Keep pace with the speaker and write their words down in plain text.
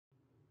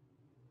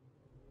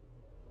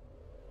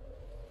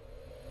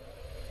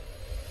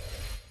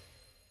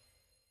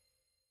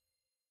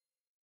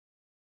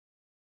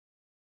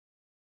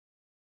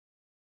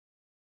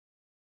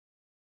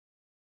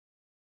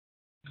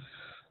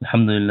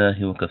الحمد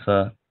لله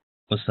وكفى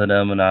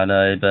وسلام على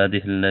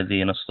عباده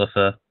الذين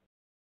اصطفى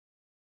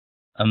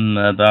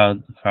أما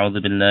بعد فأعوذ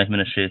بالله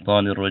من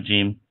الشيطان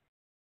الرجيم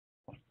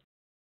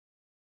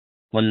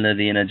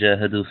والذين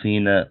جاهدوا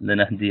فينا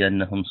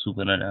لنهدينهم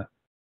سبلنا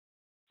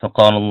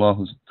فقال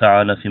الله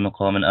تعالى في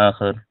مقام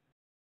آخر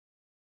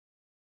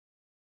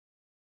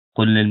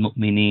قل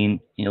للمؤمنين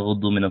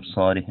يغضوا من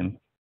أبصارهم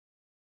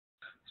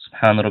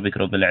سبحان ربك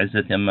رب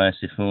العزة عما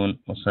يصفون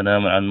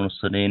وسلام على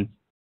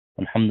المرسلين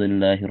والحمد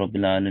لله رب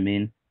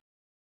العالمين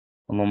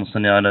اللهم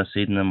صل على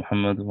سيدنا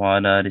محمد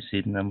وعلى آل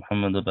سيدنا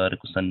محمد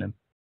وبارك وسلم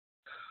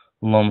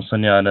اللهم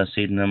صل على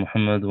سيدنا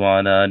محمد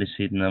وعلى آل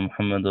سيدنا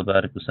محمد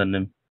وبارك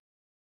وسلم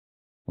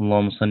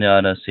اللهم صل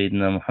على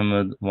سيدنا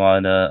محمد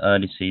وعلى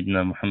آل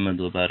سيدنا محمد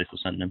وبارك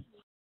وسلم.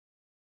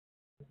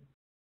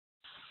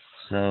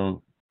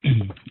 So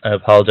I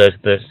apologize,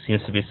 there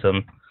seems to be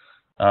some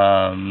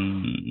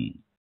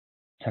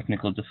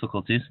technical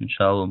difficulties.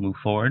 Inshallah, we'll move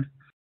forward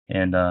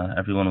and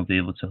everyone will be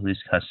able to at least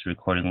catch the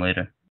recording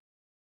later.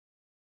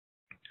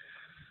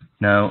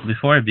 Now,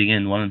 before I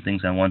begin, one of the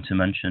things I want to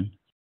mention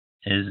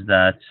is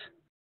that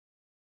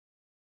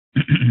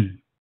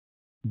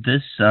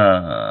this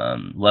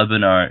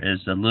webinar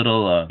is a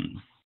little,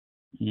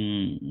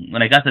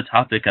 when I got the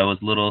topic, I was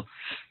a little,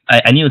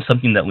 I knew it's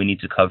something that we need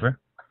to cover.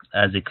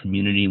 As a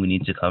community, we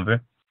need to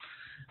cover.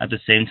 At the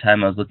same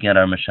time, I was looking at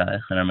our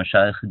Shaykh, and our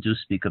Shaykh do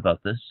speak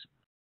about this,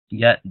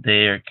 yet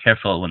they're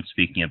careful when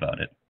speaking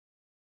about it.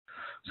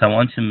 So I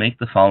want to make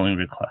the following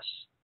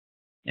requests.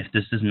 If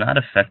this does not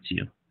affect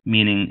you,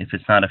 meaning if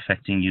it's not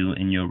affecting you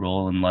in your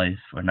role in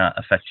life, or not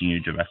affecting you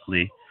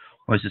directly,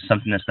 or is it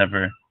something that's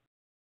never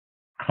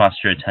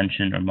crossed your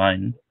attention or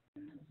mind,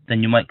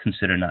 then you might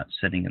consider not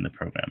sitting in the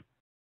program.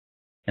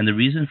 And the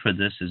reason for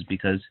this is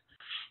because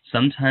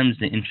sometimes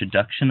the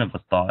introduction of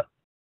a thought,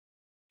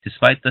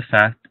 despite the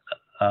fact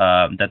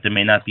that there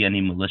may not be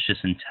any malicious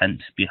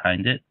intent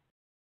behind it,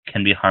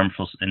 can be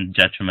harmful and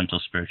detrimental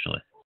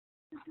spiritually.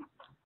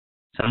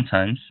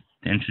 Sometimes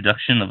the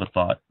introduction of a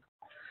thought,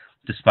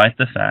 despite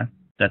the fact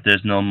that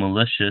there's no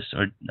malicious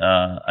or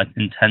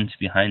intent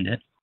behind it,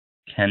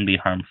 can be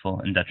harmful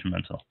and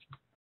detrimental.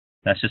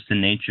 That's just the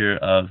nature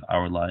of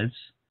our lives.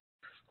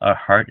 Our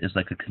heart is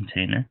like a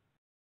container.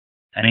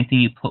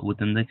 Anything you put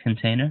within the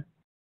container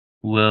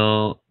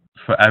will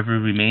forever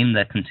remain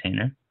that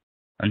container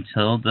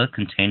until the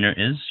container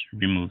is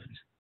removed.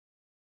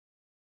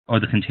 Or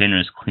the container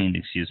is cleaned,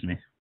 excuse me.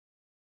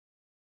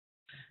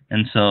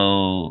 And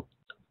so,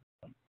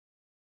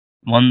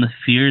 one of the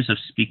fears of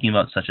speaking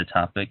about such a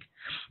topic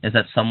is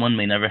that someone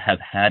may never have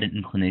had an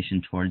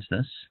inclination towards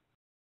this,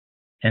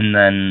 and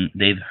then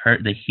they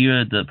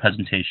hear the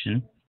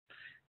presentation,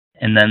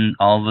 and then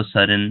all of a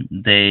sudden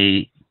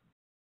they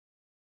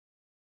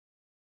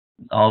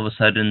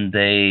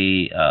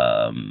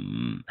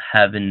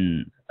have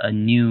a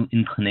new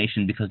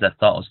inclination because that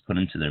thought was put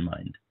into their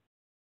mind.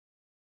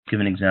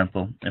 Give an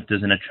example. If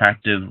there's an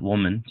attractive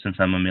woman, since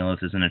I'm a male, if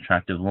there's an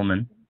attractive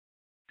woman,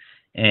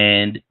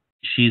 and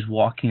she's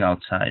walking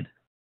outside,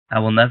 I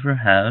will never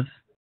have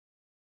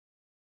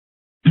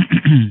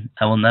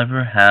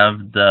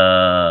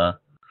the,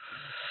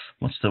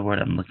 what's the word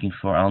I'm looking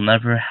for? I'll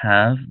never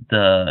have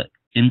the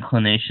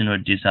inclination or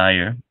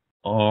desire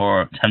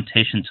or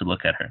temptation to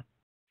look at her.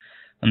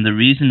 And the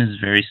reason is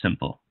very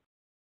simple.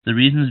 The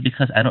reason is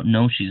because I don't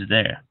know she's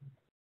there.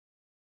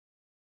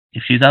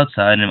 If she's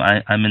outside and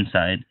I'm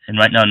inside, and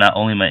right now not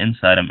only am I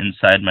inside, I'm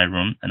inside my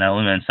room, and not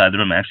only am I inside the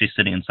room, I'm actually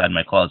sitting inside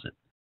my closet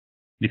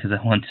because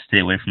I want to stay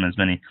away from as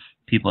many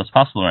people as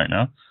possible right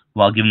now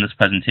while giving this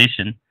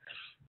presentation.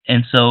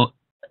 And so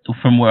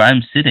from where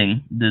I'm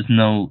sitting, there's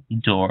no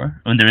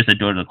door, or there is a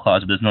door to the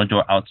closet, but there's no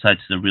door outside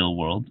to the real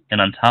world. And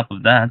on top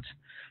of that,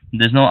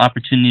 there's no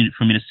opportunity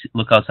for me to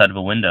look outside of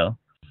a window,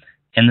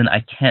 and then I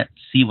can't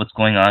see what's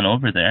going on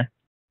over there.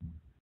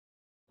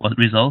 What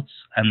results?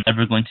 I'm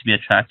never going to be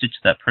attracted to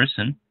that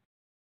person.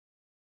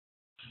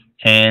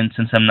 And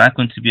since I'm not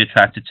going to be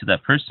attracted to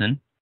that person,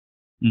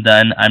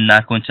 then I'm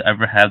not going to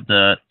ever have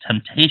the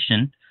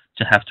temptation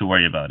to have to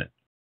worry about it.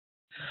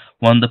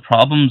 One of the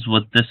problems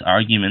with this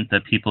argument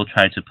that people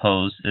try to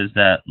pose is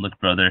that, look,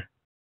 brother,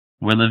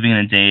 we're living in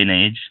a day and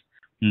age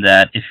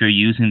that if you're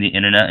using the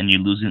internet and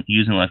you're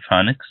using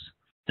electronics,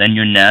 then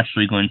you're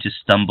naturally going to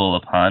stumble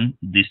upon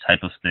these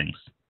type of things.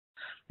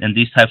 And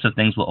these types of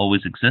things will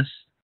always exist,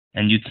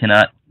 and you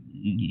cannot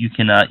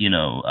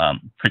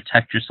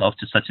protect yourself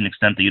to such an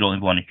extent that you don't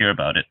even want to hear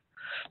about it.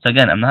 So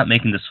again, I'm not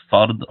making this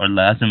fard or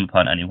lazim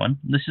upon anyone.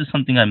 This is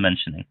something I'm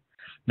mentioning,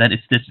 that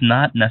if it's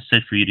not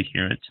necessary for you to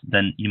hear it,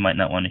 then you might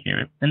not want to hear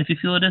it. And if you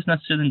feel it is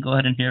necessary, then go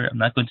ahead and hear it. I'm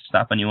not going to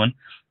stop anyone.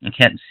 I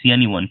can't see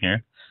anyone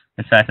here.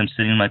 In fact, I'm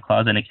sitting in my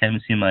closet and I can't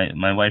even see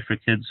my wife or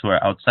kids who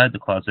are outside the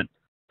closet.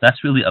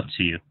 That's really up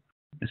to you.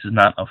 There's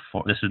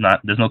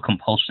no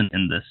compulsion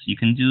in this. You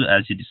can do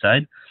as you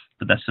decide,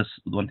 but that's just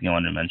one thing I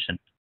wanted to mention.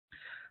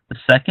 The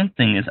second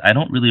thing is I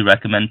don't really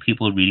recommend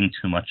people reading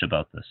too much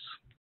about this.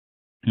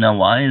 Now,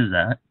 why is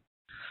that?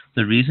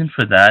 The reason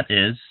for that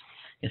is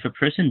if a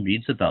person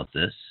reads about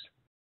this,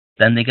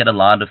 then they get a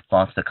lot of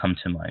thoughts that come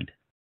to mind.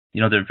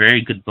 You know, they're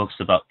very good books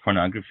about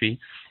pornography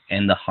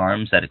and the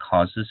harms that it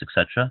causes,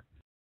 etc.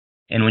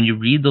 And when you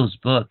read those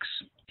books,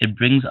 it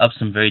brings up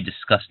some very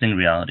disgusting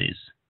realities.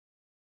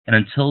 And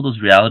until those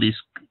realities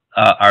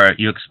are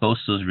you're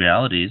exposed to those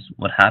realities,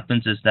 what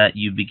happens is that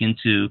you begin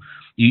to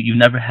you've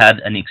never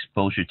had any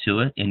exposure to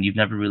it, and you've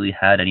never really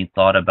had any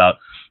thought about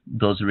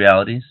those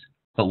realities.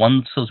 But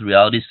once those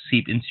realities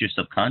seep into your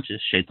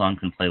subconscious, Shaitan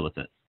can play with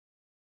it.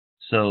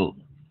 So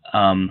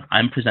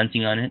I'm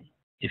presenting on it.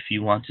 If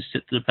you want to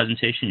sit through the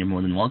presentation, you're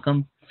more than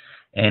welcome.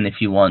 And if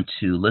you want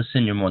to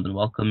listen, you're more than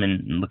welcome,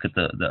 and look at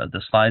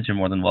the slides, you're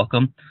more than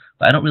welcome.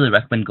 But I don't really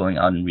recommend going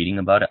out and reading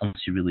about it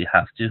unless you really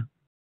have to.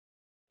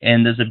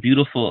 And there's a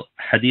beautiful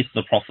hadith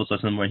of the Prophet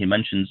ﷺ where he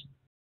mentions,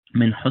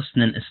 "Min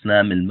husn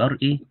al-Islam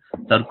al-mar'i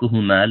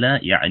tarkuhu ma la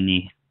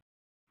ya'nih."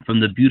 From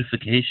the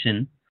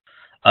beautification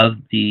of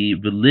the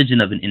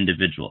religion of an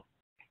individual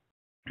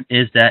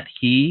is that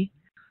he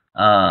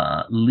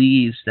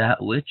leaves that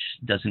which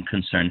doesn't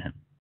concern him.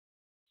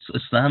 So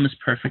Islam is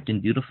perfect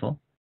and beautiful.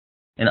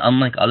 And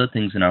unlike other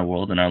things in our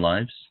world, in our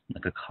lives,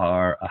 like a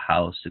car, a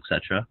house,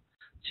 etc.,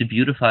 to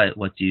beautify it,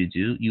 what do?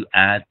 You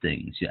add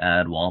things. You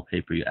add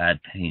wallpaper, you add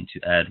paint,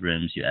 you add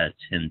rims, you add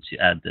tints, you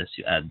add this,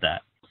 you add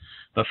that.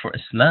 But for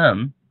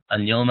Islam,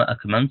 الْيَوْمَ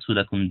أَكْمَلْتُ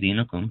لَكُمْ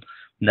دِينَكُمْ,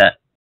 that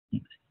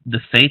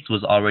the faith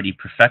was already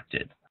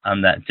perfected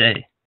on that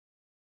day.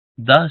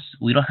 Thus,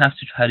 we don't have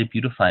to try to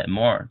beautify it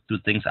more through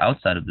things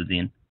outside of the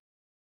deen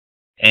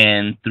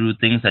and through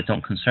things that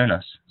don't concern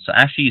us. So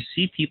actually, you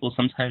see people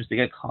sometimes, they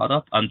get caught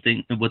up on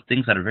with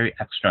things that are very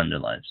extra in their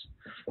lives.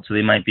 So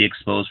they might be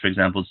exposed, for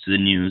example, to the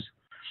news,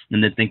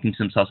 and they're thinking to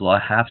themselves, well, I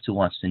have to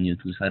watch the news,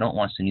 because if I don't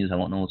watch the news, I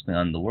won't know what's going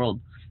on in the world.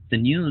 The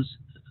news,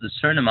 a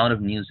certain amount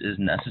of news is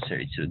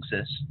necessary to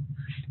exist.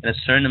 And a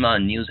certain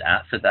amount of news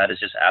after that is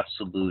just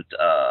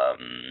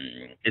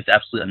it's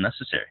absolutely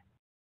unnecessary.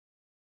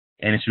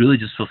 And it's really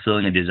just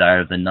fulfilling a desire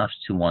of the nafs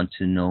to want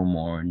to know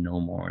more, know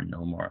more,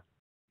 know more.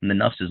 And the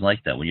nafs is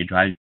like that. When you're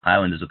driving the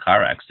highway and there's a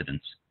car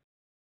accident,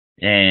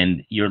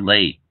 and you're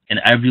late, and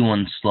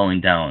everyone's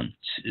slowing down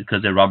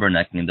because they're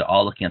rubbernecking and they're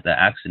all looking at that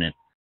accident,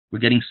 we're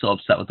getting so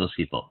upset with those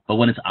people. But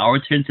when it's our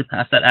turn to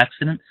pass that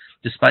accident,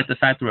 despite the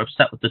fact that we're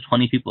upset with the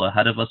 20 people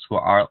ahead of us who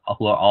are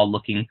all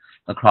looking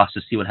across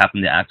to see what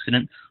happened in the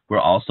accident, we're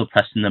also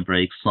pressing the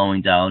brakes,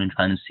 slowing down, and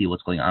trying to see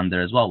what's going on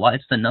there as well. Why?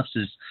 It's the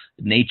nafs's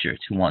nature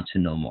to want to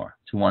know more,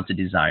 to want to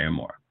desire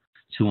more,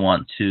 to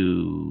want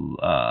to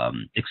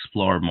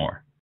explore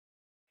more.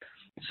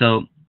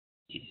 So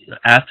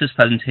after this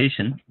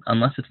presentation,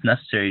 unless it's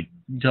necessary,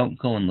 don't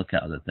go and look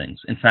at other things.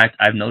 In fact,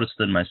 I've noticed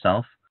in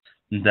myself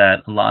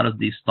that a lot of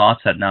these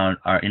thoughts that now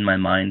are in my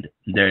mind,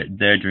 they're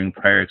there during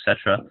prayer,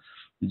 etc.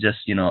 Just,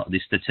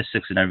 these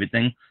statistics and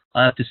everything,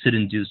 I have to sit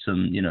and do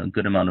some,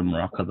 good amount of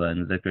muraqabah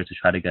and zikr to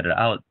try to get it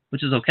out,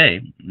 which is okay.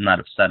 I'm not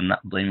upset. I'm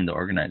not blaming the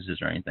organizers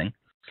or anything.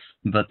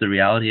 But the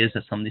reality is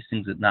that some of these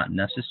things are not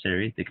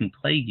necessary. They can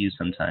plague you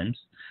sometimes.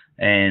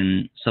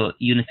 And so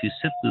even if you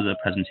sit through the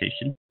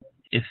presentation,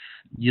 if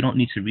you don't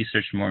need to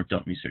research more,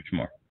 don't research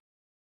more.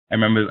 I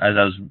remember as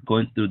I was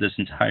going through this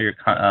entire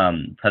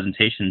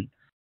presentation,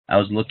 I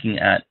was looking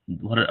at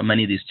what are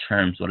many of these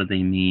terms, what do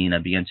they mean? I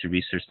began to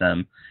research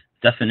them.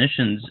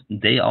 Definitions,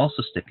 they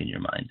also stick in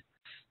your mind.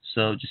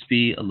 So just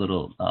be a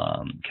little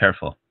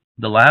careful.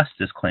 The last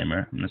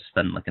disclaimer, I'm going to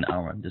spend like an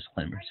hour on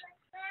disclaimers,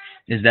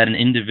 is that an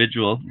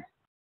individual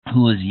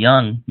who is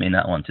young may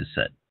not want to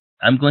sit.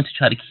 I'm going to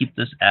try to keep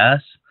this as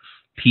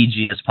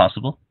PG as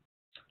possible.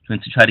 I'm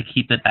going to try to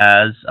keep it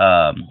as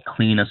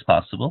clean as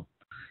possible.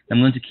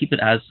 I'm going to keep it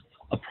as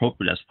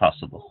appropriate as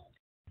possible.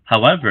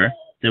 However,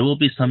 there will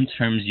be some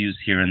terms used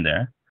here and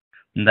there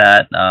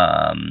that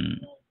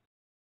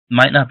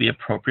might not be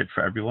appropriate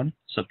for everyone.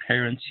 So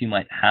parents, you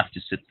might have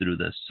to sit through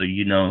this so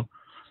you know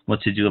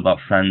what to do about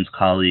friends,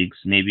 colleagues,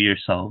 maybe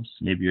yourselves,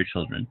 maybe your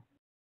children.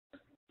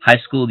 High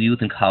school youth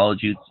and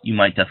college youth, you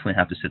might definitely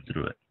have to sit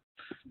through it.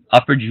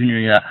 Upper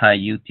junior high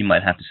youth, you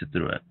might have to sit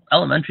through it.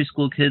 Elementary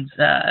school kids,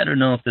 I don't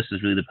know if this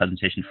is really the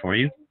presentation for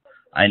you.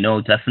 I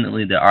know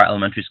definitely there are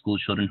elementary school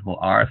children who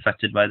are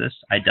affected by this.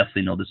 I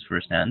definitely know this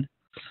firsthand.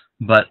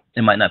 But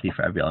it might not be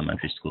for every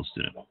elementary school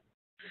student.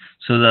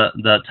 So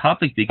the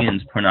topic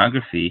begins,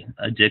 pornography,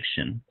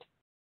 addiction,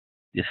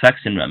 the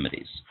effects and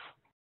remedies.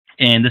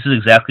 And this is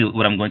exactly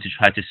what I'm going to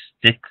try to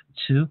stick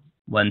to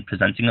when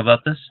presenting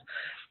about this.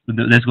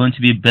 There's going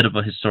to be a bit of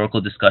a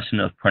historical discussion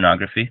of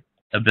pornography,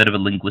 a bit of a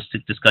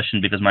linguistic discussion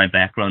because my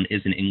background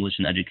is in English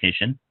and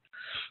education.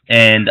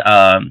 And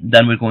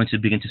then we're going to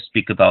begin to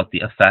speak about the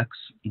effects,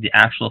 the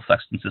actual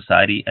effects in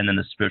society, and then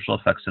the spiritual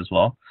effects as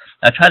well.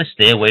 I try to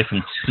stay away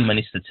from too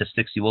many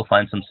statistics. You will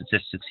find some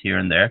statistics here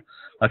and there.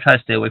 I'll try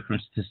to stay away from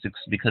statistics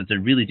because they're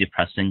really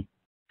depressing.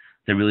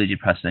 They're really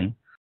depressing.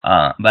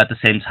 But at the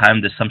same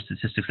time, there's some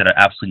statistics that are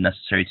absolutely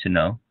necessary to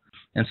know.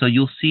 And so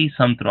you'll see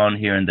some thrown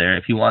here and there.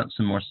 If you want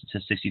some more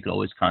statistics, you can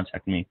always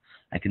contact me.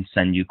 I can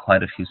send you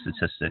quite a few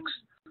statistics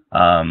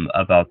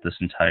about this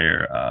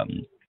entire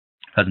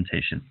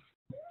presentation.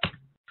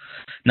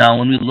 Now,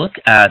 when we look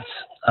at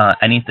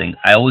anything,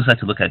 I always like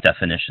to look at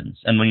definitions.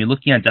 And when you're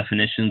looking at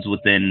definitions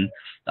within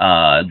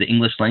the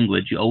English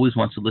language, you always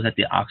want to look at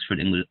the Oxford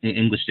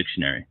English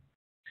Dictionary.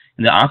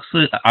 And the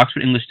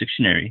Oxford English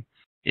Dictionary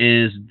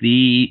is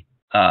the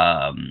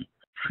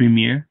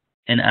premier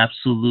and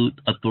absolute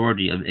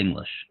authority of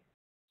English.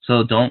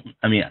 So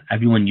I mean,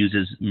 everyone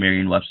uses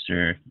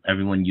Merriam-Webster,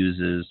 everyone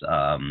uses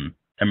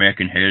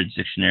American Heritage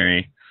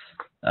Dictionary,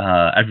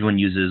 everyone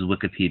uses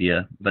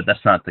Wikipedia, but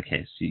that's not the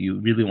case. You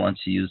really want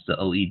to use the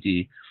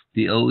OED.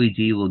 The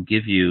OED will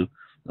give you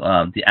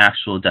the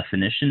actual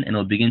definition, and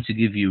it'll begin to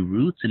give you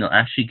roots, and it'll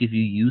actually give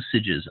you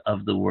usages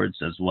of the words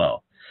as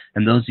well.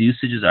 And those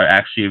usages are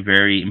actually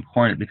very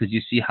important because you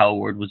see how a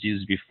word was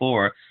used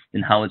before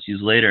and how it's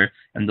used later.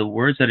 And the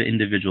words that an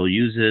individual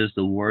uses,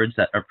 the words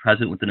that are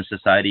present within a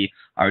society,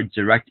 are a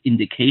direct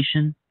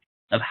indication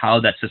of how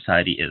that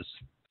society is.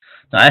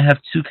 Now, I have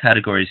two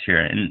categories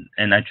here,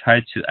 and I try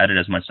to edit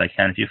as much as I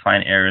can. If you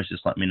find errors,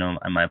 just let me know.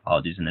 My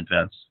apologies in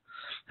advance.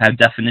 I have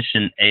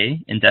definition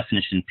A and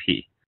definition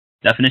P.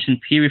 Definition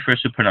P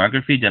refers to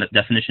pornography.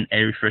 Definition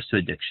A refers to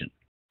addiction.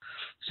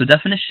 So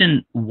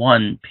definition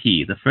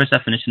 1P, the first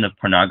definition of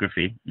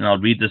pornography, and I'll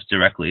read this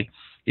directly,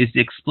 is the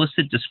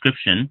explicit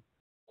description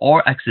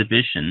or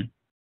exhibition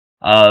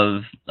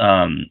of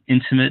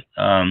intimate,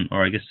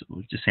 or I guess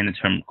just saying the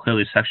term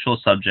clearly, sexual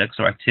subjects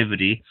or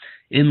activity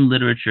in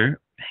literature,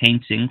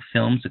 painting,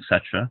 films,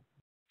 etc.,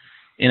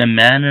 in a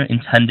manner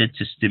intended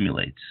to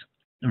stimulate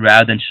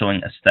rather than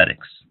showing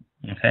aesthetics.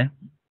 Okay?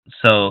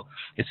 So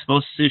it's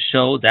supposed to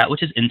show that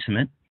which is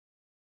intimate.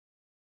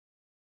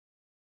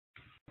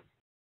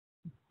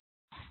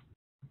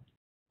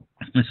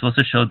 It's supposed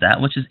to show that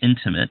which is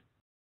intimate,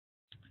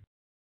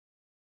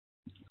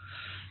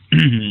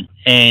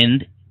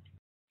 and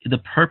the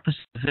purpose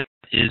of it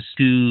is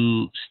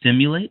to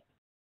stimulate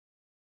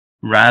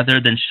rather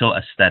than show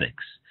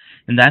aesthetics.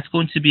 And that's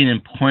going to be an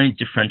important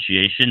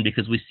differentiation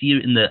because we see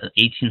in the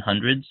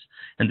 1800s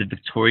and the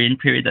Victorian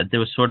period that there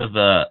was sort of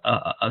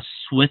a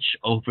switch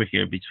over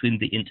here between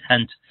the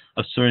intent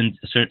of certain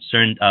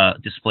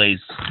displays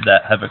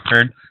that have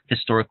occurred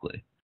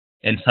historically.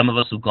 And some of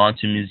us have gone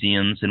to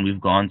museums, and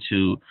we've gone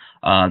to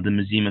the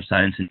Museum of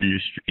Science and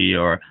Industry,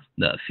 or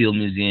the Field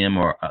Museum,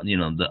 or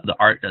the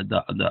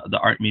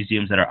art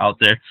museums that are out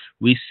there.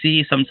 We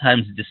see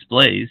sometimes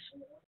displays,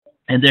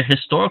 and they're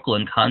historical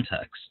in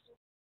context,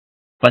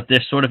 but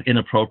they're sort of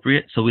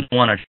inappropriate. So we don't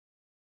want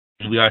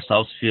we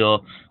ourselves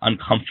feel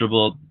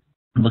uncomfortable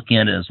looking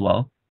at it as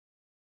well.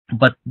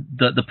 But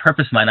the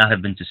purpose might not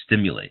have been to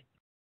stimulate.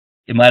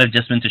 It might have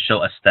just been to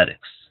show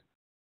aesthetics.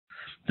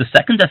 The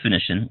second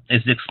definition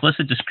is the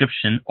explicit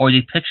description or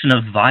depiction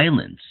of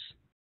violence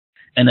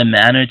in a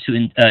manner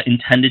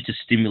intended to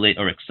stimulate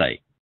or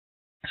excite.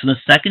 So the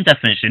second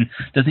definition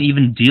doesn't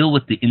even deal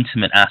with the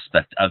intimate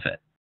aspect of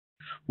it,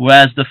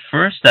 whereas the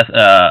first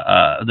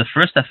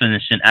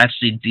definition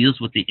actually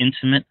deals with the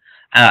intimate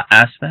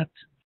aspect.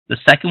 The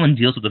second one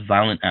deals with the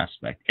violent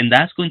aspect, and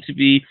that's going to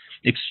be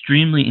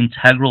extremely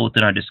integral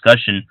within our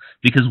discussion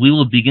because we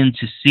will begin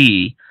to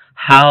see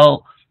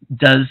how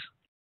does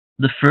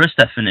the first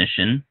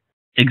definition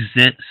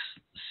exists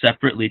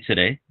separately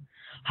today?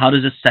 How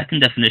does the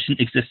second definition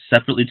exist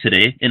separately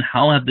today? And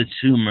how have the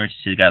two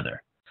merged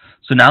together?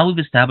 So now we've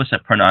established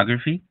that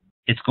pornography,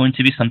 it's going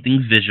to be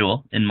something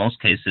visual in most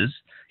cases.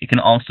 It can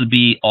also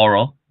be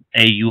oral,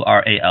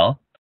 A-U-R-A-L.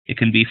 It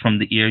can be from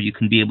the ear. You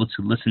can be able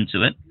to listen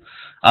to it.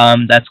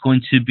 That's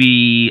going to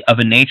be of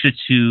a nature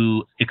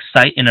to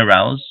excite and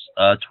arouse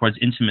towards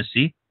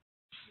intimacy.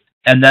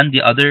 And then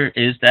the other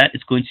is that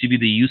it's going to be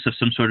the use of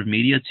some sort of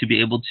media to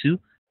be able to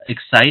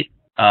excite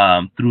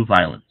through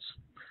violence.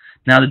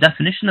 Now, the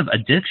definition of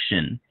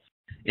addiction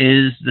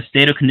is the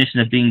state or condition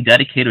of being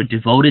dedicated or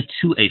devoted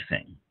to a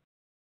thing.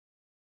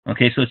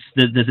 Okay, so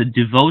there's a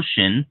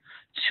devotion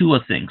to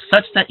a thing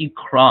such that you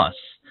cross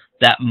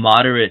that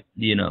moderate,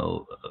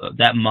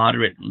 that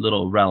moderate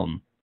little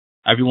realm.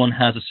 Everyone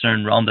has a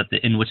certain realm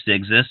in which they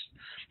exist,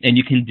 and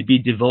you can be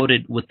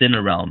devoted within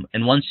a realm.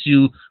 And once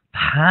you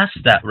pass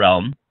that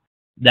realm,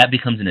 that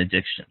becomes an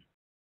addiction.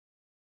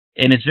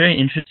 And it's very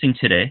interesting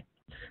today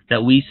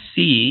that we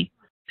see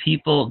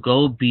people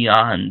go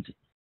beyond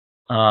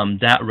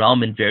that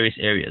realm in various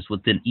areas,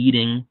 within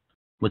eating,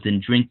 within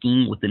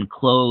drinking, within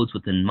clothes,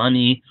 within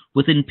money,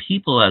 within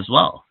people as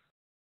well.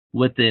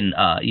 Within,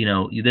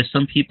 there's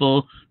some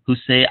people who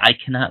say, I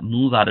cannot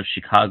move out of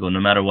Chicago no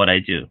matter what I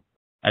do.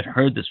 I've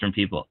heard this from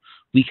people.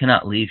 We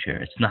cannot leave here.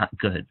 It's not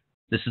good.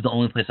 This is the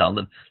only place I'll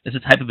live. It's a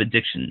type of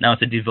addiction. Now,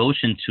 it's a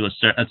devotion to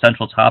a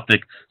central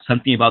topic.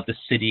 Something about the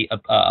city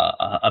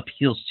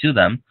appeals to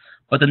them.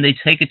 But then they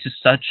take it to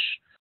such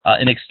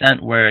an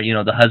extent where,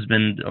 the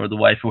husband or the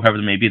wife, or whoever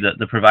it may be,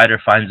 the provider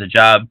finds a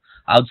job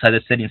outside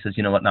the city and says,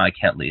 you know what, now I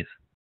can't leave.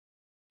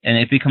 And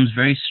it becomes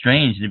very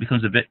strange, and it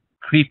becomes a bit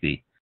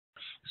creepy.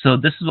 So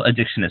this is what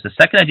addiction is. The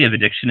second idea of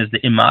addiction is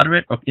the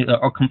immoderate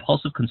or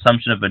compulsive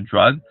consumption of a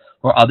drug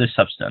or other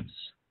substance.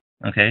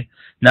 Okay?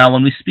 Now,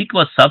 when we speak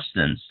about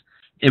substance,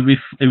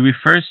 it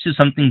refers to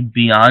something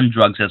beyond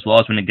drugs as well,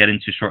 as we're going to get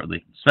into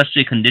shortly,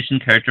 especially a condition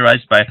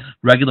characterized by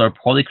regular or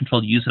poorly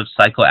controlled use of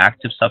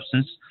psychoactive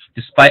substance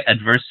despite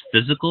adverse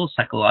physical,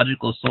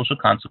 psychological, social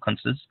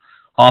consequences,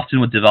 often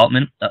with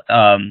development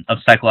of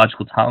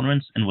psychological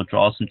tolerance and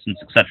withdrawal symptoms,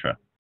 etc.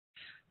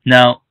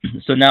 Now,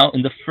 so now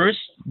in the first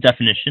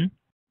definition,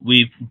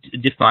 we've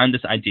defined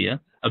this idea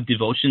of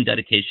devotion,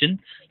 dedication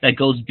that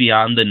goes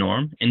beyond the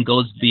norm and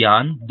goes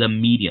beyond the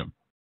medium,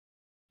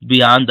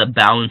 beyond the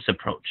balanced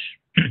approach.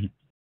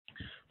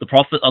 The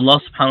Prophet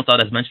Allah subhanahu wa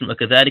ta'ala has mentioned,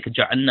 وَكَذَلِكَ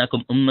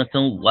جَعَلْنَاكُمْ أُمَّةً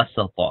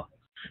وَسَطًا,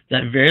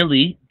 that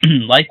verily,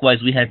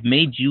 likewise, we have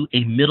made you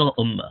a middle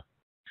ummah.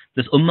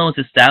 This ummah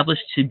was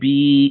established to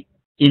be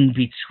in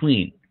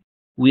between.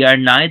 We are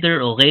neither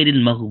غَيْرِ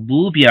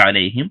الْمَغْضُوبِ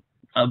عَلَيْهِمْ,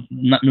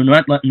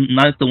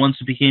 not the ones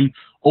who became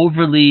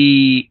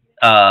overly,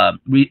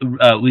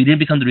 we didn't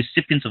become the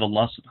recipients of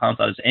Allah subhanahu wa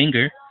ta'ala's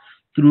anger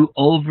through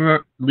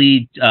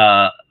overly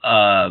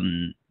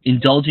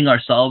indulging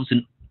ourselves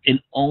in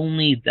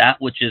only that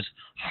which is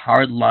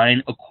hard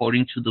line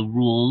according to the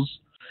rules,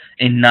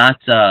 and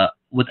not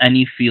with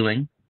any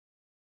feeling,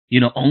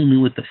 only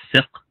with the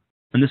fiqh.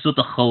 And this is what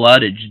the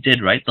Khawarij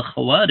did, right? The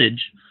Khawarij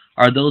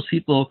are those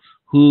people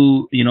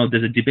who,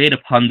 there's a debate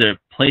upon their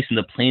place in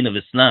the plane of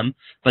Islam,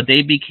 but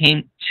they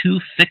became too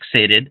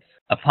fixated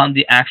upon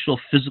the actual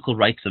physical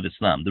rites of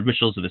Islam, the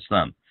rituals of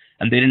Islam,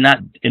 and they did not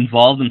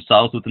involve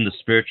themselves within the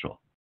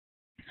spiritual.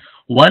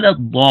 وَلَا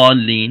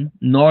الضَّالِّينَ,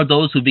 nor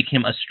those who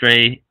became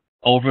astray,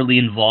 overly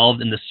involved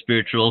in the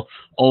spiritual,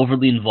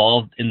 overly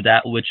involved in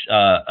that which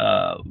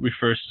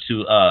refers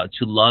to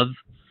love.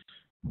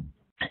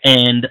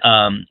 And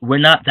we're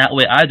not that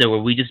way either,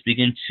 where we just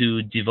begin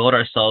to devote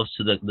ourselves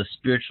to the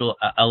spiritual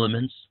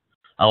elements.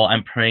 Oh,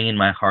 I'm praying in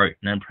my heart,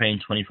 and I'm praying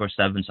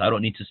 24/7, so I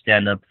don't need to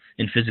stand up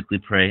and physically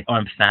pray, or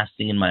I'm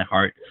fasting in my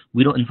heart.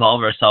 We don't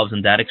involve ourselves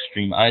in that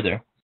extreme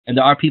either. And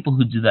there are people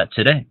who do that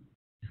today.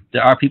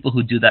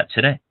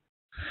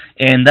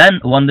 And then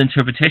one of the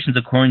interpretations,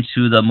 according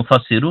to the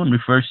Mufassirun,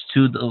 refers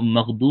to the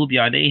Maghdubi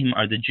alayhim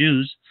are the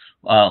Jews,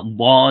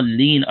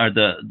 Dhalin are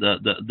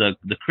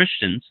the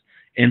Christians.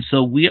 And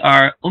so we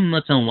are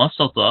ummatan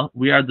wasata,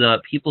 we are the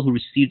people who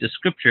receive the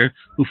scripture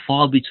who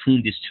fall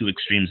between these two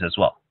extremes as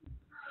well.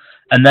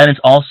 And then it's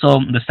also,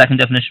 the second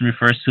definition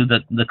refers to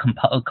the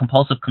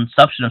compulsive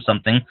consumption of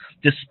something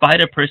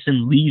despite a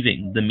person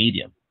leaving the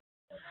medium.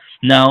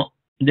 Now,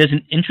 there's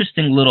an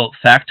interesting little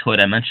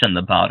factoid I mentioned on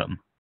the bottom,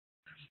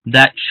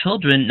 that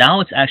children, now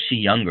it's actually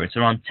younger, it's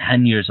around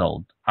 10 years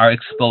old, are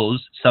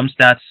exposed, some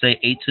stats say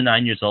 8 to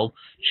 9 years old,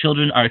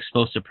 children are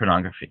exposed to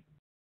pornography.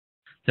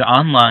 They're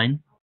online,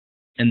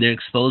 and they're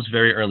exposed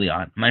very early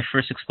on. My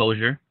first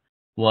exposure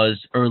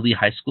was early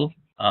high school,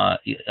 I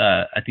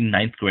think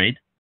 9th grade,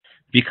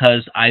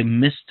 because I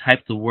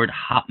mistyped the word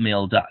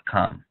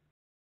hotmail.com.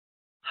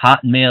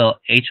 Hotmail,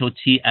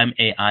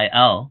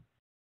 Hotmail,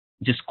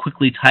 just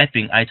quickly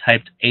typing, I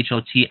typed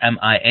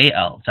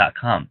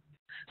Hotmail.com.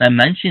 And I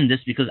mentioned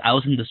this because I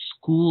was in the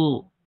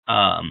school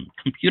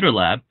computer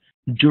lab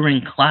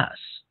during class,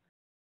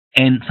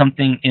 and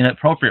something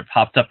inappropriate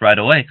popped up right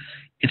away.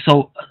 And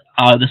so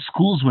the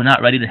schools were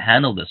not ready to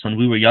handle this when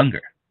we were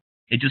younger.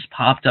 It just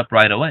popped up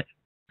right away.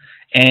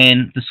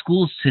 And the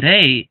schools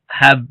today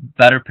have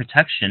better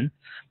protection,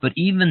 but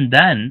even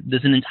then,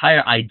 there's an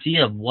entire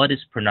idea of what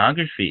is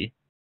pornography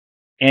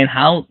and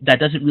how that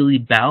doesn't really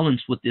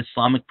balance with the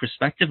Islamic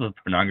perspective of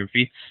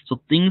pornography.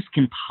 So things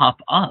can pop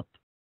up,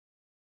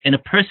 and a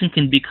person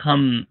can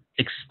become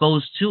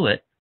exposed to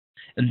it,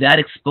 and that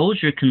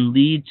exposure can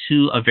lead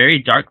to a very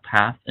dark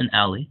path, an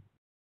alley,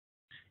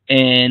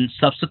 and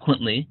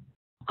subsequently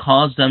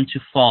cause them to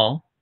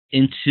fall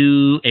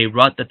into a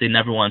rut that they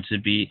never wanted to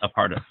be a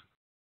part of.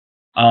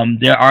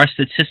 There are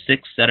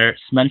statistics that are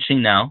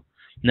mentioning now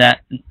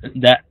that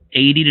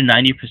 80 to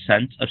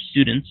 90% of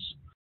students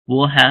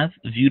will have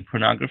viewed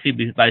pornography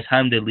by the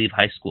time they leave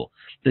high school.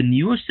 The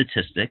newer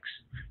statistics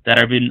that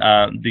are being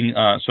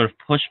sort of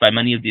pushed by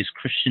many of these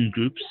Christian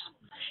groups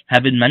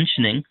have been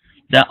mentioning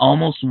that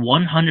almost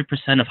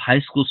 100% of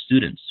high school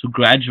students who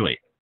graduate,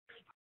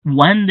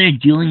 when they're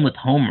dealing with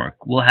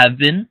homework, will have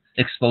been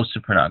exposed to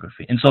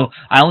pornography. And so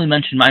I only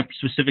mentioned my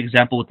specific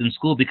example within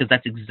school because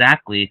that's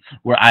exactly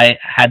where I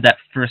had that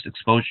first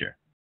exposure.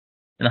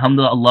 And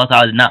alhamdulillah, Allah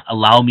Ta'ala did not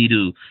allow me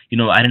to,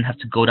 I didn't have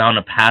to go down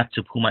a path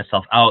to pull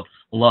myself out.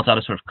 Allah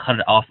Ta'ala sort of cut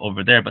it off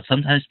over there. But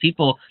sometimes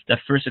people, that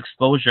first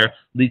exposure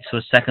leads to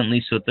a second,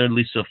 leads to a third,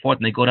 leads to a fourth,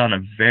 and they go down a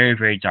very,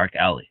 very dark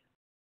alley.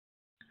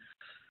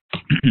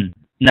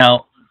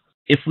 Now,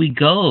 if we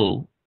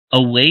go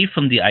away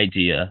from the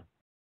idea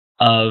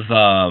of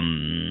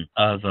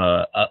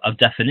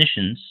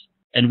definitions,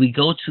 and we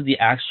go to the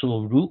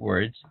actual root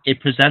words, it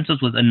presents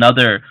us with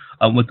another,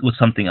 with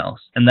something else.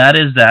 And that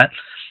is that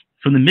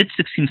from the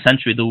mid-16th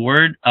century, the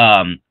word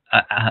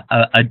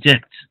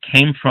addict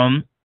came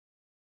from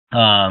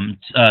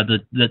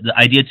the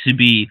idea to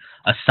be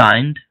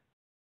assigned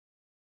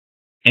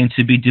and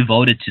to be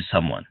devoted to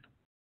someone,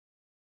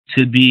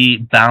 to be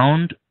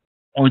bound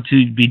or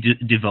to be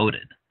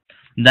devoted.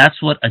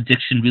 That's what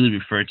addiction really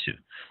referred to.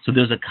 So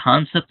there's a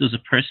concept, there's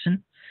a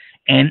person,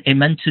 and it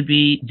meant to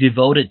be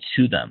devoted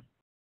to them.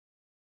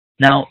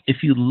 Now,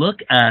 if you look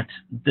at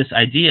this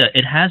idea,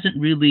 it hasn't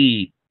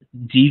really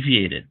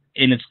deviated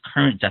in its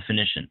current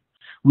definition.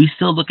 We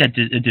still look at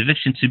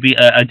addiction to be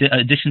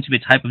addiction to be a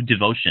type of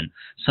devotion.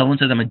 Someone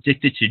says I'm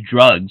addicted to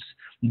drugs,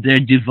 they're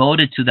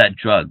devoted to that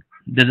drug.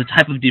 There's a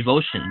type of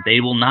devotion; they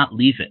will not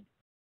leave it.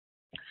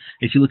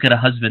 If you look at a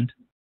husband,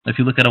 if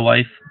you look at a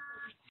wife,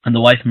 and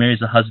the wife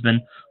marries a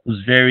husband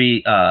who's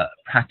very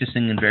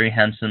practicing and very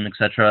handsome,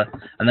 etc.,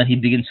 and then he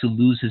begins to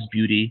lose his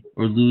beauty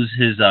or lose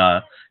his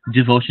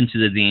devotion to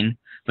the deen,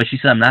 but she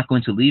said, I'm not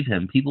going to leave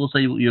him. People will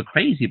say, you're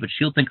crazy, but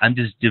she'll think I'm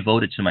just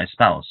devoted to my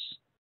spouse.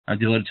 I'm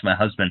devoted to my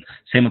husband.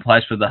 Same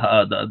applies for the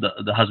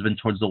husband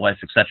towards the wife,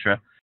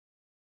 etc.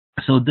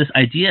 So this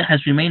idea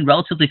has remained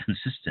relatively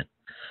consistent.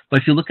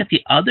 But if you look at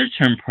the other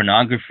term,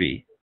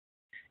 pornography,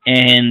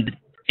 and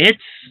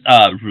its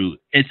root,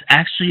 it's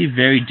actually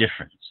very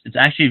different. It's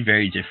actually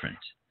very different.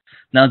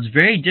 Now, it's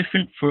very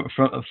different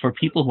for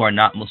people who are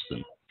not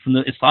Muslim. From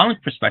the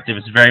Islamic perspective,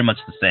 it's very much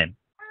the same.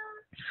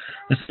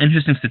 There's some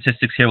interesting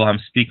statistics here while I'm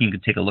speaking. You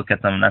can take a look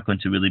at them. I'm not going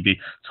to really be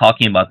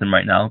talking about them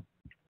right now.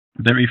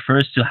 But it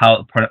refers to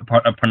how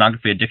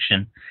pornography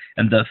addiction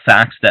and the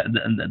facts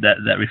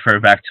that refer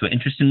back to it.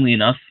 Interestingly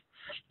enough,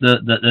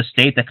 the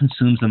state that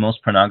consumes the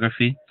most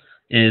pornography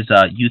is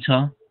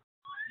Utah.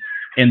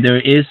 And there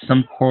is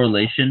some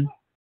correlation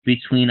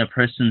between a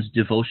person's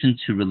devotion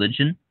to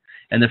religion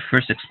and the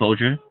first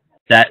exposure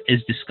that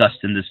is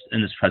discussed in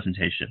this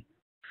presentation.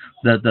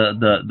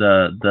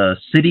 The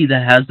city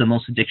that has the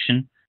most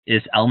addiction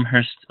is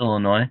Elmhurst,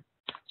 Illinois.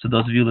 So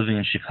those of you living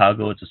in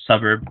Chicago, it's a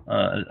suburb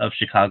of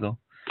Chicago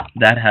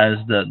that has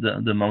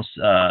the most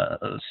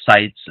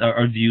sites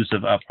or views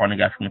of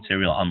pornographic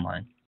material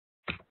online.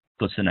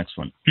 Go to the next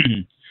one.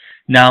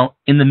 Now,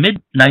 in the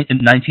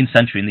mid-19th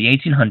century, in the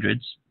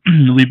 1800s,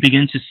 we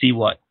begin to see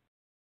what?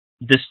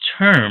 This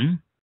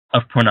term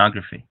of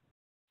pornography.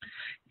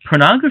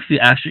 Pornography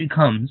actually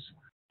comes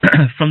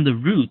from the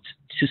root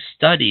to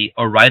study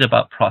or write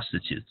about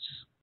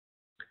prostitutes.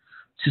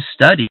 To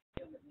study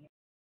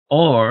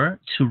or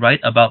to write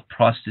about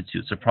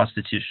prostitutes or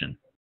prostitution.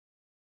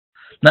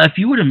 Now, if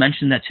you were to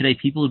mention that today,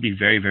 people would be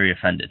very, very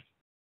offended.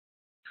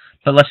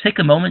 But let's take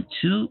a moment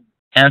to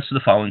answer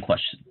the following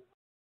question.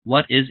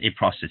 What is a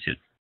prostitute?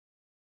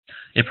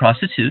 A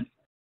prostitute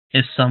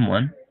is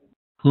someone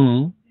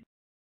who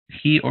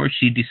he or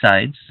she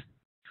decides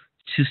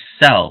to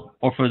sell,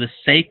 or for the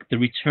sake, the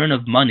return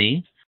of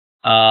money,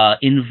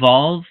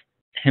 involve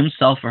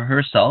himself or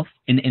herself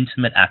in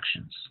intimate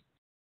actions.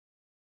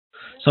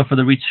 So for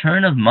the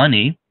return of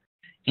money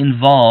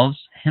involves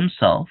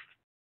himself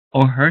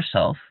or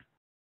herself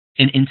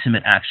in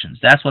intimate actions.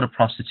 That's what a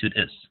prostitute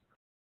is.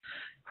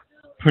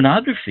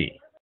 Pornography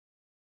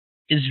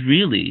is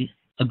really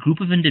a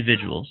group of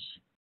individuals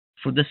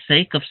for the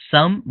sake of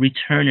some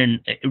return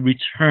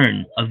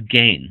of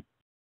gain.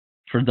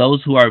 For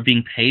those who are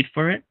being paid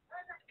for it,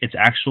 it's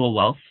actual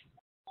wealth.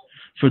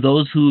 For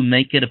those who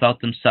make it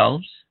about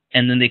themselves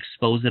and then they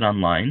expose it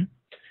online,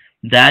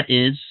 that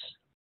is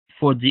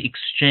for the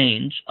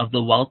exchange of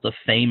the wealth of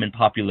fame and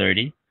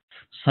popularity,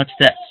 such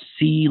that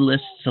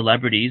C-list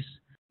celebrities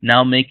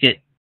now make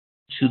it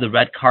to the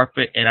red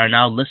carpet and are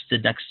now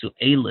listed next to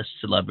A-list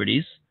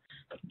celebrities,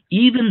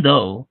 even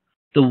though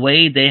the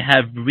way they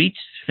have reached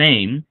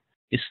fame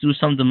is through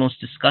some of the most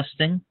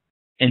disgusting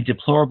and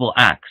deplorable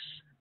acts,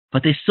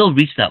 but they still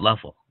reach that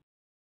level.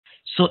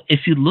 So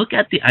if you look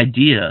at the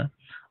idea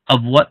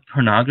of what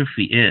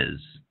pornography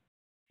is,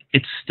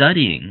 it's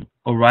studying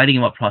or writing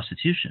about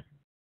prostitution.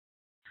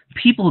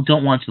 People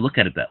don't want to look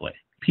at it that way.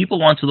 People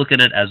want to look at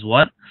it as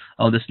what?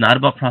 Oh, this is not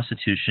about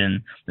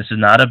prostitution. This is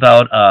not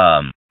about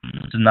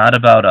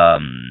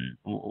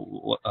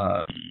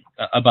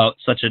about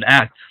such an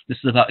act. This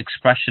is about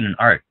expression in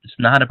art. It's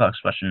not about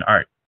expression in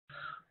art.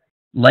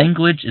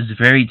 Language is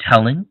very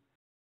telling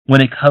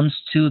when it comes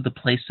to the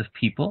place of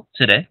people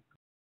today.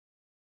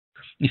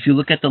 If you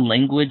look at the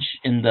language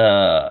in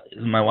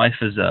my wife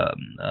is a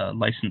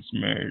licensed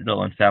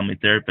marital and family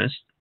therapist,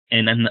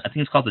 and I think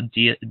it's called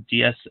the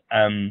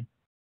DSM.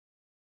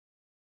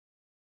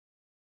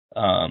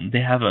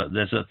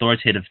 There's an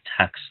authoritative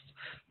text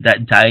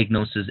that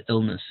diagnoses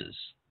illnesses.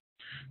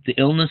 The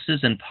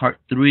illnesses in part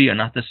 3 are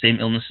not the same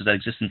illnesses that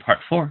exist in part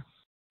 4.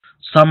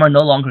 Some are no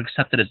longer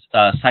accepted as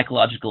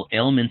psychological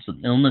ailments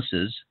and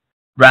illnesses.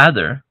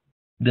 Rather,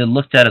 they're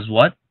looked at as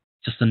what?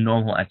 Just a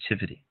normal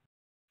activity.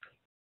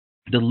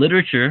 The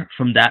literature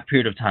from that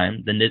period of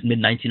time, the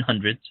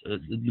mid-1900s,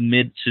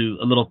 mid to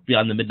a little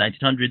beyond the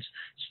mid-1900s,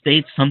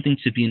 states something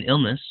to be an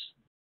illness.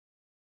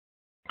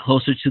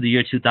 Closer to the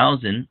year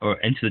 2000, or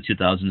into the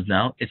 2000s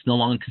now, it's no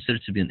longer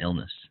considered to be an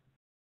illness.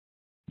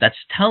 That's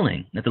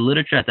telling that the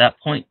literature at that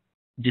point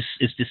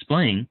is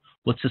displaying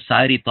what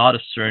society thought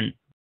of certain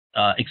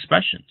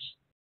expressions.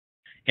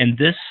 And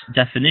this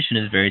definition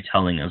is very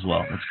telling as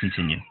well. Let's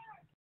continue.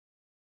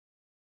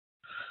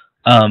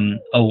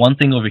 One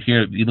thing over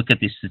here, if you look at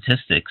these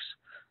statistics,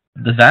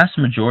 the vast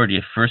majority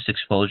of first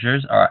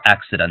exposures are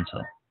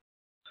accidental.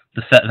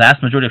 The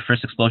vast majority of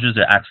first exposures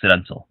are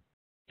accidental.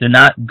 They're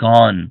not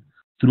gone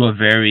through a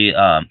very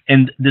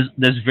and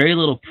there's very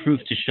little proof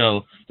to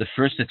show the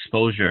first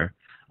exposure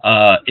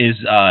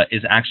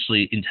is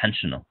actually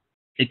intentional.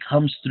 It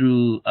comes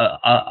through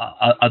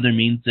other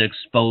means. They're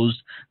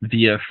exposed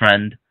via a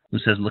friend who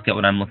says, "Look at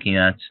what I'm looking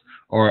at,"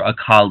 or a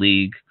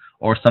colleague,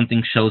 or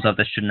something shows up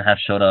that shouldn't have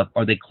showed up,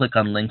 or they click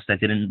on links that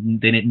they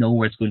didn't know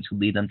where it's going to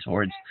lead them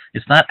towards.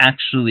 It's not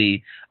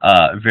actually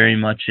very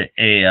much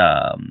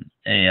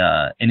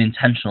an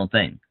intentional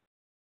thing.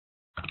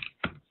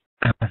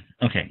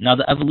 Okay, now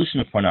the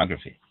evolution of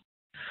pornography.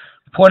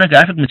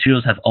 Pornographic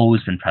materials have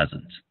always been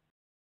present.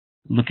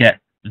 Look at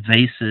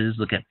vases,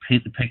 look at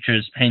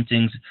pictures,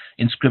 paintings,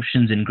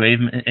 inscriptions,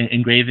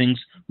 engravings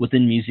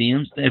within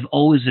museums. They've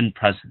always been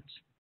present.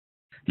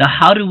 Now,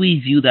 how do we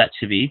view that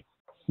to be?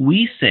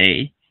 We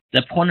say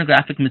that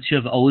pornographic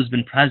material have always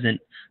been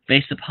present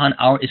based upon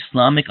our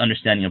Islamic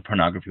understanding of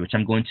pornography, which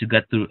I'm going to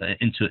get through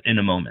into in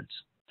a moment.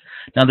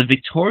 Now, the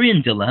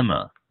Victorian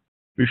dilemma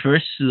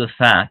refers to the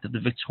fact that the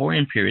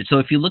Victorian period, so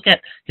if you look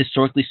at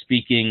historically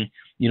speaking,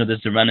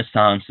 there's the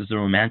Renaissance, there's the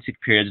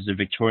Romantic period, there's the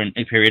Victorian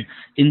period.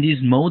 In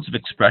these modes of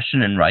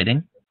expression and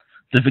writing,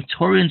 the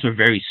Victorians were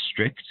very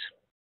strict.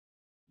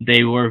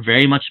 They were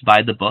very much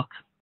by the book.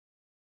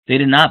 They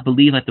did not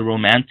believe like the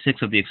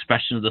romantics of the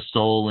expression of the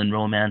soul and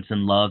romance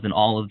and love and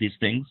all of these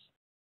things.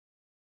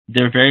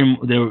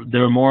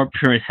 They're more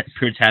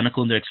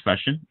puritanical in their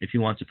expression, if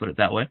you want to put it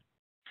that way.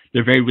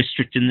 They're very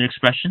restricted in their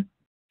expression.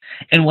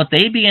 And what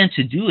they began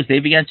to do is they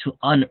began to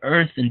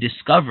unearth and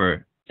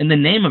discover, in the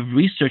name of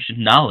research and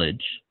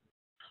knowledge,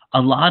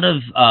 a lot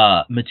of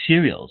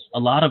materials, a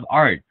lot of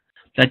art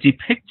that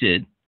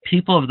depicted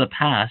people of the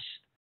past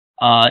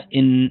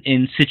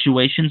in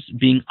situations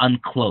being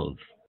unclothed,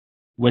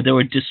 where they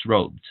were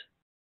disrobed.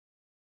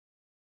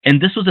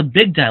 And this was a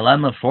big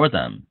dilemma for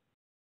them,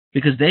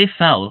 because they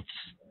felt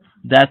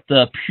that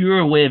the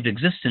pure way of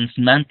existence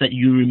meant that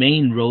you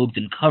remain robed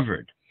and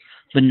covered.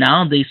 But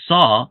now they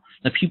saw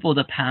that people of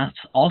the past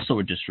also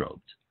were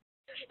disrobed.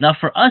 Now,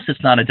 for us,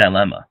 it's not a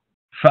dilemma.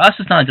 For us,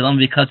 it's not a dilemma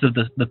because of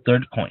the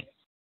third point.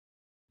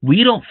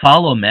 We don't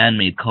follow a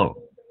man-made code.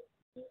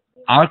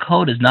 Our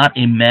code is not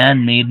a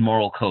man-made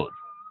moral code.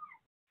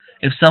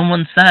 If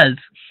someone says,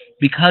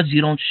 because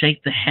you don't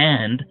shake the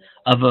hand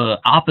of an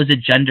opposite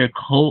gender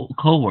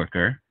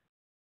co-worker,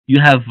 you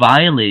have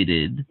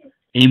violated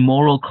a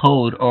moral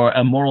code or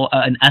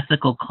an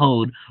ethical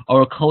code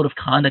or a code of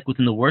conduct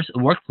within the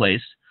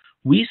workplace,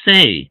 we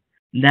say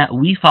that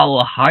we follow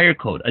a higher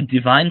code, a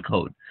divine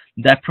code,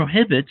 that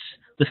prohibits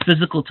the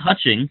physical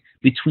touching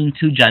between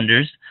two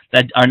genders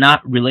that are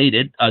not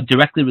related,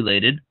 directly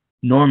related,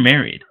 nor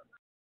married.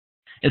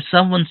 If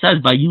someone says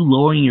by you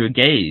lowering your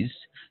gaze,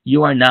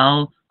 you are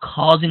now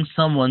causing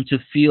someone to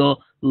feel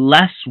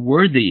less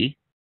worthy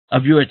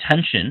of your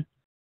attention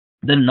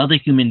than another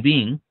human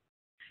being,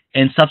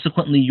 and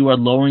subsequently you are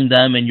lowering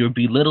them and you're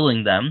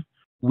belittling them,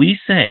 we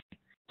say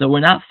that we're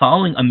not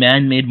following a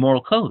man-made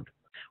moral code.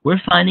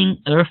 We're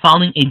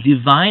following a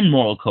divine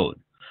moral code,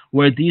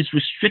 where these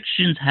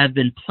restrictions have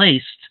been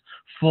placed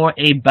for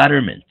a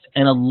betterment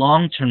and a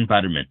long-term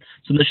betterment.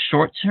 So in the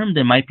short term,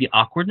 there might be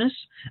awkwardness,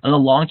 and in the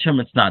long term,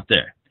 it's not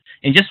there.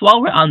 And just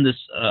while we're on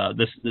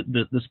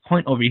this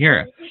point over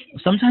here,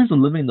 sometimes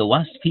when living in the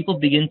West, people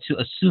begin to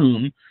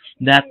assume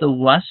that the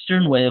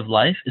Western way of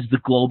life is the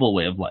global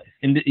way of life.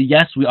 And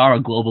yes, we are a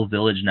global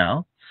village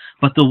now,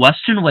 but the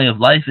Western way of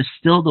life is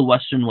still the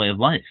Western way of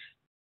life.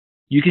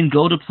 You can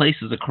go to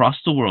places across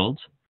the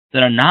world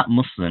that are not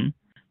Muslim,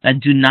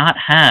 that do not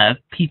have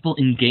people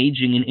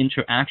engaging in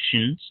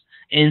interactions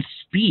and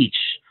speech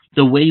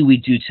the way we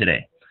do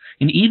today.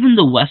 And even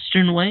the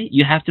Western way,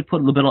 you have to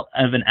put a little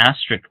bit of an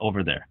asterisk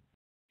over there.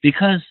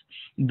 Because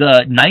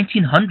the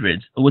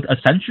 1900s, with a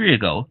century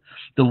ago,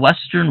 the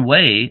Western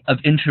way of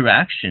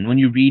interaction, when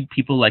you read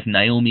people like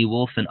Naomi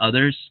Wolf and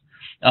others,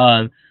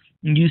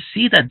 you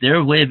see that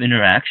their way of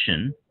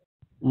interaction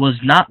was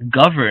not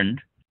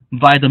governed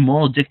by the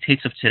moral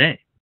dictates of today.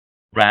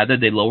 Rather,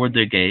 they lowered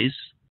their gaze.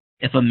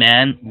 If a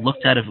man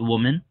looked at a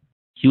woman,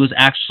 he was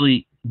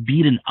actually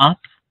beaten up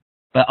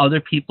by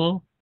other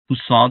people who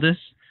saw this,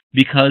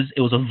 because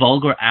it was a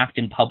vulgar act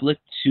in public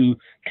to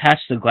catch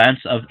the glance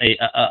of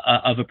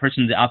a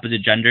person of the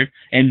opposite gender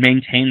and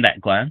maintain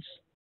that glance.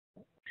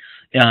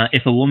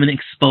 If a woman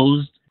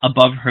exposed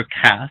above her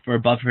calf or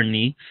above her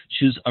knee,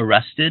 she was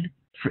arrested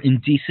for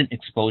indecent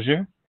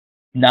exposure.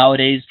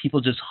 Nowadays, people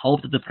just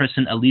hope that the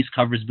person at least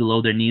covers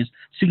below their knees.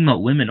 Speaking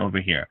about women over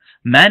here.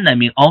 Men,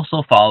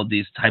 also follow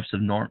these types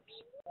of norms.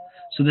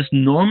 So this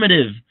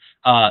normative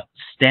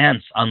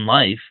stance on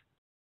life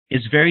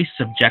is very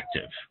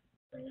subjective.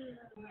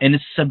 And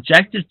it's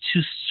subjective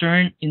to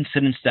certain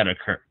incidents that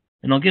occur.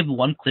 And I'll give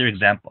one clear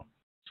example.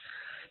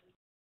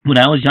 When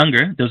I was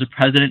younger, there was a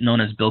president known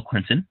as Bill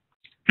Clinton,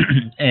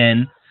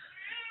 and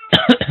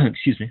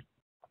excuse me,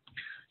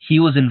 he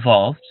was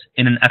involved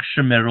in an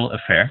extramarital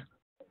affair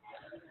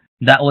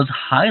that was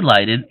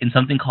highlighted in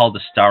something called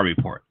the Starr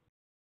Report.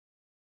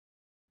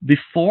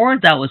 Before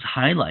that was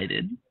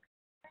highlighted,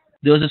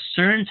 there was a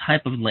certain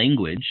type of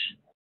language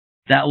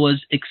that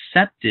was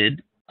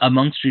accepted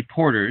amongst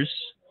reporters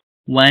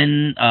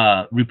when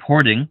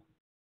reporting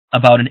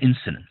about an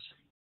incident.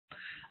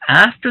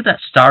 After that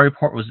star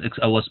report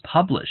was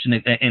published and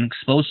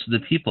exposed to the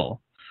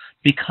people,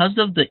 because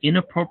of the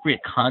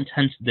inappropriate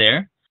content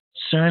there,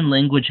 certain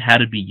language had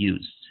to be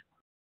used.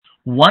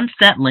 Once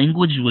that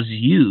language was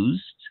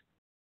used,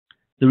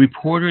 the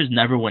reporters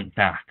never went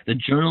back. The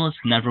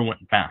journalists never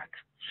went back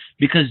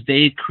because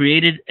they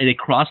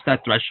crossed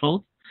that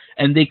threshold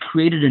and they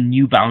created a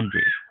new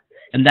boundary.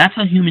 And that's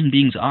how human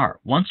beings are.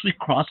 Once we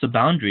cross a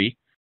boundary,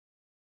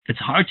 it's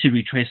hard to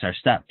retrace our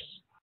steps.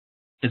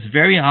 It's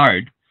very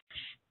hard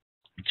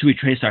to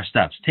retrace our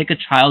steps. Take a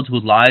child who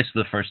lies for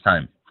the first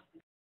time.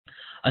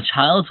 A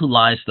child who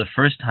lies for the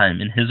first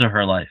time in his or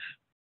her life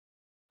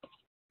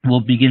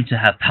will begin to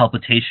have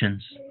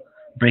palpitations,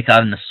 break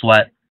out in a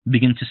sweat,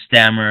 begin to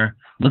stammer,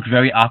 look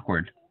very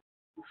awkward.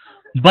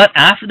 But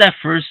after that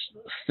first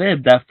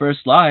fib, that first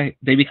lie,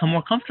 they become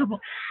more comfortable.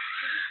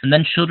 And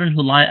then children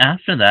who lie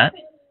after that,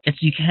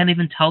 you can't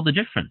even tell the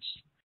difference.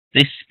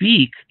 They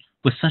speak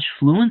with such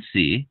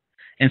fluency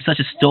and such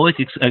a stoic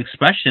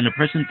expression, a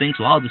person thinks,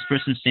 wow, this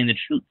person's saying the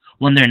truth,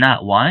 when they're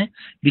not. Why?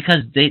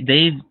 Because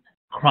they've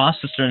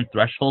crossed a certain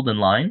threshold in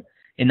line,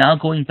 and now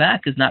going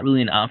back is not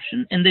really an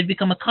option, and they've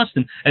become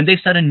accustomed, and they've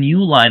set a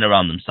new line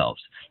around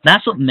themselves.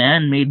 That's what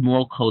man-made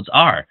moral codes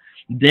are.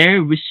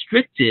 They're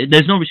restricted.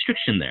 There's no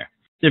restriction there.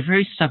 They're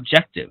very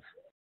subjective,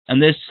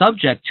 and they're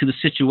subject to the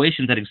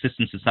situations that exist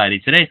in society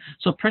today,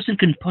 so a person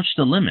can push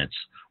the limits,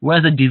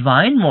 whereas a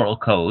divine moral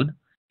code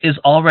is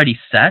already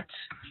set.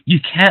 You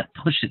can't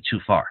push it too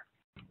far.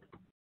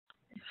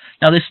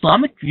 Now, the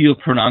Islamic view of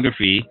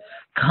pornography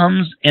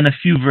comes in a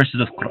few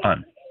verses of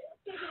Quran.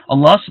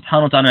 Allah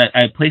subhanahu wa ta'ala,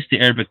 I placed the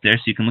Arabic there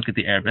so you can look at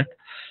the Arabic.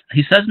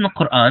 He says in the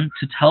Quran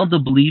to tell the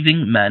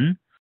believing men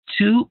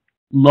to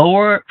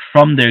lower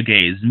from their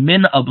gaze,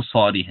 min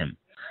absarihim.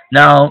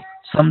 Now,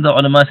 some of the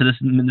ulama say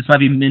this might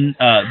be min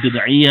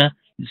bid'iyah,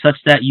 such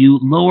that you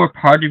lower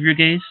part of your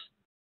gaze.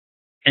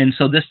 And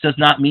so this does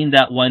not mean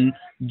that when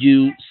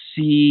you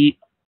see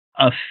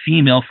a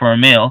female for a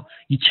male,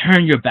 you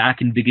turn your back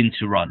and begin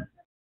to run.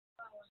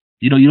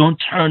 You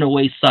don't turn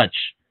away such.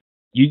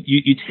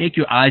 You take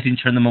your eyes and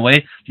turn them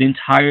away. The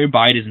entire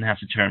body doesn't have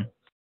to turn.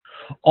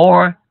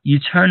 Or you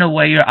turn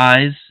away your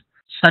eyes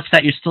such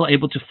that you're still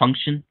able to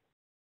function.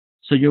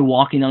 So you're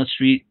walking down the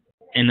street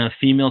and a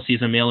female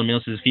sees a male, a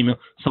male sees a female,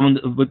 someone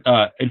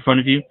in front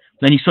of you.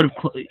 Then you sort of,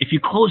 if you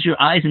close your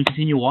eyes and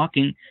continue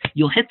walking,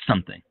 you'll hit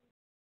something.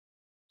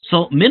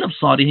 So min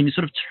absarihim, you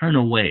sort of turn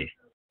away,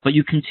 but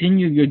you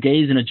continue your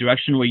gaze in a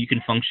direction where you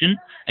can function,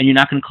 and you're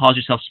not going to cause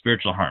yourself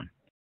spiritual harm.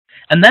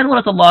 And then what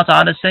does Allah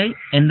Ta'ala say?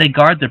 And they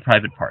guard their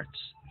private parts.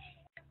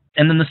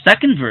 And then the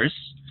second verse,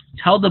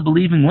 tell the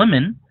believing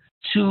women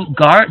to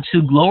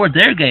lower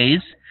their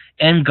gaze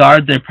and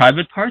guard their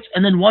private parts.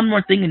 And then one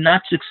more thing, and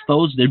not to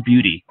expose their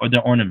beauty or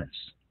their ornaments.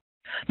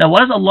 Now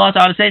what does Allah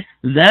Ta'ala say?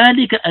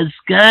 ذَلِكَ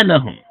أَزْكَى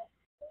لَهُمْ.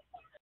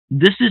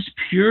 This is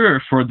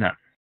pure for them.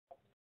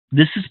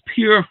 This is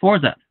pure for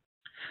them.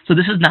 So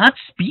this is not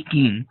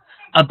speaking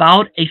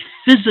about a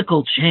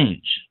physical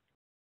change.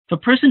 If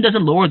a person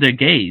doesn't lower their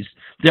gaze,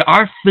 there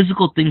are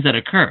physical things that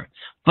occur.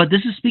 But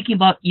this is speaking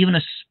about even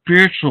a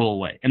spiritual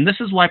way. And this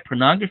is why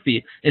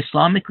pornography,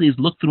 Islamically, is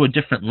looked through a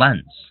different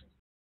lens.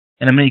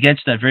 And I'm going to get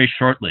to that very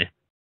shortly.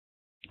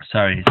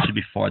 Sorry, it should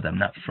be for them,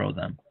 not fro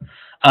them.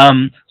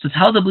 So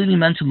tell the believing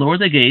men to lower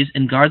their gaze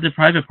and guard their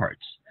private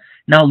parts.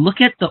 Now look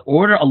at the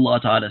order Allah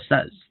Ta'ala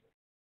says.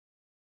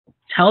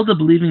 Tell the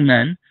believing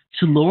men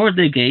to lower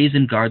their gaze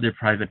and guard their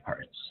private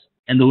parts.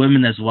 And the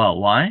women as well.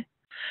 Why?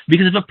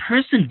 Because if a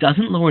person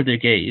doesn't lower their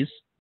gaze,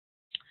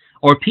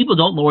 or people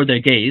don't lower their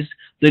gaze,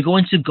 they're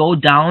going to go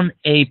down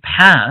a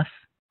path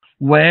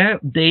where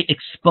they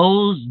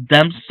expose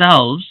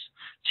themselves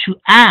to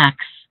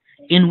acts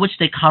in which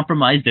they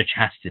compromise their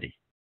chastity.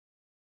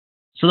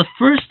 So the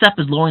first step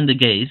is lowering the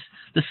gaze.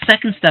 The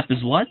second step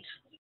is what?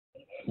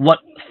 What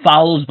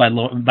follows by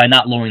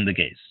not lowering the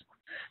gaze.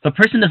 If a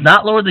person does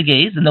not lower the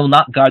gaze, then they will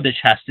not guard their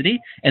chastity.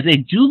 If they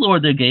do lower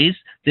their gaze,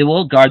 they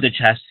will guard their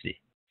chastity.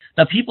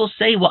 Now people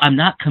say, well, I'm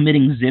not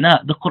committing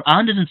zina. The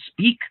Quran doesn't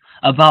speak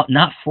about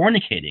not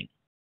fornicating.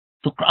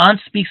 The Quran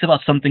speaks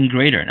about something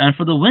greater. And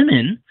for the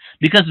women,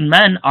 because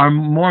men are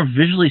more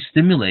visually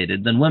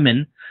stimulated than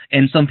women,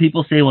 and some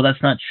people say, well,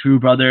 that's not true,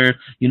 brother.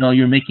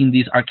 You're making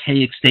these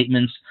archaic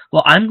statements.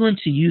 Well, I'm going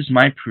to use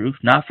my proof,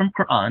 not from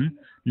Quran,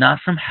 not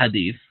from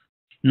Hadith,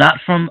 not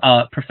from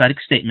prophetic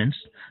statements,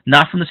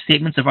 not from the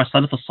statements of our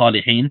Salaf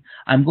al-Salihin.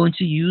 I'm going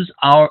to use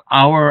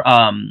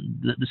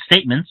the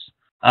statements,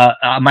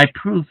 my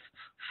proof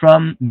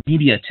from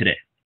media today.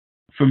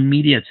 From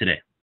media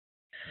today.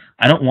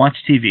 I don't watch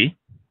TV,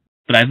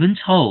 but I've been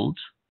told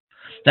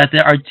that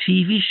there are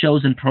TV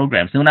shows and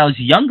programs, and when I was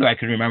younger, I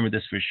can remember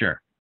this for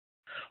sure,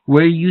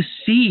 where you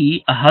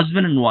see a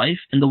husband and wife,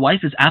 and the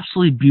wife is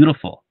absolutely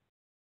beautiful,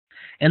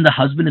 and the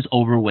husband is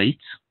overweight.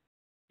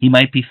 He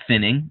might be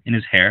thinning in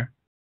his hair,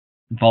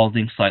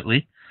 balding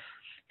slightly,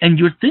 and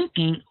you're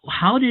thinking,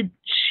 how did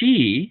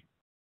she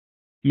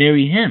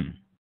marry him?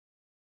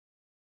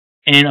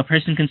 And a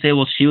person can say,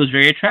 well, she was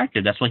very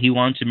attractive. That's why he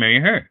wanted to marry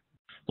her.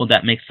 Well,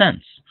 that makes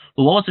sense.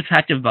 But what was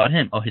attractive about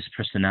him? Oh, his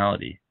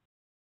personality,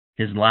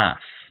 his laugh,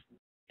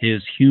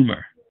 his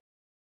humor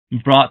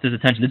brought this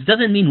attention. This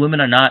doesn't mean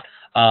women are not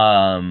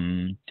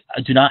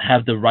do not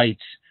have the right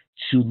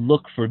to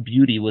look for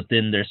beauty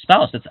within their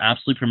spouse. That's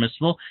absolutely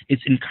permissible.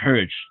 It's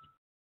encouraged.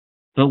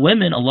 But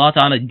women, Allah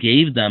Ta'ala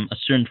gave them a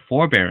certain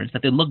forbearance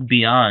that they look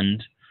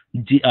beyond,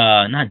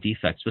 not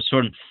defects, but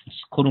certain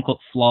quote-unquote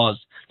flaws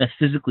that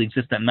physically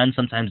exist that men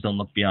sometimes don't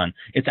look beyond.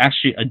 It's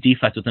actually a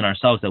defect within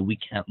ourselves that we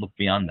can't look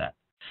beyond that.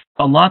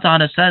 But Allah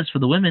Ta'ala says for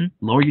the women,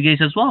 lower your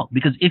gaze as well.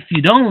 Because if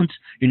you don't,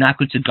 you're not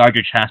going to guard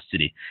your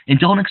chastity. And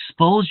don't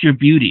expose your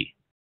beauty.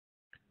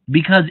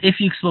 Because if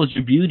you expose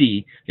your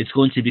beauty, it's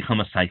going to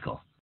become a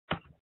cycle.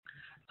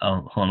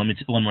 Oh, hold on, let me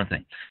one more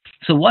thing.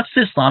 So what's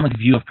the Islamic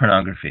view of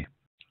pornography?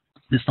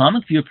 The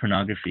Islamic view of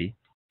pornography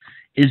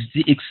is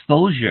the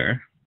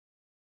exposure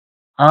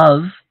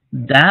of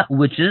that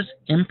which is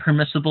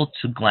impermissible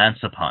to glance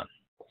upon.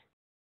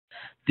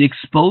 The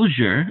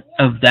exposure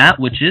of that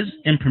which is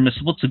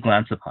impermissible to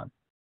glance upon.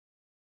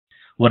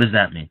 What does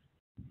that mean?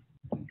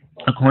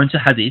 According to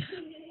hadith,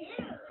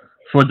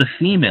 for the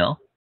female,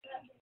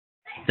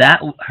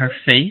 that her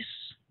face,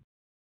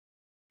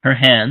 her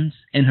hands,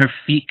 and her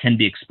feet can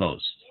be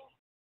exposed.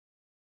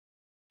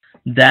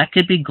 That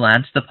could be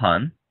glanced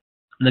upon.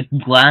 The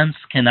glance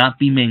cannot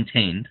be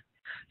maintained.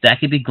 That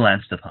could be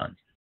glanced upon.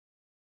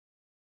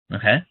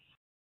 Okay?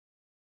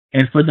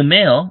 And for the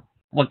male,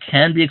 what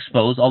can be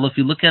exposed, although if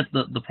you look at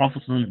the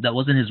Prophet, that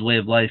wasn't his way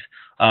of life.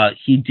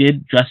 He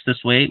did dress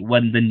this way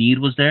when the need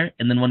was there,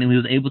 and then when he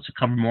was able to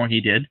cover more, he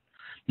did.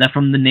 Now,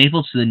 from the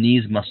navel to the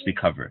knees must be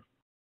covered.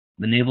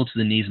 The navel to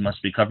the knees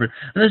must be covered.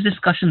 And there's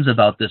discussions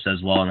about this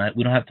as well, and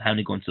we don't have time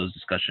to go into those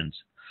discussions.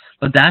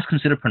 But that's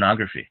considered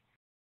pornography.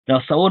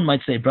 Now, someone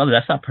might say, brother,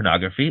 that's not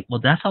pornography.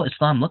 Well, that's how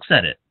Islam looks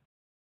at it.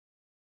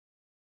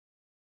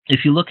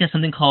 If you look at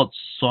something called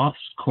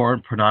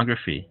softcore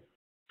pornography,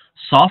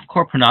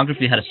 softcore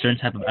pornography had a certain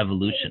type of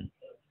evolution.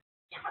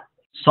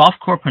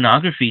 Softcore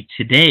pornography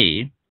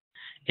today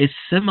is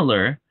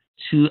similar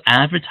to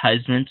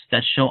advertisements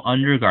that show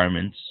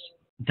undergarments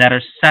that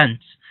are sent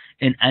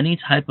in any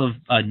type of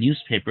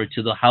newspaper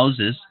to the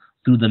houses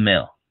through the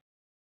mail.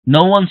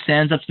 No one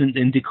stands up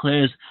and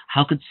declares,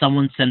 how could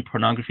someone send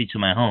pornography to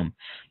my home?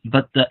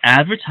 But the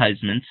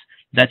advertisements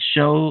that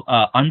show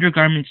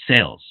undergarment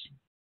sales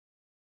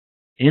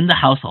in the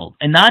household,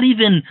 and not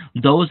even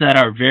those that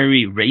are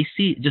very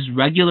racy, just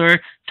regular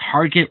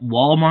Target,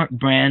 Walmart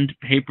brand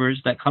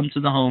papers that come to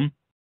the home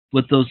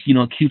with those,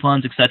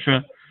 coupons,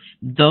 etc.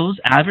 Those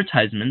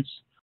advertisements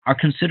are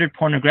considered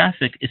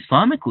pornographic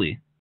Islamically.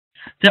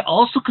 They're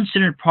also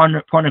considered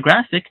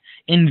pornographic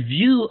in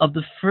view of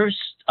the first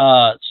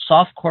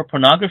softcore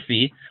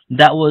pornography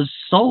that was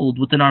sold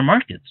within our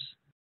markets.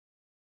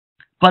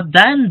 But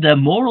then the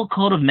moral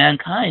code of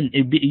mankind,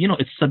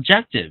 it's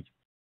subjective.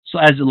 So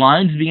as the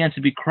lines began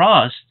to be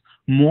crossed,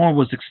 more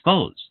was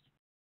exposed.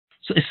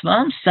 So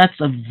Islam sets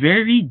a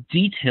very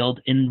detailed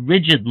and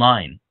rigid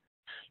line.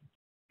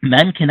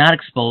 Men cannot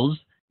expose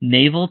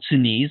navel to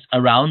knees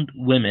around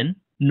women,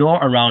 nor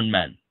around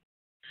men.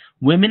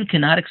 Women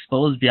cannot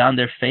expose beyond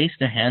their face,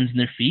 their hands, and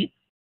their feet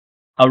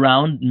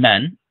around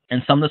men.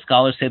 And some of the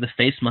scholars say the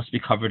face must be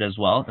covered as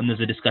well, and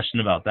there's a discussion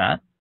about that.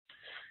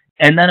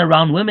 And then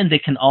around women, they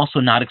can also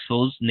not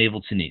expose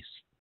navel to knees.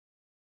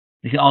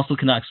 They also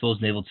cannot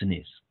expose navel to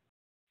knees.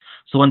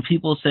 So when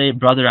people say,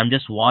 brother, I'm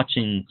just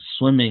watching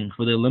swimming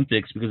for the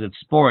Olympics because it's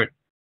sport,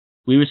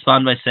 we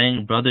respond by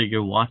saying, brother,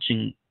 you're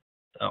watching,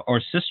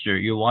 or sister,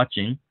 you're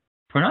watching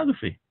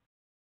pornography.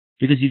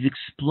 Because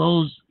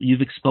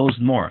you've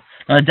exposed more.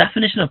 Now, the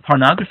definition of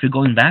pornography,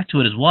 going back to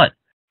it, is what?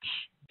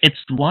 It's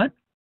what?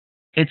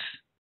 It's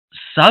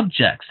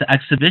subjects, the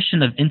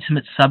exhibition of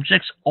intimate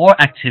subjects or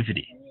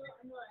activity.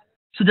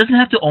 So it doesn't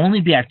have to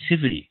only be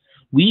activity.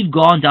 We've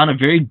gone down a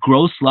very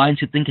gross line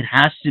to think it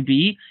has to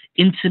be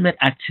intimate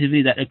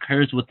activity that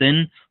occurs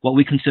within what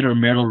we consider a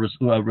marital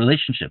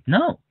relationship.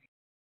 No.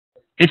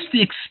 It's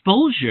the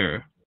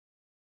exposure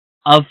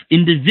of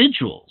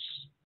individuals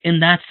in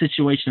that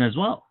situation as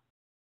well.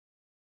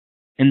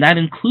 And that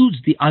includes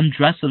the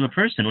undress of a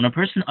person. When a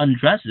person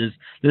undresses,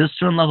 there's a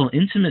certain level of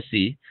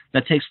intimacy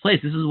that takes place.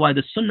 This is why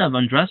the sunnah of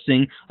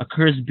undressing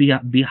occurs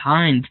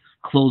behind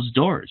closed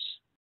doors.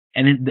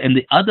 And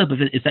the adab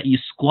of it is that you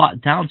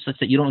squat down such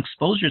that you don't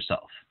expose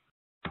yourself.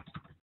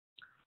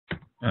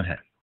 Okay.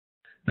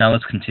 Now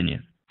let's continue.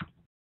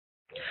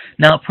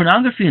 Now,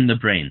 pornography in the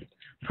brain.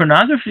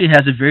 Pornography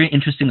has a very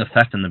interesting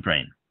effect on the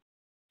brain.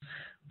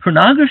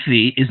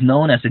 Pornography is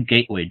known as a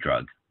gateway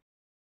drug.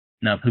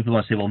 Now, people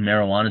want to say, well,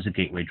 marijuana is a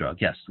gateway drug.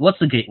 Yes.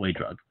 What's a gateway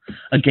drug?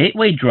 A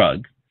gateway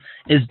drug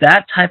is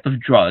that type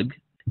of drug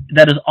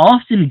that is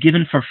often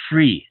given for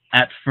free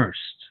at first.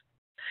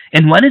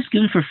 And when it's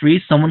given for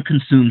free, someone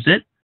consumes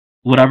it.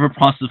 Whatever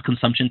process of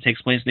consumption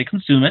takes place, they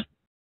consume it.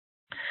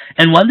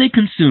 And when they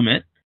consume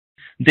it,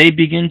 they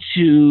begin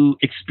to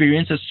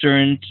experience a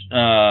certain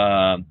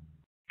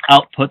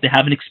output. They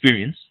have an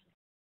experience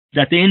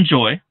that they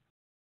enjoy.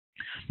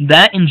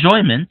 That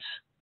enjoyment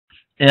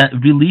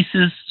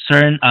releases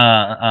certain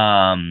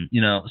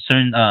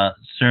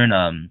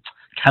certain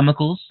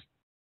chemicals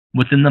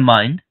within the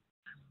mind.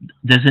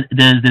 There's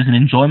an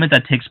enjoyment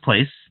that takes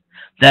place.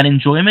 That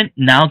enjoyment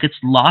now gets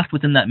locked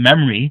within that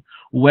memory,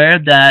 where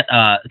that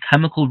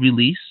chemical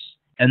release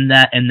and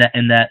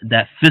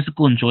that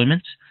physical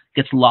enjoyment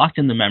gets locked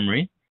in the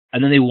memory,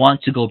 and then they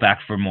want to go back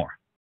for more.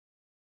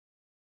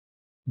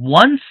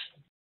 Once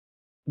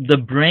the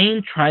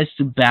brain tries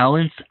to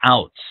balance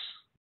out,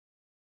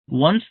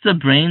 once the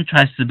brain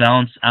tries to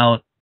balance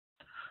out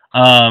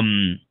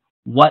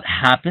what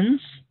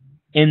happens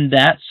in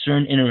that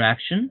certain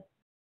interaction,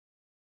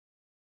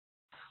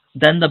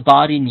 then the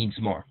body needs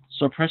more.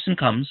 So a person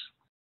comes,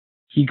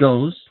 he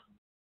goes,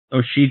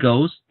 or she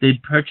goes, they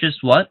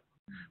purchase what?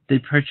 They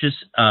purchase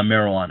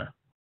marijuana.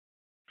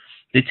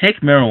 They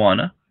take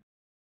marijuana.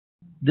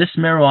 This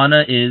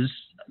marijuana is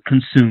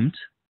consumed.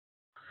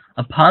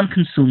 Upon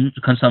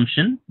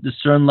consumption, the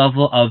certain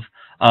level of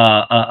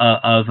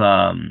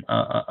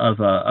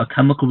a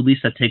chemical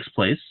release that takes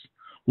place.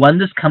 When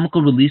this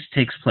chemical release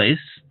takes place,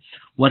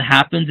 what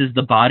happens is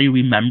the body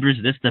remembers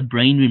this, the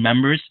brain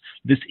remembers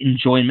this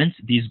enjoyment,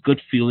 these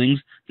good feelings,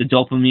 the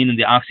dopamine and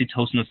the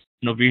oxytocin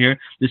over here,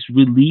 this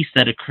release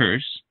that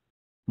occurs.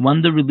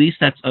 When the release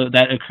that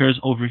occurs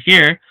over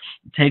here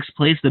takes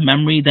place, the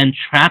memory then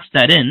traps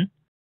that in.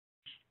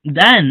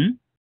 Then,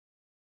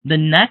 the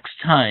next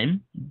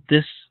time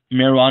this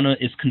marijuana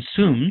is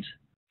consumed,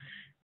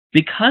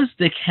 because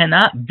there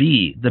cannot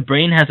be, the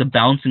brain has a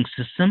balancing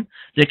system,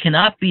 there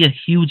cannot be a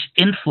huge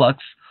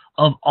influx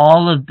of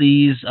all of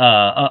these,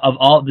 of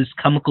all this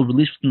chemical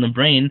release from the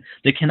brain.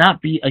 There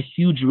cannot be a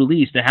huge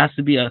release. There has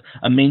to be a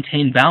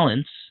maintained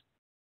balance.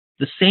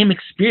 The same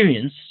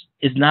experience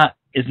is not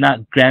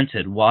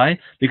granted. Why?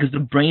 Because the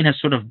brain has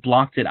sort of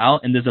blocked it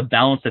out, and there's a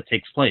balance that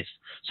takes place.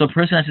 So a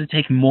person has to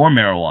take more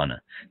marijuana.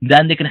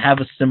 Then they can have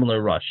a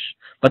similar rush.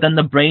 But then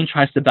the brain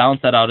tries to balance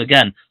that out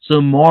again.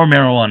 So more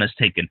marijuana is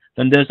taken.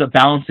 Then there's a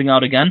balancing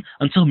out again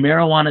until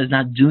marijuana is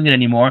not doing it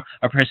anymore.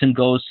 A person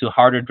goes to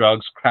harder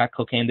drugs, crack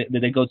cocaine,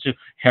 they go to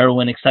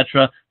heroin,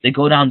 etc. They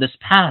go down this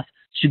path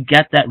to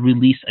get that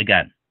release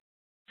again.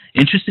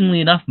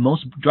 Interestingly enough,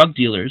 most drug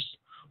dealers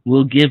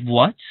will give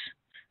what?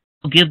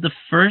 Will give the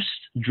first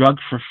drug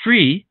for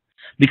free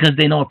because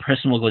they know a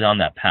person will go down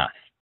that path.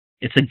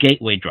 It's a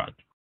gateway drug.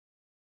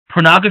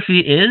 Pornography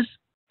is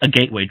a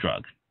gateway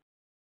drug.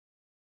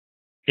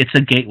 It's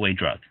a gateway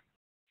drug.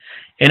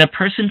 And a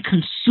person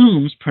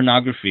consumes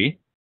pornography,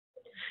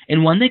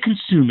 and when they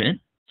consume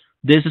it,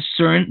 there's a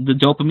certain, the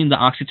dopamine, the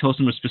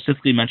oxytocin was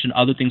specifically mentioned,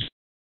 other things.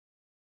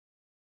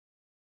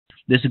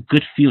 There's a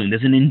good feeling,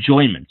 there's an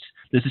enjoyment,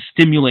 there's a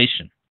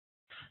stimulation.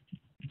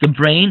 The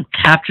brain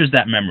captures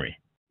that memory.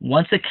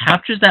 Once it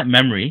captures that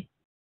memory,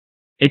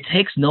 it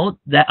takes note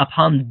that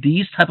upon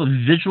these type of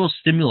visual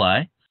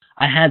stimuli,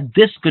 I had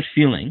this good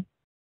feeling.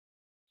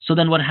 So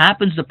then what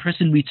happens, the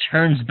person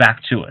returns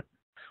back to it.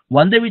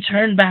 When they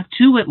return back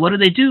to it, what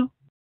do?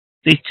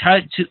 They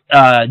try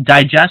to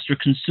digest or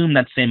consume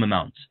that same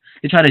amount.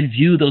 They try to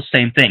view those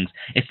same things.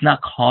 It's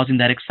not causing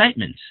that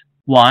excitement.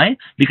 Why?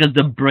 Because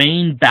the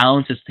brain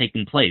balance is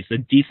taking place. The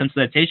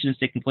desensitization is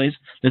taking place.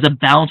 There's a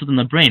balance within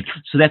the brain.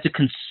 So they have to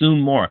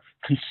consume more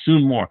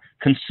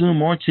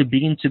to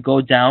begin to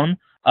go down,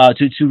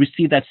 to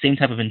receive that same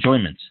type of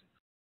enjoyment.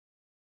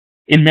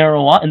 In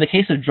marijuana, in the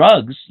case of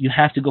drugs, you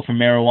have to go from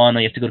marijuana,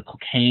 you have to go to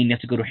cocaine, you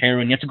have to go to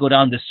heroin, you have to go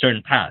down this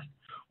certain path.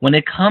 When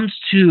it comes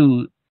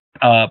to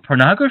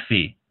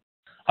pornography,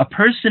 a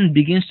person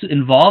begins to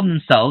involve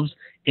themselves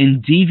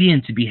in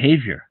deviant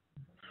behavior,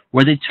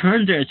 where they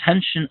turn their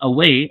attention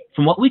away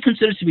from what we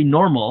consider to be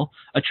normal,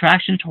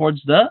 attraction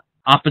towards the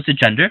opposite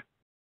gender,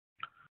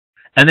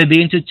 and they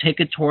begin to take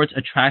it towards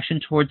attraction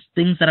towards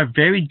things that are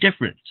very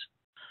different,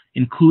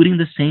 including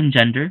the same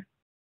gender,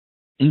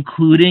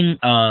 including,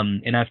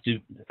 and I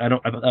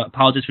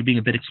apologize for being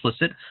a bit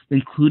explicit,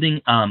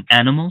 including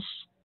animals,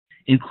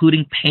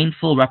 including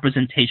painful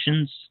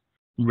representations,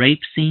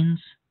 rape scenes.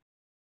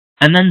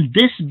 And then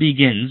this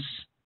begins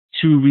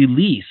to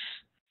release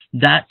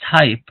that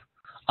type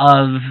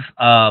of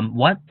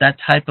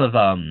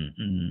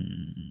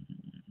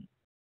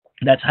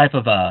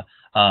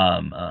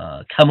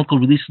chemical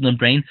release in the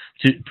brain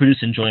to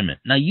produce enjoyment.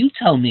 Now you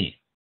tell me,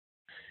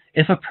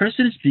 if a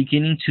person is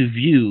beginning to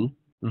view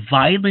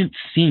violent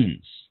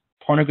scenes,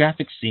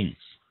 pornographic scenes,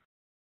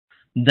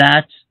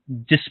 that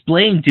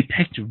display and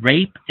depict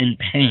rape and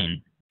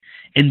pain,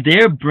 and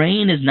their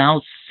brain is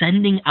now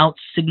sending out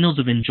signals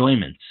of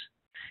enjoyment,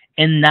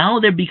 and now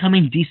they're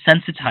becoming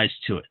desensitized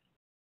to it,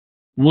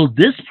 will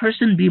this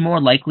person be more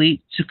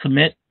likely to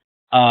commit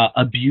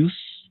abuse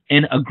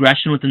and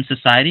aggression within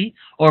society,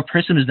 or a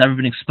person who's never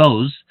been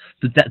exposed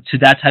to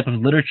that type of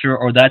literature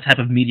or that type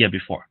of media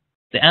before?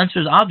 The answer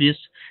is obvious.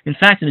 In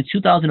fact, in a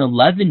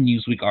 2011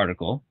 Newsweek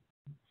article,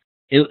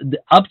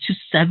 up to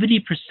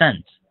 70%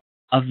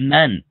 of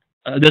men,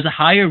 there's a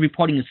higher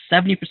reporting of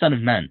 70%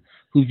 of men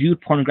who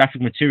viewed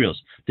pornographic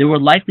materials, they were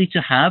likely to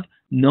have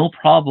no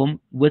problem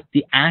with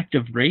the act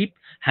of rape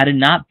had it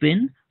not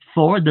been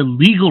for the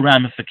legal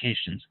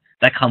ramifications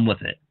that come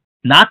with it.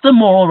 Not the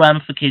moral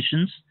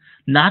ramifications,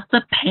 not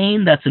the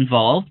pain that's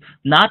involved,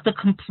 not the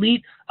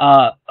complete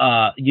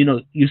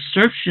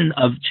usurpation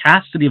of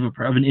chastity of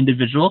an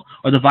individual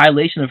or the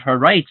violation of her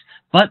rights,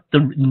 but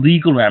the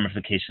legal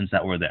ramifications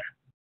that were there.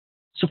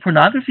 So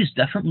pornography is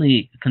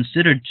definitely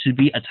considered to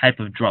be a type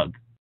of drug.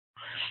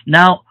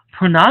 Now,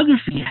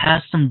 pornography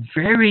has some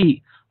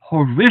very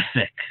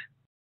horrific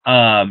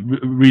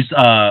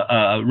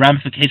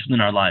ramifications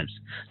in our lives.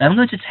 Now, I'm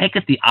going to take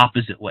it the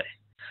opposite way.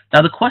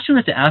 Now, the question we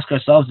have to ask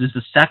ourselves is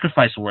the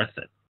sacrifice worth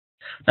it?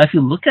 Now, if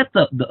you look at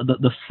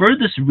the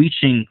furthest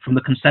reaching from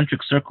the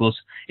concentric circles,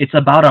 it's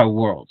about our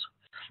world.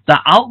 The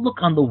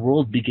outlook on the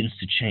world begins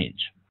to change.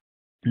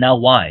 Now,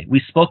 why?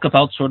 We spoke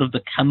about sort of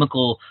the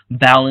chemical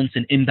balance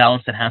and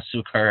imbalance that has to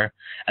occur,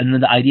 and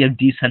then the idea of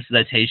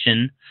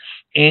desensitization.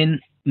 In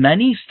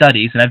many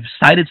studies, and I've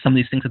cited some of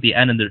these things at the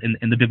end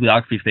in the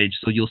bibliography page,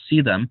 so you'll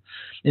see them.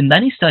 In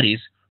many studies,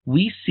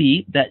 we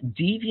see that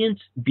deviant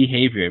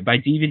behavior, by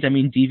deviant I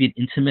mean deviant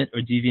intimate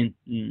or deviant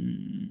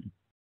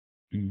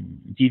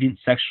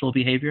sexual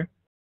behavior,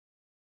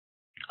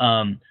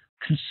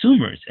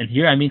 consumers, and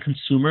here I mean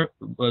consumer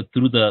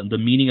through the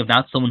meaning of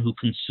not someone who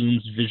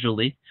consumes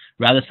visually,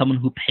 rather someone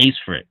who pays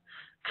for it.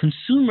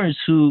 Consumers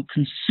who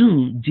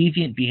consume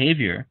deviant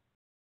behavior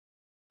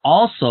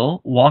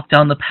also walk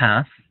down the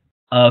path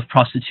of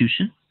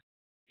prostitution.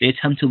 They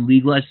attempt to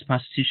legalize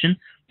prostitution.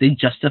 They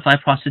justify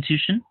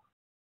prostitution.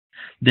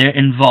 They're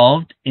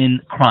involved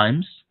in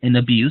crimes, in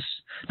abuse.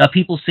 Now,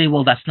 people say,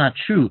 well, that's not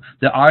true.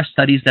 There are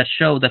studies that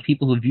show that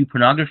people who view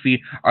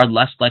pornography are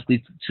less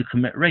likely to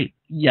commit rape.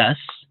 Yes,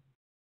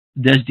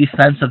 there's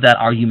defense of that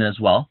argument as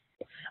well.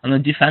 And the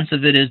defense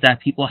of it is that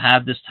people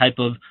have this type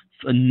of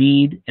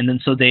need, and then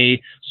so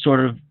they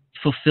sort of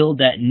fulfill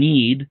that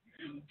need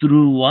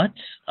through what?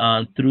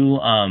 Through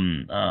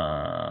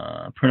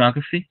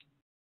pornography.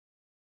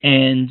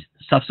 And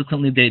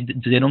subsequently, they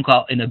don't go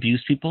out and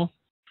abuse people.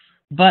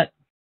 But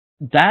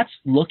that's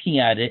looking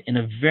at it in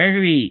a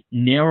very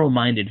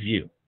narrow-minded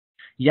view.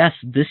 Yes,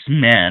 this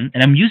man,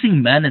 and I'm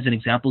using men as an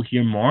example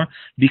here more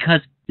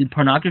because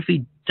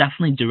pornography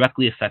definitely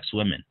directly affects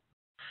women.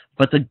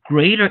 But the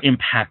greater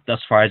impact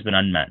thus far has been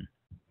on men.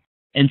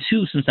 And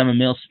two, since I'm a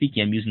male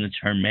speaking, I'm using the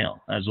term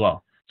male as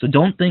well. So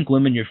don't think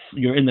women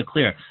you're in the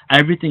clear.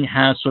 Everything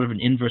has sort of an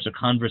inverse or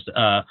converse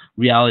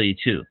reality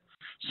too.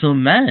 So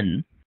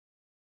men,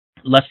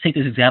 let's take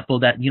this example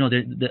that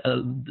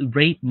the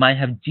rate might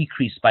have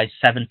decreased by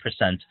 7%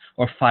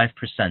 or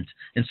 5%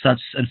 in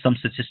some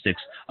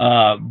statistics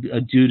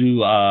due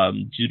to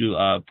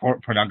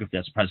pornography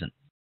that's present.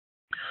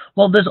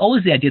 Well, there's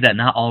always the idea that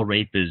not all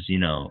rape is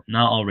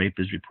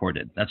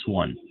reported. That's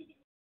one.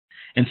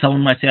 And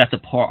someone might say that's a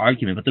poor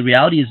argument, but the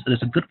reality is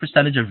there's a good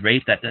percentage of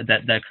rape that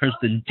occurs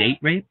in date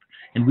rape,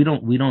 and we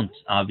don't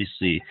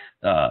obviously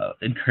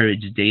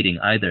encourage dating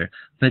either.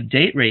 But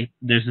date rape,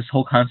 there's this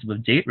whole concept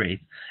of date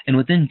rape, and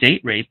within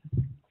date rape,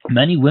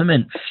 many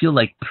women feel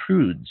like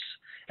prudes,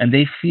 and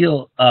they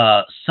feel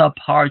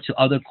subpar to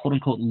other quote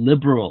unquote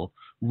liberal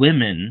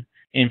women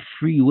and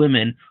free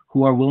women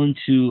who are willing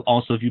to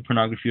also view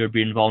pornography or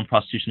be involved in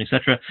prostitution,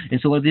 etc.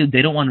 And so what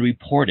they don't want to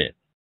report it.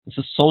 It's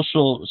a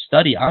social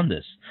study on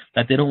this,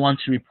 that they don't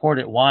want to report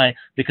it. Why?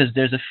 Because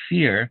there's a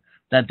fear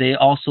that they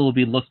also will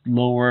be looked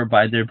lower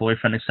by their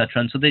boyfriend, etc.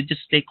 And so they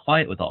just stay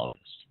quiet with all of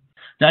this.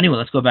 Now, anyway,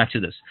 let's go back to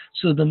this.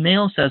 So the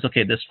male says,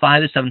 okay, there's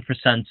 5 to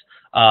 7%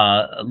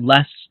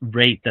 less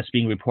rape that's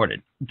being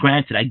reported.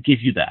 Granted, I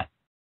give you that.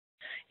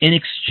 In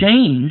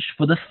exchange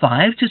for the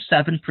 5 to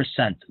 7%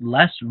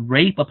 less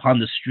rape upon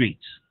the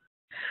streets,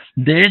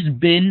 there's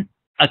been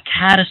a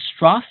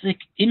catastrophic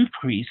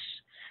increase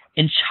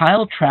in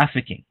child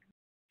trafficking.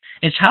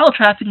 In child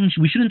trafficking,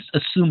 we shouldn't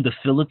assume the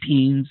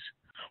Philippines.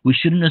 We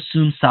shouldn't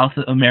assume South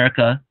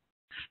America.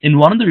 In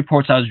one of the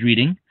reports I was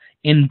reading,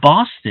 in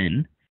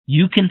Boston,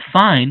 you can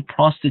find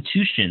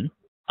prostitution,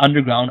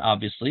 underground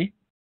obviously,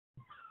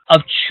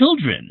 of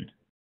children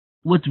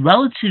with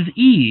relative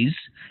ease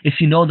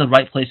if you know the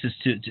right places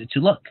to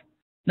look.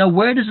 Now,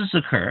 where does this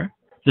occur?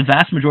 The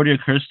vast majority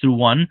occurs through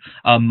one,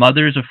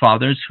 mothers or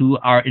fathers who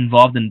are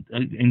involved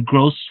in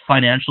gross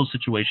financial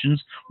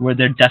situations where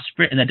they're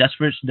desperate, and that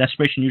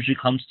desperation usually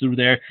comes through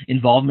their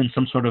involvement in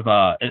some sort of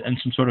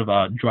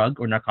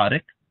drug or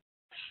narcotic.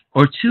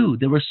 Or two,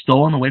 they were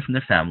stolen away from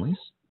their families,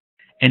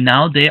 and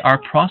now they are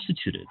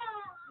prostituted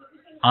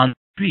on the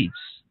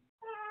streets.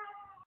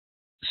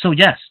 So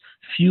yes,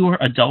 fewer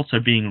adults are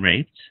being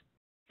raped,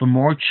 but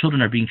more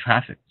children are being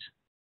trafficked.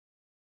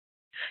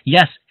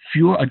 Yes,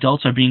 fewer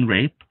adults are being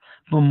raped,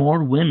 but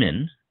more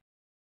women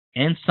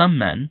and some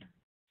men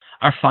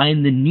are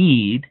finding the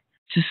need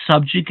to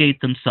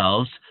subjugate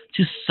themselves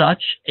to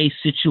such a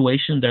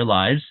situation in their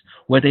lives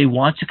where they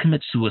want to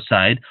commit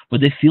suicide, where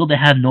they feel they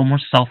have no more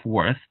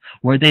self-worth,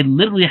 where they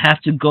literally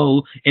have to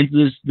go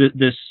into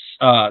this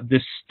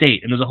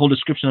state, and there's a whole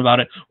description about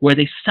it, where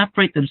they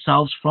separate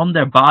themselves from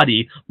their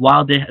body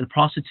while they're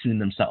prostituting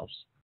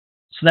themselves.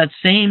 So that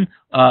same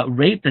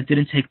rape that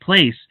didn't take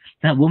place,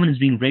 that woman is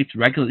being raped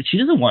regularly. She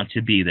doesn't want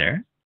to be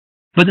there.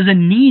 But there's a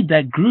need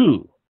that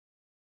grew,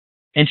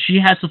 and she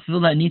has to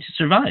fulfill that need to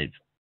survive.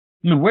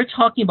 I mean, we're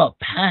talking about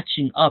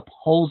patching up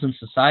holes in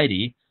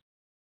society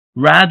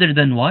rather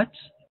than what?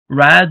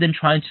 Rather than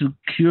trying to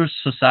cure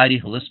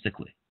society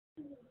holistically.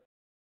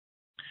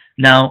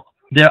 Now,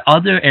 there are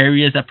other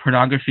areas that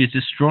pornography is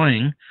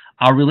destroying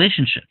our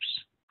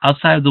relationships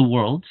outside of the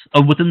world,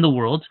 or within the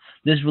world.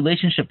 There's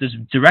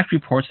direct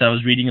reports that I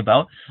was reading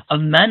about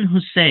of men who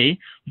say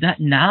that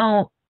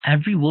now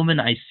every woman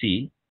I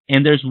see,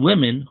 and there's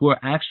women who are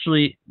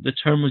actually, the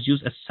term was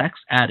used as sex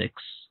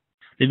addicts.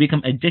 They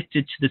become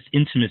addicted to this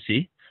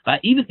intimacy.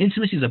 Even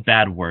intimacy is a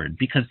bad word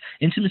because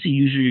intimacy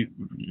usually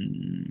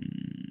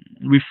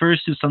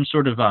refers to some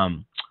sort of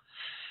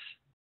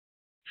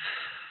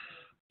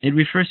it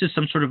refers to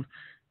some sort of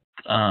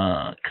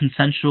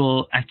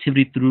consensual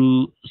activity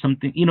through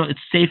something, it's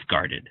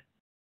safeguarded,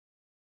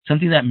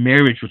 something that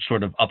marriage would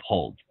sort of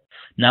uphold.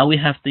 Now we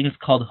have things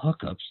called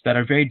hookups that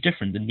are very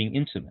different than being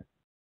intimate.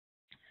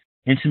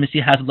 Intimacy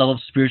has a level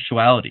of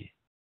spirituality,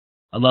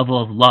 a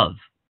level of love.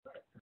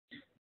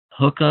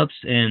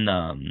 Hookups and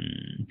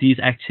these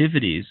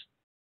activities,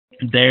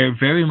 they're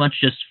very much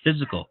just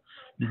physical.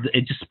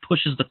 It just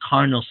pushes the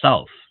carnal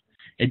self.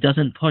 It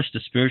doesn't push the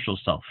spiritual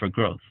self for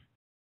growth.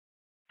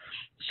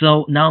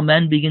 So now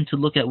men begin to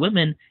look at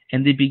women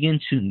and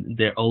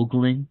they're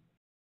ogling.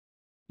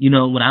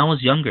 When I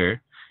was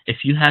younger,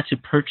 if you had to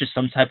purchase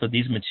some type of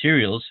these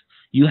materials,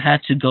 you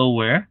had to go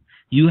where?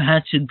 You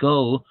had to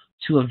go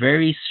to a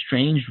very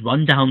strange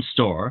rundown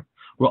store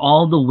where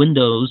all the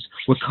windows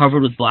were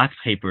covered with black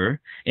paper,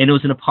 and it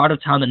was in a part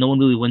of town that no one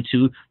really went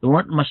to. There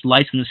weren't much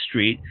lights in the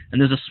street,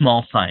 and there's a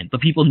small sign,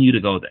 but people knew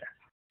to go there.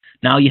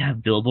 Now you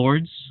have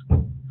billboards.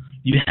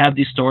 You have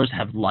these stores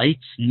have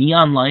lights,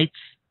 neon lights.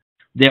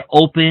 They're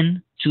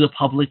open to the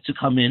public to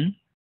come in.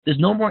 There's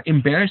no more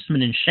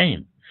embarrassment and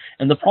shame.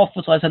 And the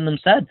Prophet ﷺ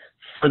said,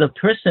 for the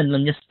person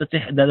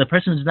that the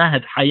person does not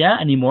have haya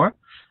anymore,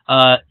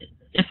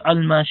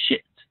 if'al ma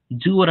shi't,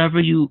 do whatever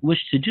you wish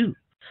to do.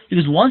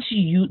 Because once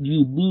you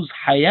lose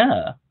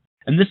haya,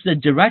 and this is a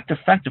direct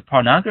effect of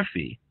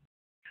pornography,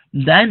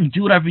 then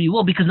do whatever you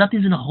will, because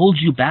nothing's going to hold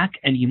you back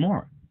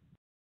anymore.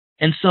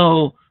 And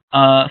so,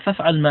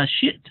 faf'al ma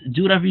shi't,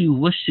 do whatever you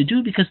wish to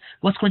do, because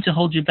what's going to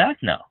hold you back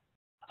now?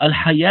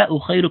 Al-haya'u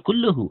khayru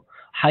kulluhu.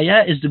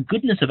 Haya is the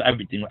goodness of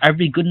everything.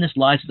 Every goodness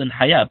lies within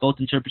haya. Both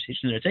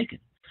interpretations are taken.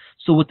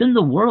 So within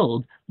the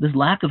world, this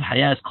lack of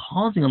haya is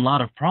causing a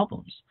lot of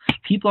problems.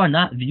 People are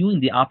not viewing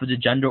the opposite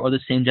gender or the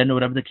same gender,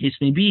 whatever the case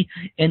may be,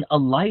 in a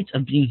light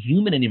of being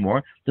human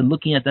anymore. They're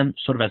looking at them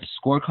sort of as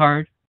a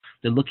scorecard.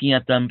 They're looking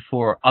at them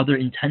for other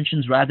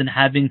intentions rather than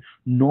having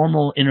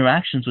normal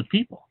interactions with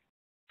people.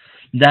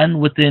 Then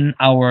within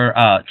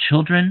our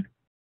children,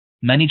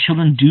 many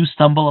children do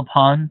stumble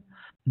upon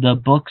the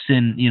books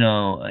and,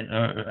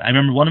 I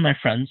remember one of my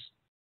friends,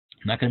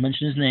 I'm not going to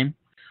mention his name,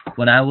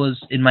 when I was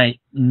in my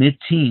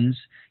mid-teens,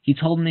 he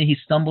told me he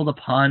stumbled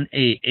upon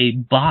a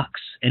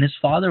box, and his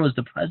father was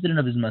the president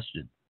of his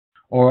masjid,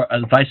 or a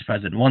vice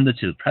president, one of the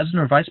two,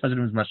 president or vice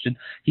president of his masjid.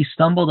 He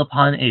stumbled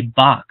upon a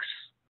box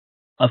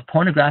of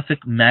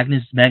pornographic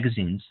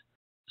magazines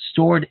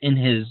stored in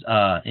his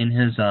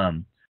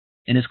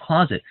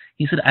closet.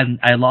 He said,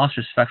 I lost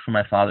respect for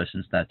my father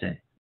since that day.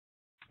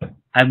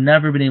 I've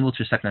never been able to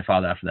respect my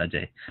father after that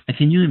day. And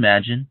can you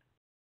imagine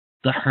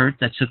the hurt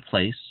that took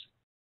place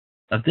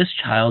of this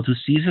child who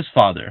sees his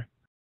father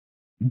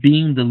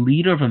being the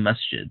leader of a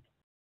masjid,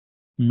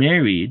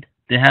 married,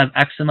 they have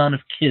X amount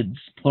of kids,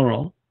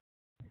 plural,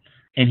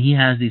 and he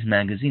has these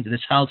magazines. And the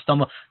child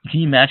stumbled. Can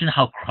you imagine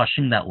how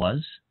crushing that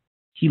was?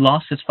 He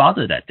lost his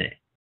father that day.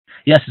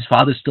 Yes, his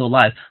father's still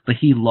alive, but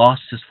he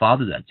lost his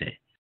father that day.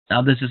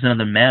 Now there's just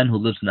another man who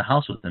lives in the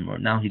house with him, or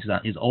now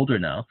he's older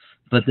now,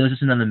 but there's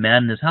just another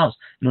man in his house.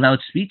 And when I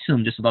would speak to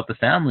him just about the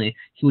family,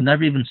 he would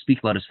never even speak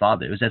about his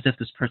father. It was as if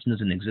this person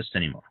doesn't exist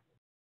anymore.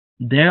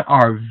 There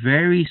are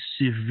very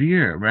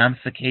severe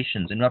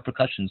ramifications and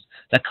repercussions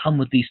that come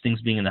with these things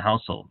being in the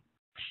household.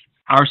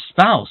 Our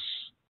spouse,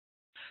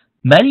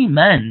 many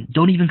men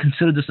don't even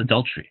consider this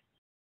adultery.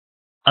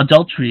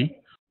 Adultery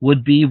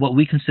would be what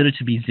we consider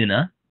to be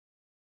zina.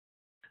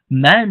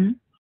 Men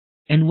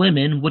and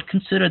women would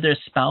consider their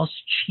spouse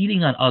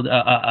cheating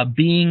on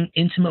being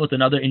intimate with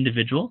another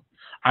individual,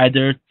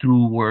 either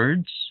through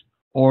words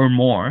or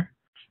more.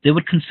 They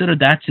would consider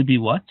that to be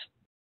what?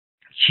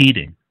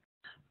 Cheating.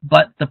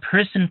 But the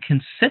person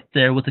can sit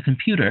there with a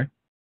computer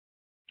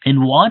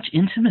and watch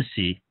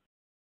intimacy,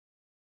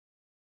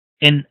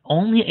 and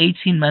only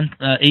 18%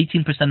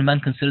 of men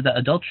consider that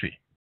adultery.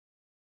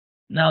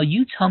 Now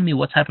you tell me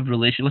what type of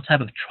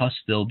trust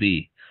there'll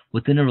be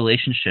within a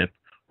relationship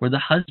where the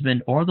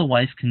husband or the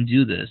wife can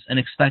do this and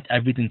expect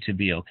everything to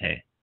be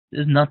okay.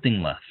 There's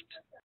nothing left.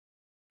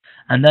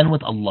 And then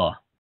with Allah,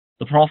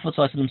 the Prophet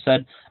ﷺ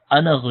said,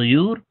 "Ana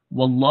ghayur,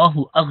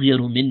 wallahu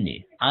aghyaru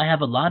minni." I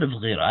have a lot of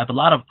ghayra, I have a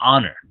lot of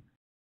honor.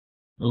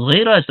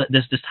 Ghayra is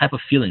this type of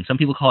feeling. Some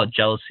people call it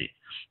jealousy.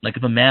 Like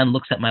if a man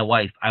looks at my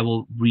wife, I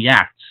will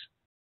react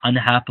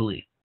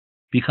unhappily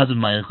because of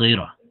my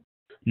ghayra.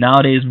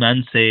 Nowadays,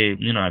 men say,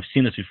 I've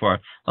seen this before.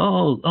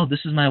 Oh,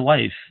 this is my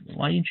wife.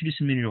 Why are you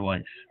introducing me to your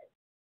wife?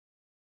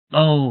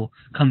 Oh,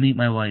 come meet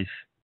my wife.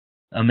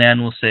 A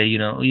man will say,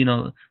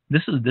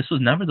 this was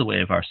never the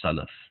way of our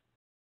salaf.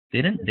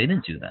 They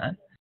didn't do that.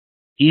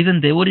 Even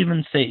they would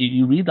even say,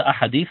 you read the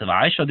ahadith of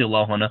Aisha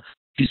radiallahu anha,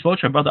 she spoke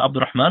to her brother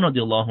Abdurrahman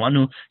radiallahu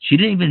anhu, she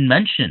didn't even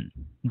mention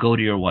go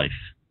to your wife.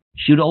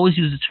 She would always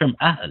use the term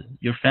ahl,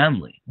 your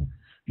family,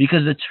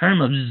 because the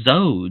term of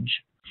zawj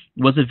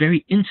was a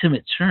very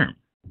intimate term.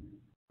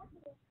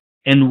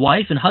 And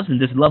wife and husband,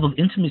 there's a level of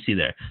intimacy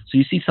there. So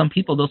you see some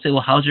people, they'll say,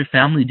 well, how's your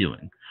family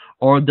doing?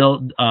 Or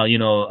they'll,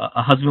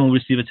 a husband will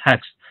receive a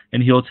text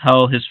and he'll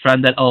tell his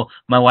friend that, oh,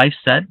 my wife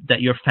said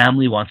that your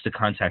family wants to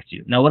contact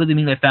you. Now, what do they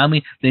mean by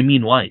family? They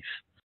mean wife.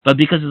 But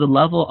because of the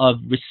level of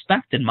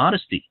respect and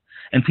modesty,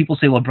 and people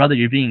say, well, brother,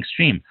 you're being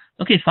extreme.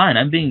 Okay, fine,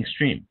 I'm being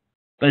extreme.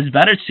 But it's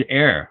better to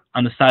err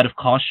on the side of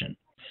caution.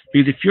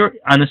 Because if you're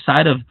on the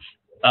side of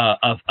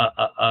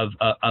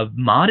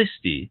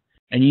modesty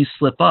and you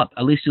slip up,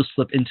 at least you'll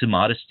slip into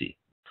modesty.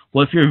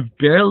 Well, if you're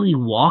barely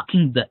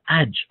walking the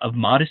edge of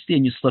modesty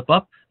and you slip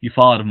up, you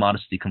fall out of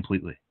modesty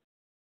completely.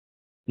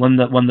 When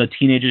the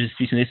teenagers are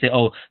speaking, they say,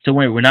 "Oh, don't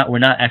worry, we're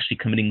not actually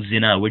committing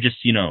zina. We're just,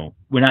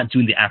 we're not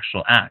doing the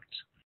actual act."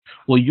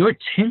 Well, you're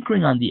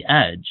tinkering on the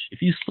edge.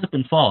 If you slip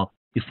and fall,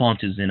 you fall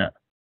into zina.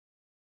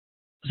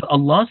 So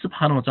Allah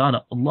subhanahu wa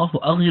ta'ala, Allahu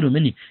aghiru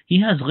minni,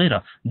 He has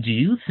ghira.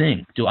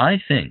 Do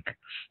I think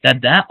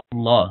that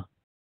Allah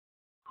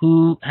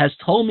who has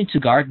told me to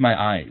guard my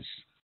eyes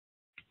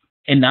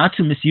and not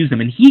to misuse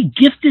them, and He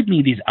gifted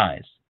me these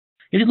eyes.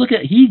 If you look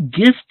at it, He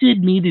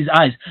gifted me these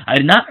eyes. I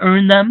did not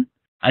earn them.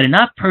 I did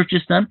not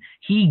purchase them.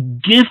 He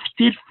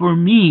gifted to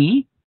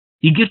me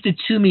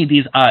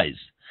these eyes.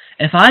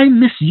 If I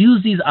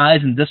misuse these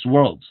eyes in this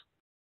world,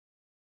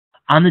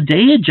 on the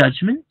day of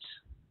judgment,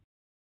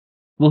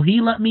 will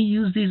He let me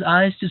use these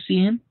eyes to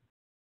see Him?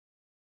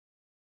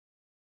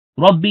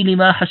 رَبِّي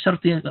لِمَا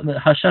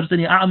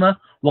حَشَرْتَنِي أَعْمَى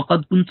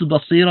وَقَدْ كُنْتُ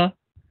بَصِيرًا.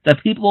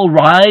 That people will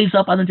rise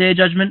up on the day of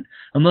judgment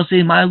and they'll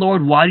say, my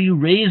Lord, why do you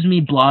raise me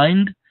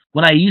blind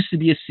when I used to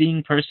be a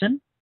seeing person?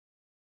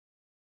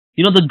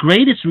 The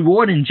greatest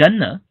reward in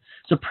Jannah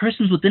is the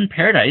persons within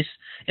paradise,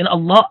 and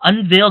Allah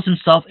unveils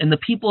Himself, and the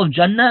people of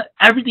Jannah,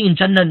 everything in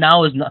Jannah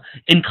now is not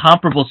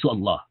incomparable to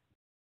Allah.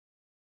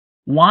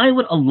 Why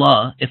would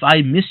Allah, if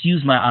I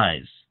misuse my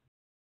eyes,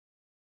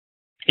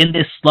 in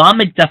the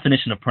Islamic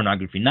definition of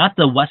pornography, not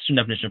the Western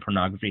definition of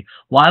pornography,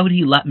 why would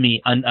He let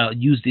me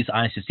use these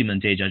eyes to see Him on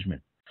the day of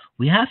judgment?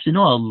 We have to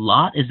know a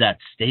lot is at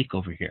stake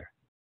over here.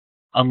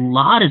 A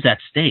lot is at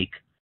stake.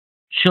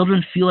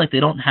 Children feel like they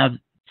don't have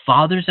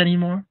fathers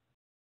anymore.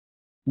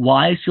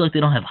 Wives feel like they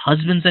don't have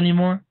husbands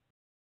anymore.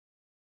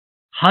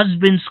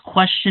 Husbands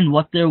question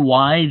what their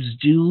wives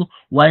do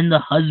when the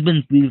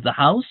husbands leave the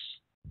house.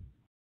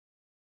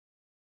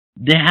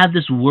 They have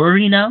this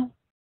worry now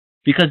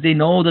because they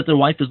know that their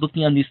wife is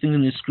looking on these things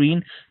on the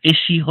screen. Is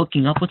she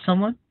hooking up with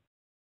someone?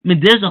 I mean,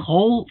 there's a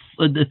whole,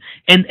 and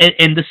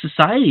the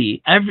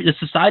society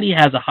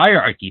has a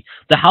hierarchy.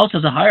 The house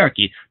has a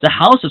hierarchy. The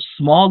house has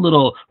small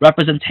little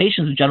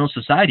representations of general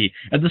society.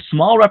 If the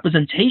small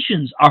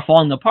representations are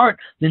falling apart,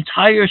 the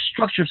entire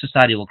structure of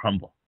society will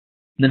crumble.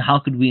 And then how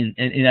could we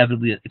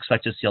inevitably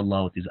expect to see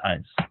Allah with these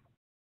eyes?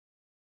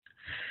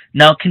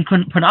 Now, can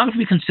pornography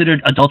be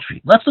considered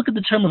adultery? Let's look at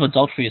the term of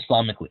adultery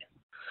Islamically.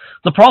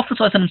 The Prophet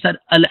ﷺ said,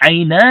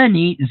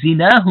 "Al-aynani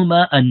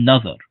zinahuma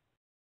an-nazar."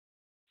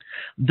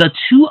 The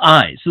two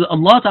eyes. So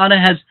Allah Ta'ala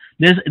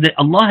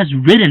Allah has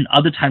written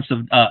other types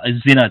of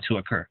zina to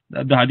occur.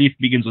 The hadith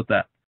begins with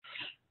that.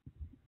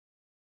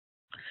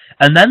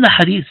 And then the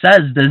hadith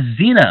says the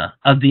zina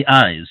of the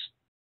eyes,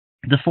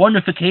 the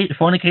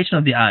fornication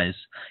of the eyes,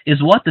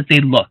 is what? That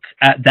they look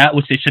at that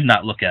which they should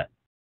not look at.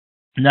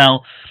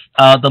 Now,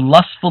 the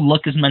lustful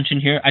look is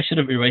mentioned here. I should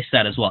have erased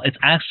that as well. It's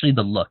actually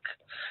the look.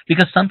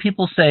 Because some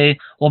people say,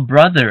 well,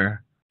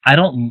 brother,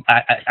 I'm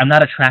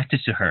not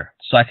attracted to her,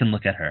 so I can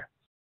look at her.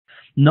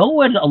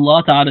 Nowhere did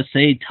Allah Ta'ala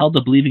say, tell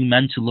the believing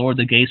men to lower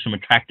the gaze from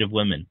attractive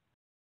women.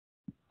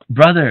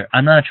 Brother,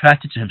 I'm not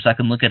attracted to him, so I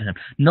can look at him.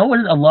 Nowhere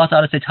did Allah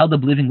Ta'ala say, tell the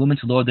believing women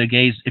to lower their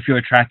gaze if you're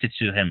attracted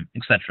to him,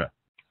 etc.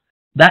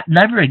 That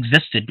never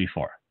existed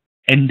before,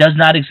 and does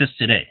not exist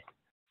today.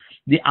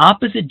 The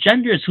opposite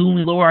gender is whom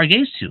we lower our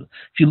gaze to.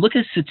 If you look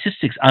at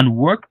statistics on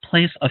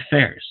workplace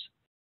affairs,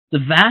 the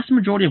vast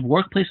majority of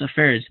workplace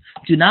affairs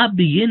do not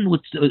begin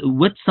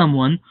with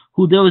someone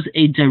who there was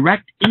a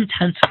direct,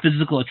 intense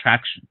physical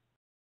attraction.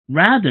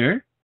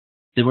 Rather,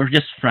 they were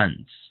just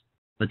friends,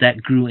 but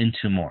that grew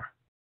into more.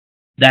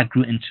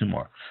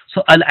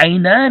 So,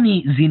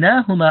 al-aynani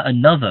zinahuma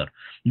an-nazar.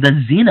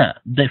 The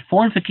zina, the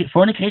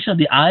fornication of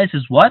the eyes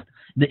is what?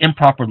 The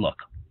improper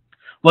look.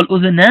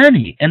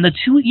 Wal-udhanani, and the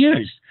two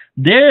ears,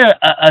 they're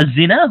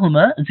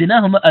zinahuma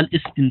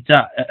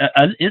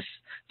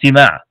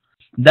al-istima'.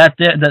 That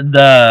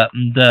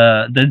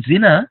the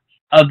zina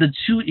of the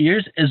two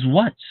ears is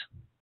what?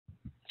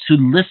 To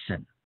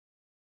listen.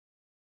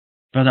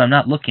 Brother, I'm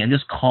not looking. I'm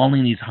just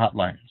calling these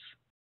hotlines.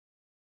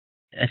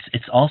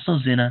 It's also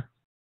zina.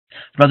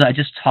 Brother, I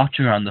just talked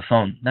to her on the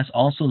phone. That's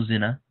also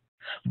zina.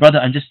 Brother,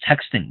 I'm just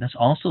texting. That's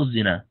also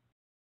zina.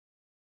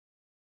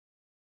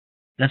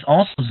 That's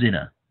also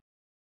zina.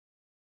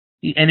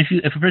 And if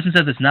a person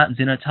says it's not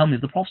zina, tell me.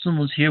 If the Prophet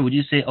was here, would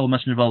you say, "Oh,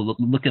 Messenger of Allah,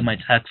 look at my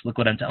text. Look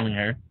what I'm telling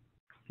her.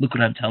 Look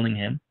what I'm telling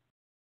him"?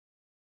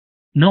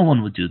 No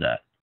one would do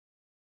that.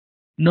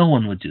 No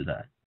one would do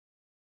that.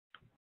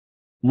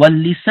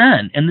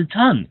 Wal-lisan, and the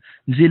tongue.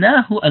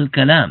 Zinahu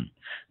al-kalam.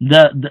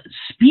 The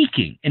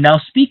speaking. And now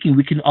speaking,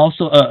 we can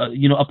also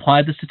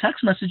apply this to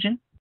text messaging.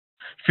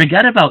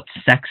 Forget about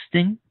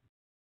sexting.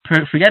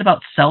 Forget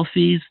about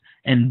selfies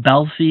and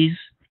belfies.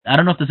 I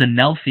don't know if there's a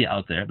Nelfie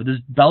out there, but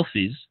there's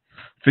belfies.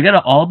 Forget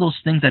about all those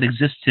things that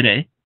exist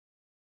today.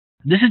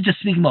 This is just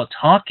speaking about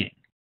talking.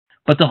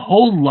 But the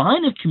whole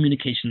line of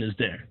communication is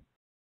there.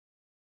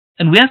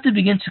 And we have to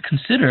begin to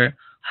consider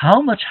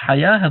how much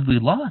haya have we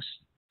lost.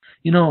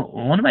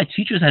 One of my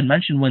teachers had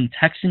mentioned when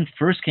texting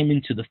first came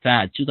into the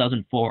fad,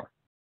 2004,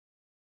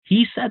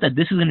 he said that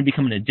this is going to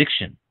become an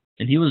addiction.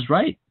 And he was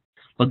right.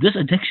 But this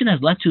addiction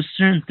has led to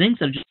certain things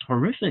that are just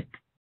horrific.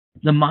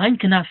 The mind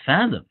cannot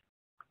fathom.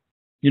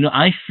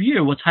 I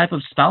fear what type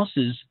of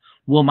spouses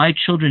will my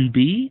children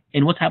be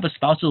and what type of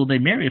spouses will they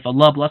marry if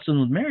Allah blesses them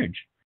with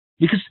marriage.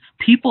 Because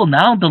people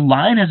now, the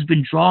line has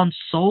been drawn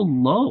so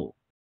low.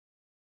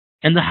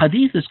 And the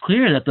hadith is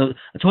clear that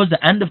towards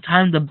the end of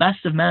time, the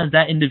best of man is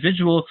that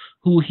individual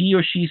who he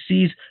or she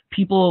sees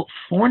people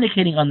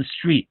fornicating on the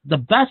street. The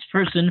best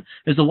person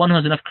is the one who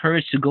has enough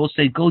courage to go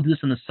do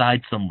this on the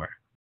side somewhere.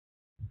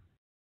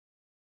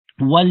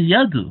 Wal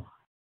yadu.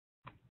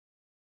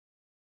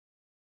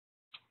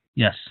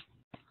 Yes.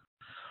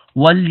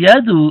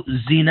 وَالْيَدُ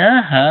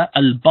زِنَاهَا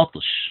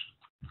الْبَطْشِ.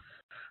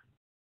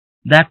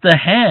 That the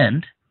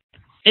hand,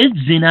 its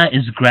zina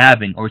is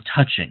grabbing or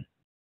touching.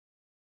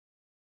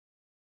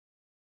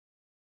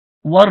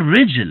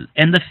 وَالرِّجْل,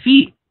 and the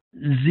feet,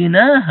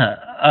 zinaha,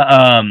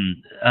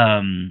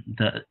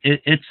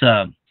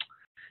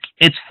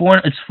 its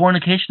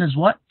fornication is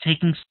what?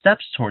 Taking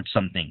steps towards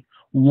something,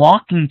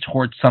 walking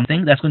towards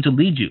something that's going to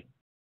lead you.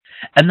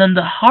 And then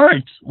the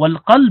heart,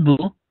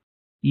 وَالْقَلْبُ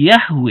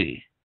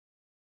يَهْوِي.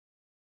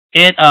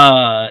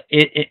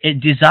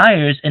 It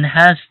desires and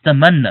has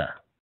tamanna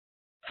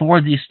for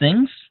these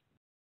things.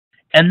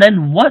 And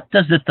then what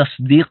does the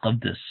tasdeeq of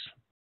this?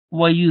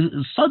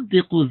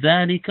 وَيُصَدِّقُ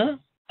ذَلِكَ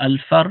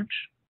الْفَرْجُ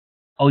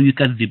أَوْ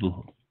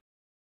يُكَذِّبُهُ.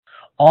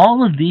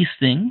 All of these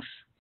things,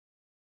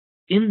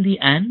 in the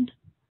end,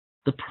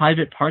 the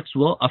private parts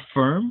will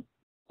affirm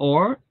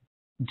or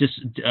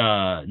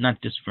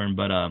not disfirm,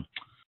 but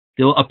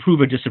they will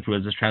approve or disapprove,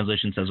 as this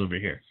translation says over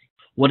here.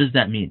 What does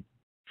that mean?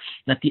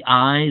 That the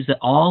eyes, that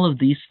all of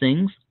these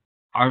things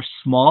are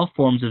small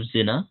forms of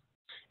zina,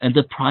 and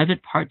the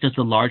private part does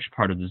the large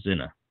part of the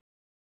zina.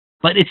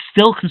 But it's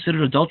still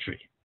considered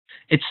adultery.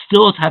 It's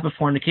still a type of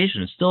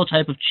fornication. It's still a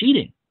type of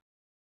cheating.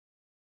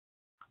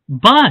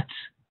 But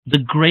the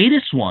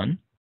greatest one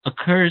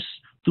occurs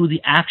through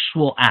the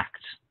actual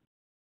act.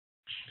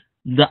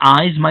 The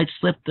eyes might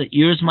slip, the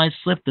ears might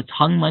slip, the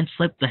tongue might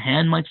slip, the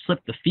hand might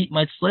slip, the feet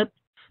might slip,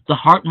 the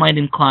heart might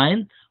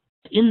incline.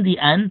 In the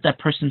end, that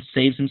person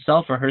saves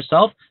himself or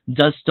herself,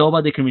 does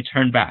tawbah, they can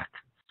return back.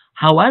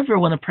 However,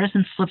 when a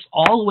person slips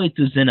all the way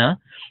to zina,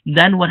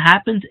 then what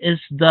happens is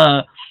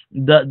the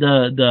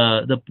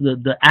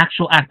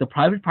actual act, the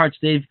private parts,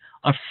 they've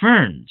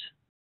affirmed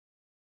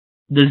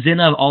the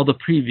zina of all the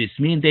previous,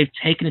 meaning they've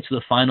taken it to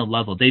the final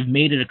level. They've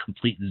made it a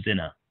complete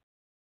zina.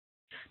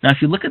 Now,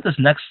 if you look at this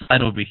next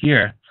slide over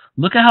here,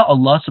 look at how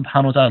Allah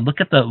subhanahu wa ta'ala, look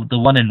at the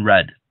one in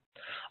red.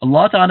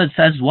 Allah ta'ala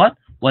says what?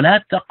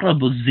 وَلَا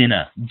تَقْرَبُوا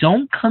الزِّنَا.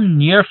 Don't come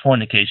near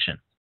fornication.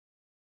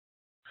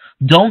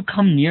 Don't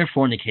come near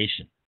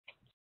fornication.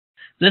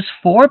 There's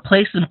 4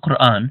 places in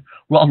Quran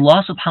where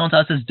Allah subhanahu wa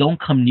ta'ala says don't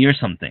come near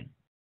something.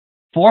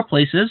 4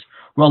 places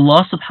where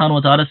Allah subhanahu wa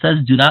ta'ala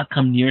says do not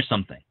come near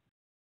something.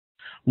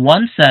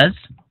 One says,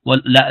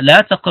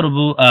 لَا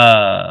تَقْرَبُوا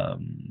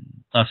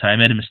oh, sorry, I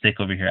made a mistake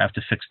over here. I have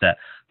to fix that.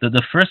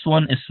 The first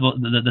one is,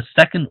 the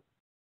second...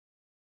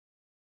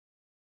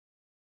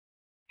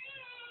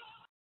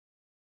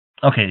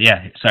 Okay,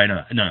 yeah, sorry,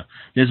 no.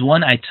 There's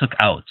one I took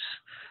out.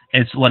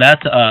 It's وَلَا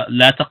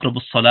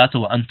تَقْرَبُوا الصَّلَاةَ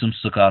وَأَنْتُمْ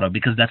سُكَارَى,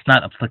 because that's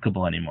not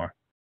applicable anymore.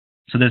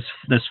 So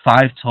there's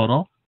 5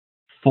 total.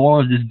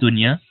 4 of this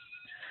dunya.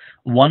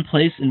 One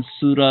place in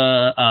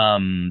Surah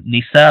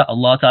Nisa,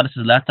 Allah Ta'ala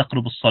says, لَا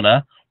تَقْرَبُوا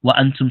الصَّلَاةَ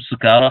وَأَنْتُمْ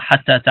سُكَارَى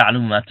حَتَّى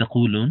تَعْلَمُوا مَا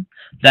تَقُولُونَ.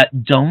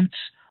 That don't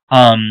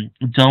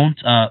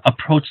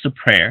approach the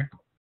prayer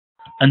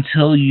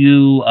until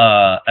you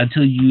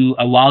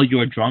while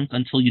you're drunk,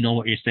 until you know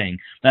what you're saying.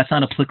 That's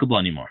not applicable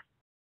anymore.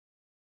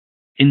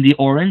 In the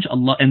orange,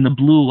 Allah, in the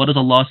blue, what does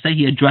Allah say?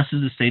 He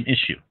addresses the same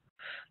issue.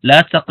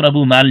 لا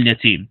تقربوا مال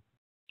اليتيم.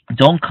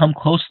 Don't come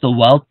close to the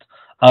wealth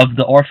of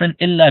the orphan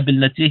إلا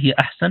بالتي هي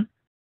أحسن.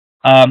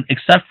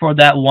 Except for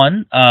that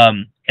one,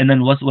 and then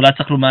ولا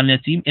تقربوا مال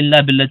اليتيم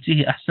إلا بالتي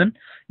هي أحسن.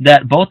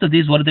 That both of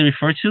these, what do they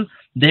refer to?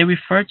 They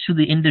refer to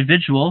the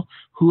individual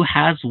who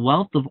has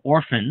wealth of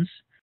orphans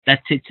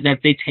that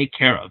they take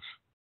care of.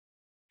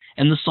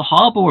 And the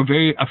Sahaba were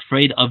very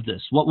afraid of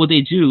this. What would they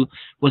do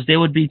was they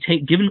would be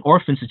given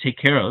orphans to take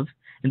care of,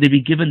 and they'd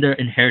be given their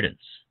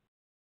inheritance.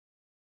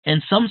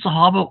 And some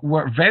Sahaba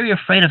were very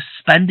afraid of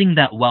spending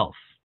that wealth.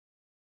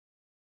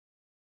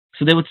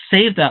 So they would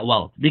save that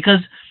wealth.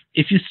 Because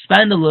if you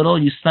spend a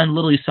little, you spend a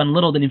little, you spend a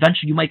little, then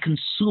eventually you might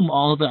consume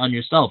all of it on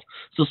yourself.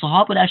 So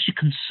Sahaba would actually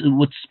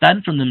would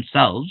spend from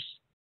themselves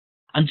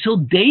until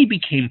they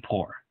became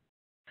poor.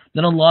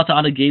 Then Allah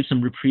Ta'ala gave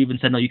some reprieve and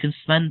said, no, you can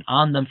spend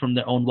on them from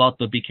their own wealth,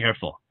 but be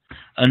careful.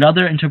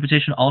 Another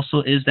interpretation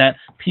also is that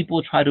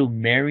people try to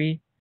marry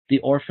the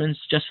orphans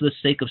just for the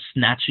sake of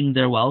snatching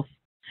their wealth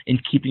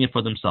and keeping it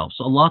for themselves.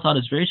 So Allah Ta'ala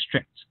is very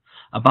strict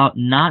about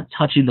not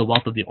touching the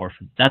wealth of the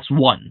orphan. That's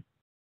one.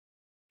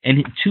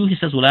 And two, He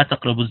says, وَلَا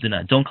تَقْرَبُوا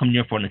الزِّنَا, don't come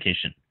near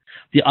fornication.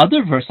 The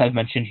other verse I've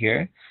mentioned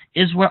here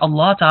is where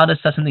Allah Ta'ala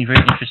says something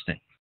very interesting.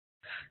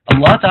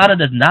 Allah Ta'ala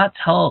does not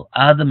tell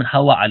Adam and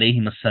Hawa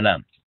alayhim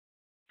as-salam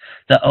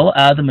that, O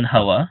Adam and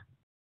Hawa,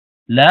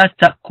 لا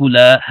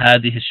تأكلا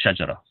هذه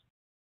الشجرة.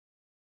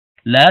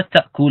 لا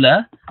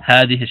تأكلا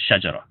هذه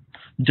الشجرة.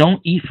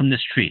 Don't eat from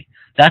this tree.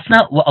 That's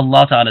not what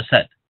Allah Ta'ala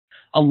said.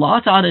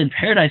 Allah Ta'ala in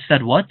paradise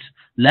said what?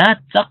 لا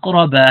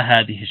تقربا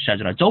هذه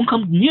الشجرة. Don't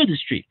come near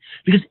this tree.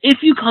 Because if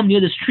you come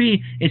near this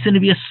tree, it's going to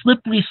be a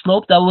slippery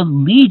slope that will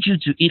lead you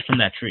to eat from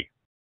that tree.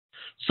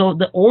 So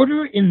the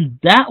order in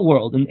that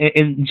world,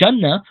 in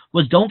Jannah,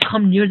 was don't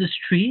come near this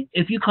tree.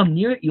 If you come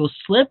near it, you'll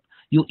slip,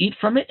 you'll eat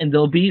from it, and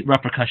there'll be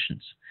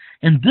repercussions.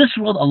 In this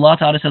world, Allah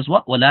Ta'ala says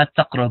what? وَلَا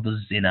تَقْرَبُوا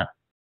الزِّنَا.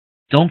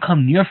 Don't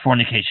come near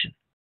fornication.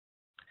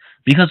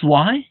 Because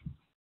why?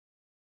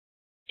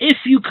 If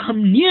you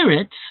come near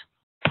it,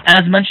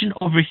 as mentioned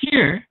over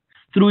here,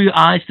 through your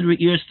eyes, through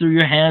your ears, through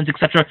your hands,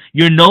 etc.,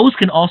 your nose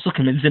can also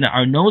commit zina.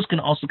 Our nose can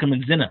also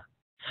commit zina.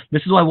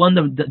 This is why one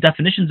of the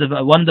definitions of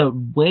one of the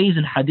ways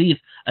in hadith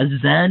a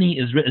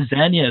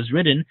zania is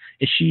written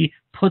is she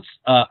puts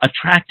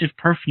attractive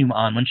perfume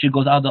on when she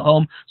goes out of the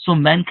home so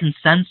men can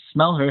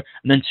smell her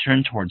and then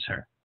turn towards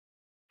her.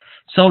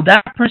 So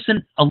that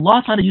person,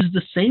 Allah Ta'ala uses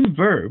the same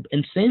verb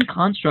and same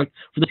construct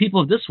for the people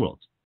of this world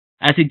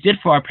as He did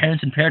for our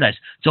parents in paradise.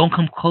 Don't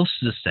come close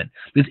to this sin.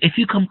 Because if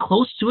you come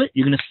close to it,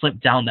 you're going to slip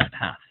down that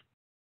path.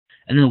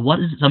 And then what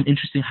is some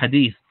interesting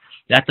hadith?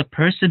 That the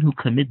person who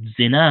commits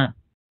zina,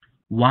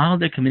 while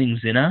they're committing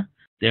zina,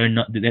 there's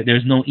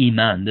no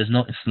iman, there's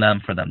no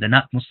Islam for them. They're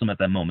not Muslim at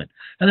that moment.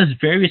 Now there's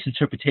various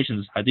interpretations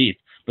of this hadith,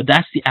 but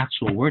that's the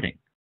actual wording.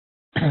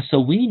 So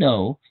we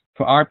know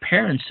for our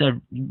parents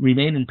to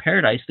remain in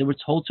paradise, they were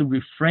told to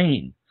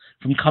refrain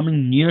from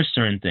coming near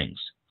certain things.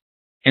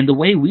 And the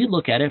way we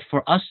look at it,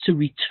 for us to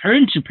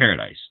return to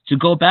paradise, to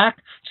go back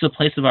to the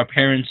place of our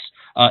parents'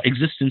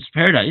 existence,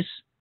 paradise,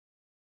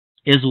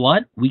 is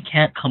what? We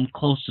can't come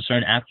close to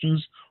certain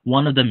actions.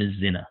 One of them is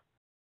zina.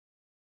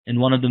 And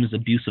one of them is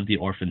abuse of the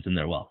orphans and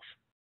their wealth.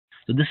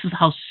 So this is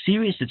how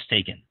serious it's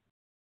taken.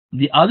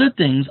 The other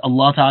things,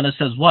 Allah Ta'ala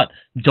says what?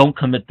 Don't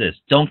commit this,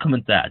 don't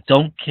commit that,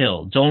 don't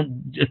kill,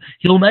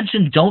 He'll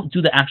mention don't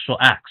do the actual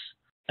acts.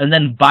 And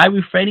then by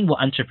refraining, we'll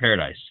enter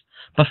paradise.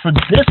 But for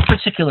this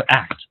particular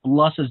act,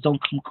 Allah says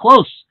don't come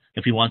close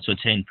if you want to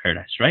attain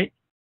paradise, right?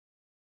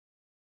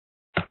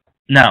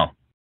 Now,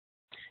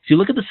 if you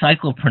look at the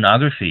cycle of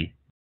pornography,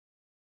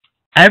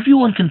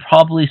 everyone can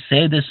probably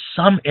say there's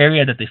some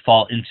area that they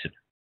fall into.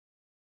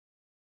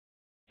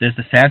 There's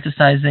the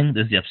fantasizing,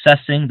 there's the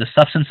obsessing, the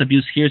substance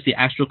abuse. Here's the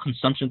actual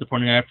consumption of the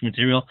pornographic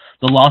material,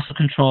 the loss of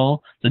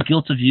control, the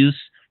guilt of use,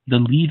 the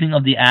leaving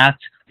of the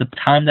act, the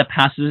time that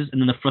passes, and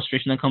then the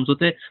frustration that comes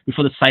with it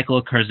before the cycle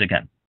occurs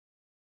again.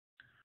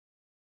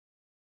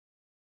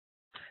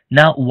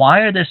 Now,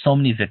 why are there so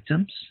many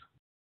victims?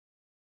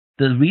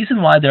 The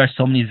reason why there are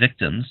so many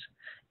victims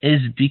is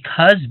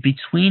because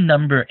between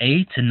number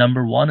 8 and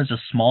number 1 is a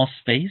small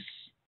space.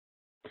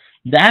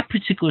 That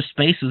particular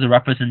space is a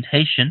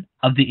representation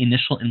of the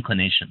initial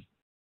inclination.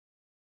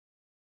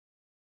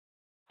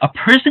 A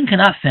person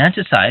cannot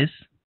fantasize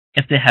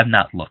if they have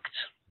not looked.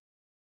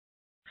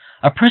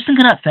 A person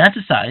cannot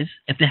fantasize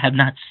if they have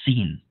not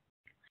seen.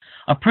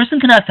 A person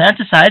cannot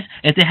fantasize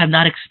if they have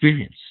not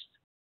experienced.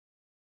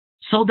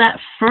 So that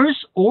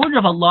first order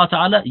of Allah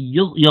Ta'ala,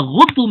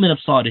 يَغُضُّ مِنْ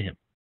أَبْصَارِهِمْ,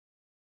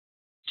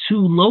 to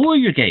lower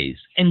your gaze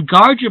and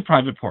guard your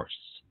private parts,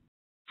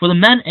 for the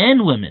men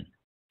and women,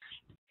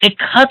 it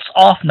cuts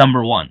off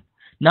number 1.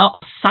 Now,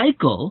 a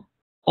cycle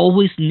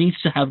always needs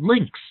to have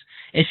links.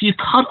 If you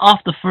cut off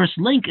the first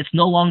link, it's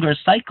no longer a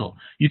cycle.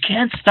 You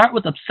can't start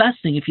with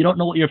obsessing if you don't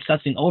know what you're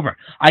obsessing over.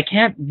 I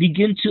can't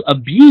begin to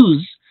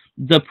abuse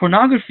the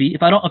pornography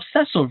if I don't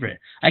obsess over it.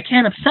 I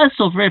can't obsess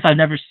over it if I've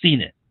never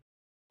seen it.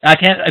 I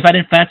can't if I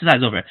didn't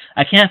fantasize over it.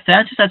 I can't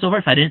fantasize over it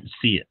if I didn't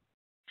see it.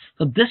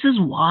 So this is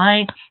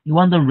why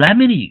one of the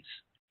remedies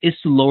is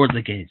to lower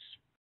the gaze.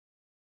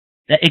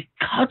 That it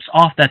cuts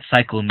off that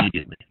cycle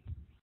immediately.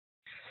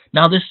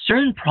 Now, there's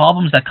certain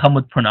problems that come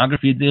with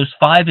pornography. There's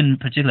 5 in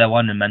particular I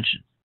wanted to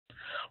mention.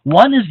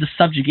 One is the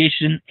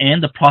subjugation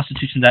and the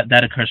prostitution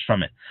that occurs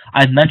from it.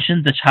 I've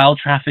mentioned the child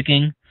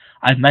trafficking.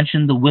 I've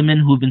mentioned the women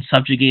who've been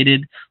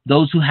subjugated,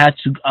 those who had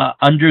to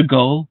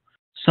undergo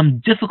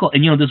some difficult,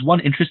 and there's one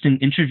interesting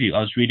interview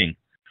I was reading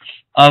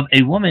of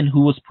a woman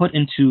who was put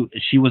into,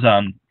 she was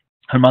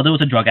her mother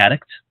was a drug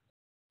addict,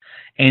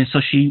 and so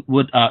she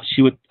would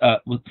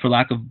for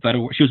lack of better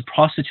word, she would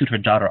prostitute her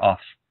daughter off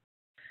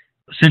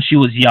since she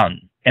was young,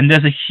 and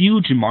there's a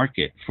huge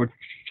market for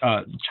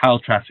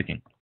child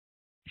trafficking.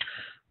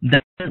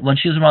 Then when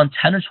she was around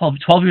 10 or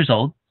 12 years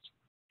old,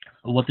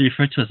 what they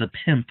refer to as a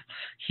pimp,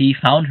 he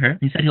found her.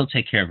 He said he'll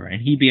take care of her,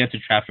 and he began to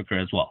traffic her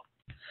as well.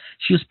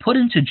 She was put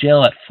into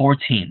jail at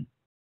 14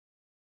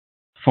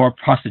 for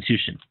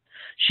prostitution.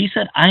 She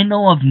said, I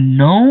know of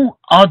no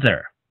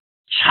other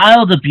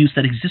child abuse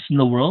that exists in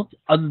the world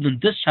other than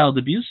this child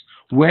abuse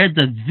where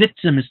the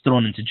victim is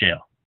thrown into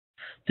jail.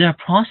 There are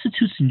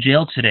prostitutes in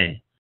jail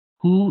today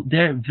who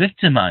they're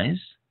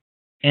victimized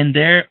and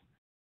their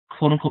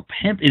quote-unquote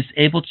pimp is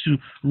able to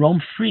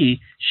roam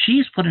free.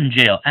 She's put in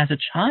jail as a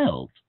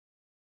child.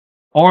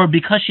 Or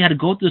because she had to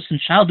go through this in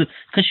childhood,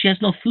 because she has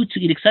no food to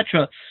eat,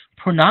 etc.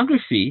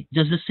 Pornography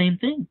does the same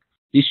thing.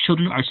 These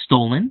children are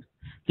stolen.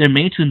 They're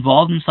made to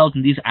involve themselves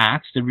in these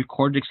acts. They're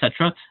recorded,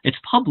 etc. It's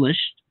published.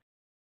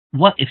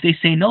 What if they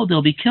say no?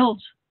 They'll be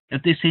killed.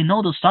 If they say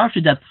no, they'll starve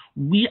to death.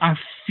 We are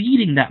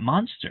feeding that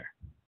monster.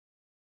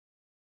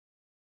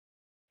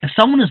 If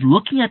someone is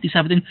looking at these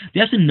type of things,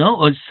 they have to know.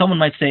 Or someone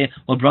might say,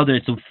 "Well, brother,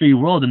 it's a free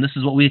world, and this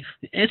is what we."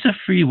 It's a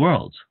free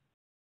world,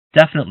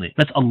 definitely.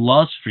 That's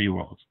Allah's free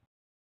world.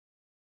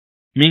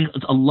 Meaning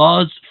it's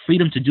Allah's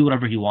freedom to do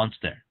whatever He wants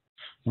there.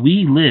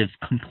 We live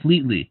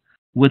completely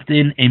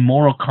within a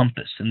moral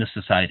compass in this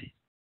society,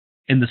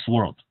 in this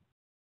world.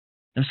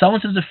 If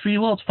someone says a free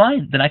world,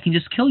 fine, then I can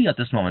just kill you at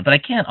this moment. But I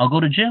can't. I'll go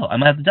to jail. I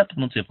might have the death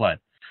penalty applied.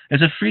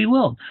 It's a free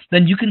will.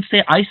 Then you can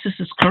say ISIS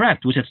is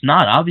correct, which it's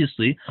not,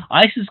 obviously.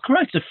 ISIS is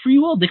correct. It's a free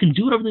will. They can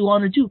do whatever they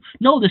want to do.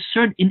 No, there's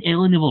certain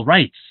inalienable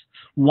rights.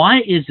 Why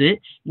is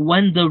it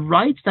when the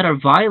rights that are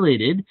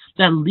violated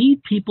that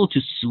lead people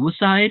to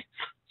suicide,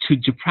 to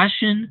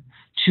depression,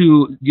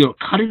 to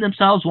cutting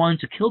themselves, wanting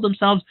to kill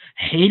themselves,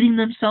 hating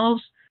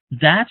themselves,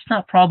 that's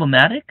not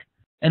problematic,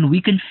 and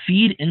we can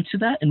feed into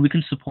that and we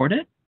can support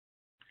it?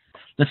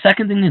 The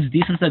second thing is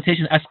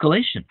desensitization,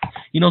 escalation.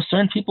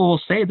 Certain people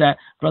will say that,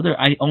 brother,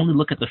 I only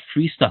look at the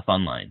free stuff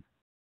online.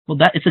 Well,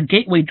 it's a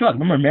gateway drug.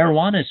 Remember,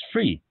 marijuana is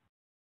free.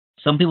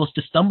 Some people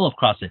just stumble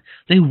across it.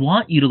 They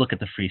want you to look at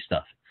the free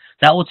stuff.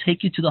 That will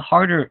take you to the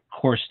harder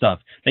core stuff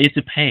that you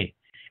have to pay.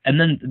 And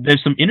then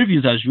there's some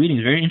interviews I was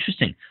reading, very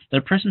interesting.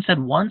 The person said,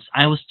 once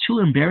I was too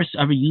embarrassed to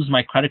ever use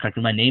my credit card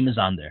because my name is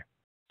on there.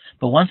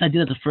 But once I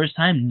did it the first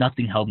time,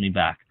 nothing held me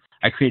back.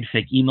 I created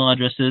fake email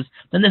addresses.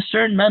 Then there's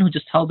certain men who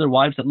just tell their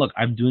wives that, look,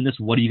 I'm doing this.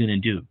 What are you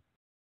going to do?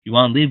 You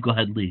want to leave? Go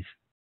ahead, leave.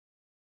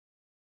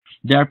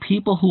 There are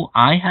people who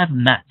I have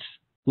met,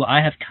 who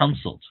I have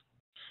counseled,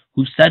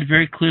 who said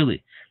very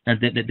clearly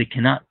that they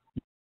cannot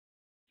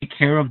take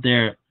care of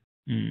their,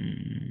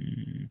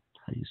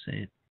 how do you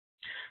say it?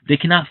 They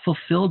cannot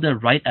fulfill their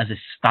right as a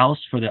spouse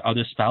for their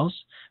other spouse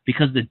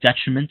because of the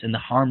detriment and the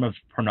harm of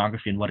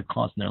pornography and what it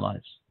caused in their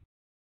lives.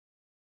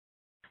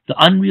 The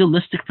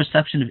unrealistic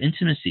perception of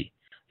intimacy.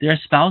 There are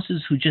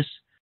spouses who just,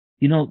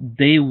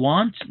 they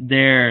want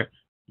their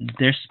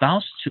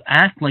spouse to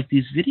act like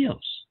these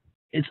videos.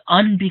 It's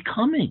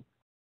unbecoming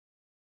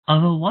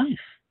of a wife,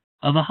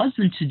 of a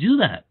husband to do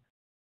that.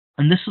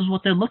 And this is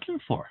what they're looking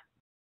for.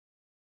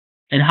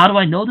 And how do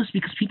I know this?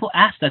 Because people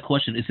ask that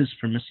question, is this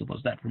permissible?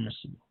 Is that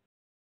permissible?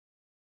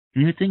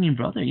 And you're thinking,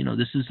 brother,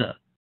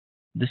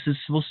 this is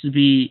supposed to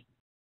be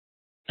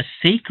a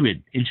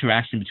sacred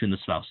interaction between the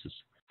spouses.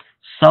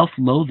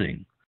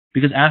 Self-loathing,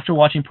 because after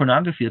watching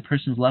pornography, the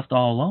person's left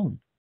all alone,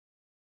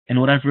 and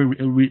whatever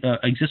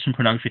exists from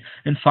pornography.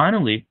 And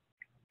finally,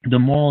 the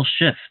moral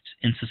shift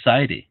in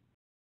society,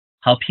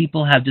 how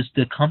people have just,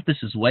 the compass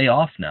is way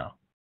off now.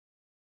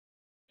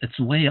 It's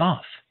way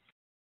off.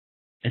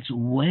 It's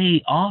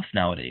way off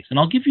nowadays. And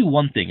I'll give you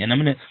one thing, and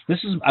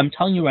I'm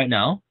telling you right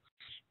now.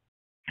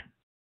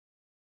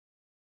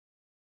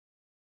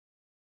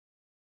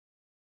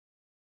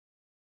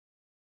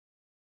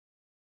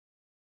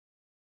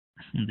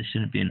 There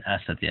shouldn't be an S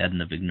at the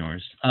end of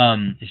ignores.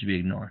 It should be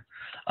ignore.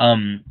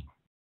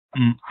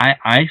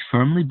 I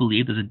firmly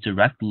believe there's a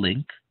direct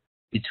link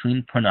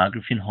between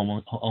pornography and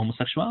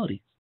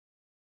homosexuality.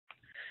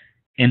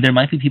 And there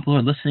might be people who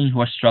are listening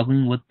who are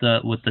struggling with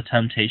the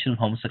temptation of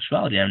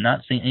homosexuality. I'm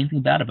not saying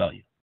anything bad about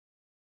you.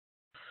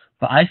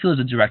 But I feel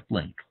there's a direct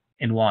link.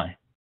 And why?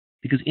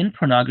 Because in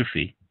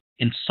pornography,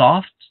 in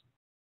soft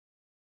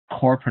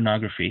core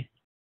pornography,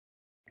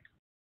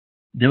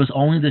 there was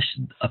only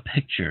a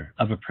picture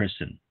of a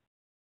person,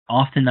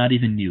 often not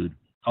even nude,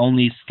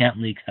 only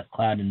scantily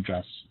clad in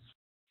dress.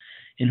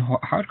 In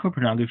hardcore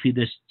pornography,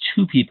 there's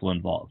two people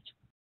involved.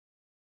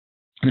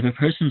 And if a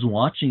person's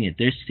watching it,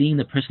 they're seeing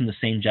the person of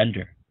the same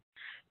gender.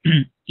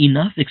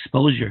 Enough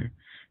exposure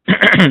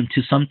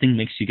to something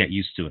makes you get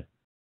used to it.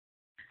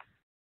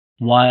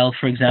 While,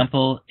 for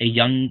example, a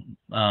young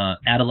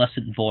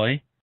adolescent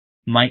boy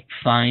might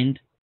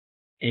find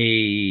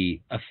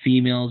a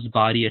female's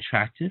body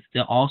attractive, they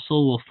also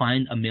will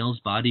find a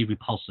male's body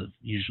repulsive,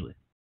 usually.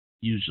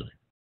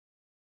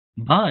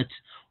 But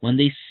when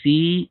they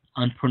see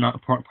on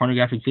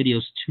pornographic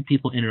videos two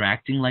people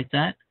interacting like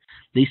that,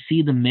 they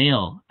see the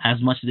male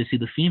as much as they see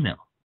the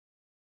female.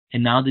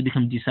 And now they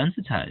become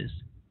desensitized.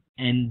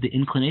 And the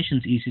inclination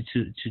is easy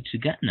to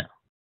get now.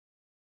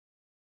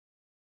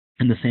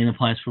 And the same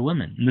applies for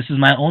women. And this is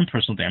my own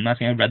personal thing. I'm not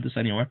saying I read this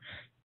anywhere.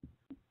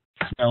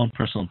 It's my own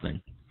personal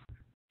thing.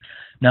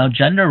 Now,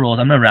 gender roles,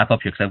 I'm going to wrap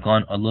up here because I've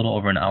gone a little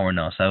over an hour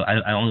now. So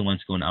I only wanted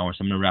to go an hour,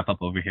 so I'm going to wrap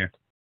up over here.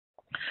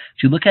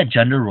 If you look at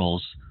gender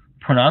roles,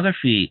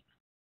 pornography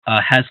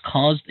has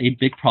caused a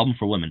big problem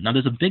for women. Now,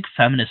 there's a big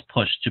feminist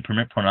push to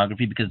permit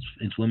pornography because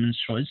it's women's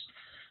choice.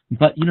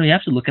 But, you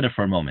have to look at it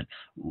for a moment.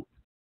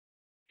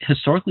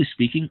 Historically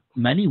speaking,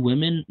 many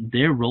women,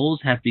 their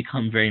roles have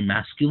become very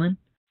masculine.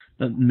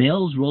 But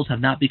males' roles have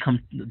not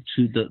become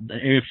to the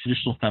area of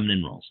traditional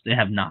feminine roles. They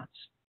have not.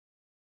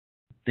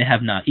 They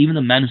have not. Even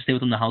the men who stay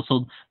within the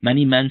household,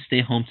 many men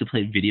stay home to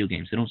play video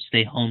games. They don't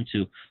stay home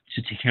to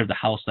take care of the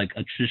house like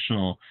a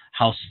traditional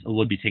house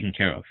would be taken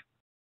care of.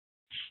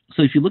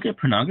 So if you look at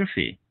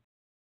pornography,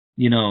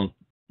 the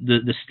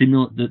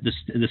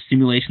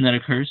stimulation that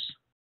occurs,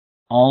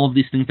 all of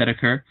these things that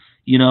occur,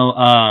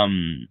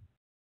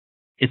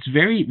 it's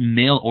very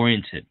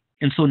male-oriented.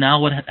 And so now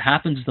what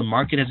happens is the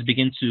market has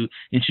begun to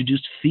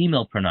introduce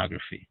female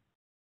pornography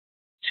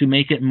to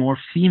make it more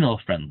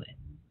female-friendly.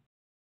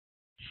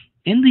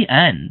 In the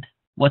end,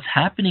 what's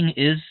happening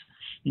is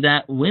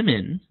that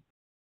women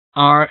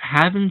are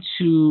having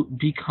to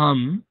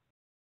become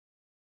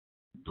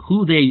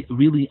who they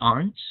really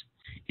aren't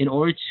in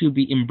order to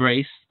be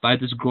embraced by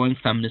this growing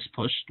feminist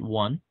push,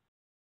 one.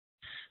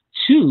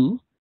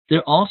 Two,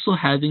 they're also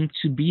having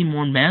to be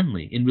more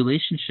manly in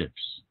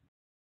relationships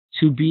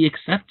to be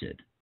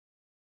accepted.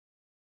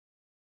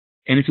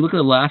 And if you look at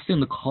the last thing,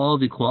 the call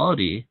of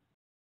equality,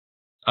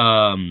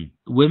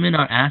 women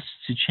are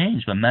asked to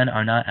change, but men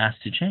are not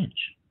asked to change.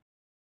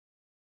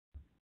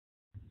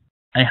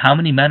 And how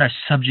many men are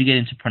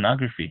subjugated into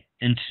pornography,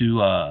 into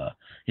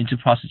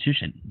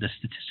prostitution? The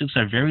statistics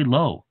are very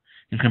low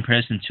in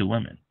comparison to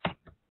women.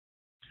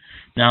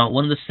 Now,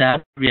 one of the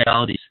sad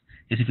realities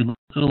is if you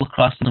look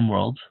across the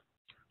world,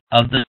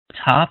 of the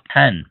top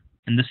 10,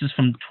 and this is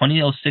from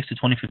 2006 to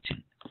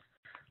 2015,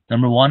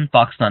 number 1,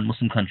 Pakistan,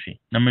 Muslim country.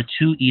 Number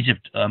 2,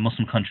 Egypt,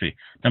 Muslim country.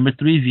 Number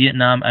 3,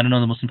 Vietnam, I don't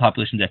know the Muslim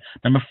population there.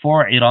 Number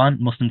 4, Iran,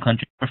 Muslim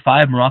country. Number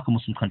 5, Morocco,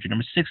 Muslim country.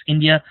 Number 6,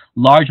 India,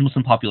 large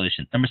Muslim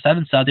population. Number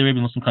 7, Saudi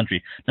Arabia, Muslim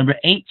country. Number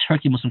 8,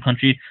 Turkey, Muslim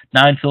country.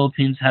 9,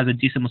 Philippines has a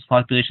decent Muslim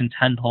population.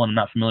 10, Poland, I'm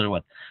not familiar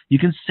with. You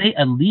can say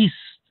at least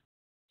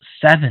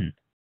 7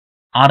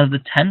 out of the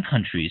 10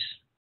 countries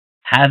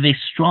have a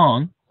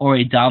strong or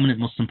a dominant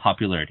Muslim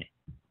population,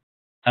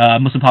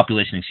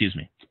 excuse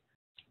me.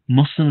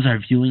 Muslims are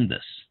viewing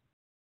this.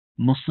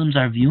 Muslims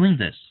are viewing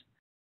this.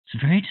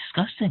 It's very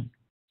disgusting.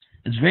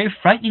 It's very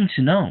frightening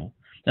to know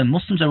that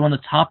Muslims are one of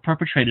the top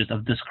perpetrators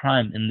of this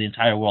crime in the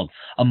entire world.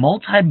 A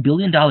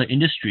multi-billion-dollar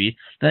industry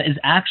that is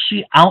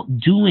actually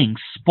outdoing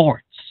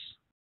sports.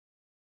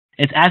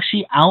 It's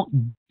actually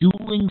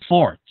outdoing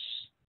sports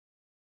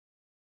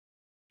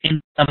in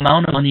the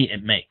amount of money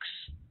it makes.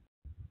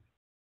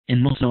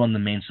 And Muslims are one of the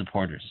main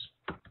supporters.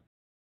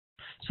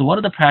 So what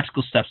are the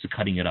practical steps to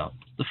cutting it out?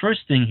 The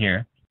first thing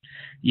here,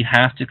 you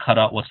have to cut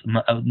out what's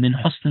min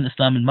husn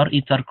Islam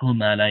al-mar'i tarkuhu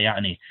ma la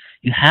ya'ni.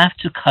 You have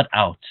to cut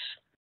out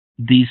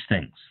these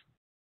things.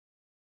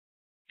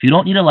 If you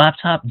don't need a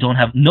laptop,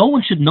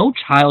 no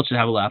child should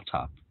have a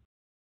laptop.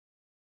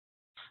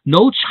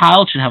 No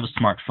child should have a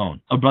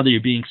smartphone. Oh, brother,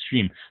 you're being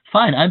extreme.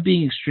 Fine, I'm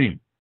being extreme.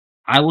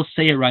 I will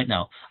say it right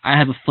now. I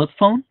have a flip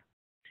phone.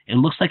 It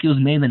looks like it was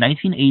made in the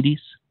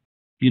 1980s.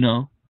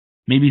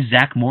 Maybe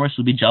Zach Morris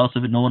will be jealous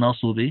of it. No one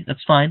else will be.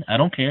 That's fine. I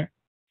don't care.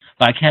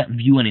 But I can't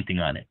view anything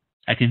on it.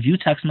 I can view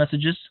text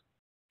messages.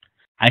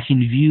 I can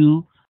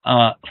view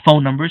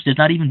phone numbers. There's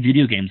not even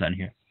video games on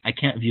here. I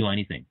can't view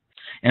anything.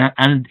 And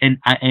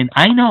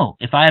I know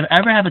if I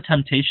ever have a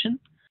temptation,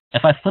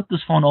 if I flip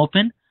this phone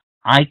open,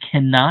 I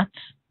can't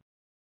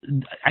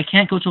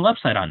go to a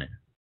website on it.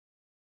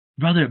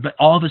 Brother, but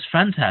all of his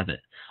friends have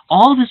it.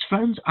 All of his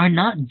friends are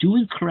not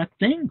doing correct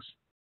things.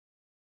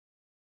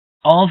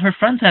 All of her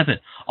friends have it.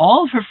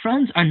 All of her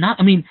friends are not.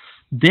 In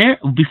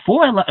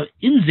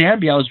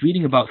Zambia, I was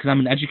reading about, because I'm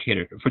an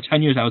educator. For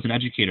 10 years, I was an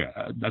educator.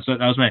 That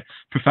was my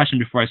profession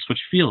before I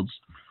switched fields.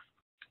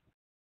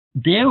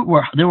 There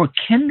were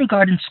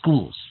kindergarten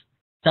schools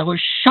that were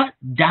shut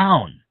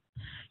down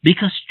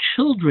because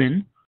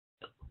children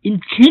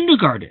in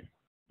kindergarten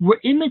were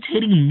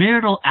imitating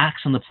marital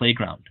acts on the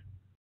playground.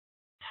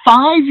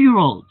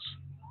 5-year-olds.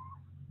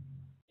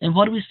 And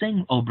what are we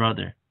saying? Oh,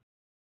 brother.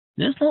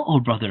 There's no oh,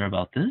 brother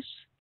about this.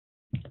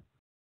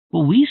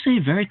 Well, we say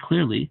very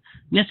clearly,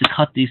 we have to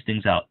cut these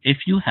things out.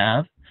 If you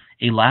have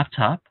a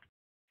laptop,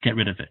 get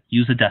rid of it.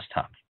 Use a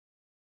desktop.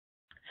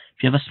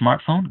 If you have a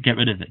smartphone, get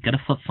rid of it. Get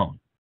a flip phone.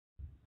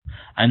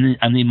 I'm the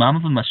imam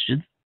of a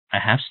masjid. I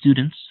have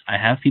students. I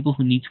have people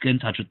who need to get in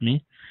touch with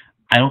me.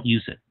 I don't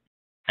use it.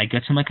 I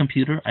get to my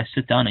computer. I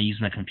sit down. I use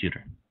my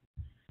computer.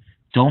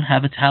 Don't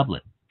have a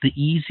tablet. The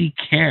easy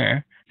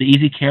carry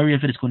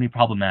of it is going to be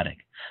problematic.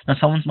 Now,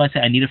 someone might say,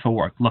 I need it for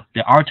work. Look,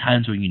 there are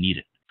times where you need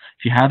it.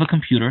 If you have a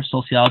computer,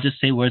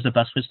 sociologists say, where's the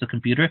best place for the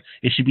computer?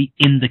 It should be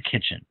in the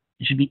kitchen.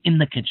 It should be in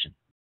the kitchen.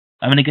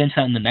 I'm going to get into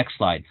that in the next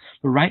slide.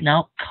 But right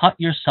now, cut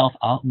yourself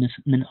out. Min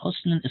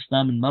husn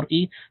al-Islam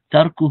al-mar'i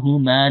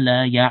tarkuhu ma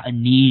la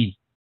ya'ni.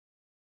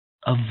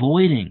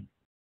 Avoiding,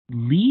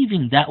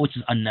 leaving that which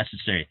is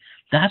unnecessary.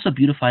 That's what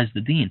beautifies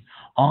the deen.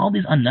 All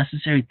these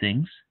unnecessary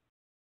things,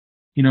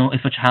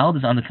 if a child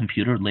is on the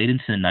computer late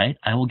into the night,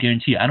 I will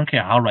guarantee you, I don't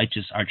care how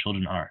righteous our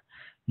children are,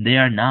 they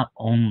are not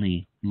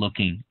only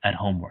looking at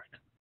homework.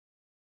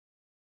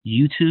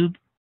 YouTube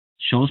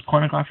shows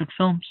pornographic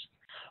films.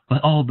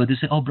 But they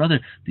say,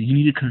 brother, you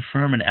need to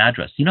confirm an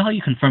address. You know how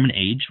you confirm an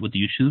age with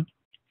YouTube?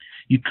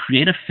 You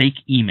create a fake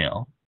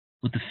email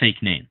with the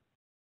fake name.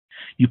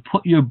 You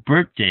put your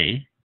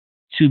birthday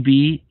to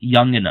be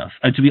young enough,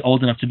 to be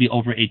old enough to be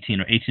over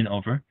 18 or 18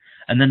 over.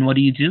 And then what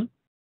do? You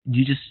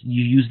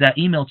use that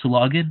email to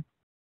log in.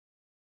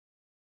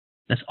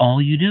 That's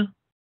all you do.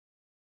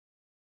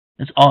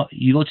 That's all.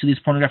 You go to these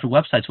pornographic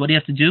websites. What do you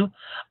have to do?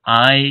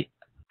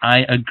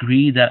 I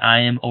agree that I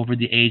am over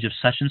the age of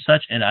such and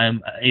such, and I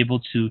am able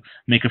to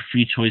make a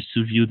free choice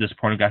to view this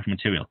pornographic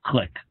material.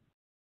 Click.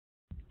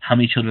 How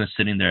many children are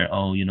sitting there?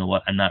 Oh, you know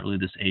what? I'm not really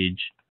this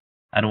age.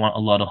 I don't want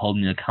Allah to hold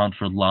me account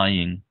for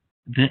lying.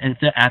 If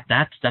they're at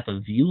that step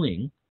of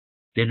viewing,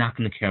 they're not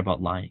going to care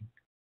about lying.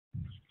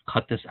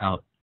 Cut this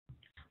out.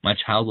 My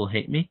child will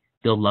hate me.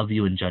 They'll love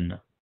you in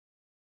Jannah.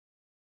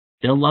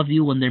 They'll love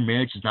you when their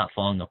marriage is not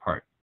falling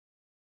apart.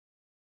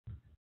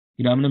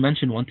 I'm going to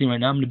mention one thing right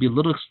now. I'm going to be a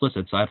little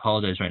explicit, so I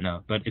apologize right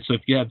now. But so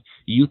if you have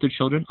youth or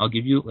children, I'll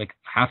give you like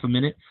half a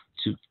minute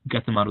to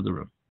get them out of the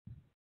room.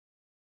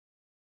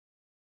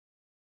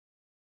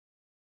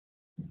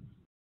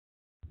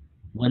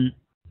 When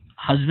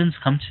husbands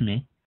come to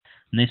me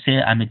and they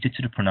say, I'm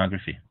addicted to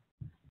pornography,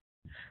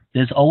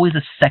 there's always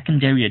a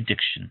secondary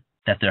addiction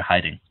that they're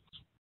hiding.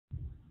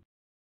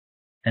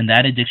 And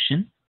that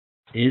addiction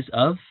is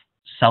of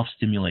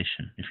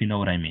self-stimulation, if you know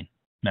what I mean.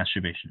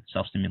 Masturbation,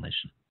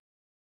 self-stimulation.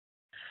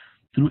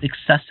 Through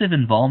excessive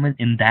involvement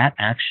in that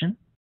action,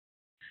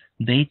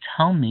 they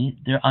tell me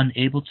they're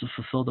unable to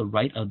fulfill the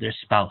right of their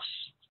spouse.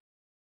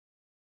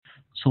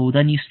 So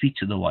then you speak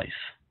to the wife.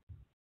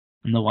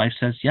 And the wife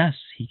says, yes,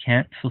 he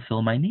can't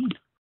fulfill my need.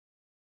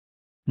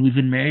 We've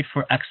been married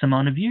for X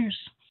amount of years.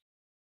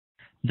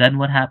 Then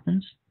what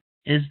happens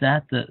is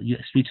that you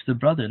speak to the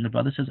brother, and the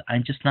brother says,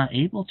 I'm just not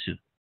able to.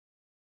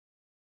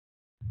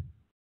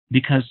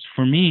 Because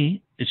for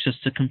me, it's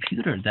just a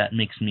computer that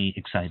makes me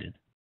excited.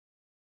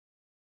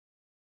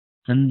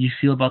 Then you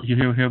hear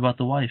about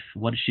the wife.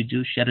 What did she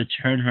do? She had to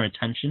turn her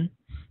attention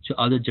to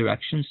other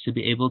directions to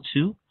be able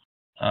to,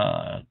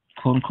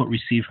 quote unquote,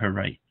 receive her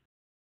right,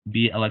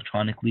 be it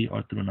electronically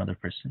or through another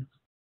person.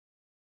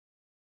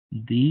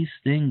 These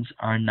things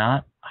are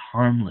not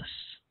harmless.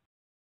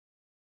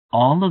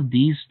 All of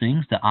these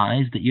things, the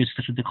eyes, the ears,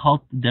 etc.,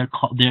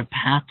 they're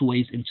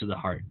pathways into the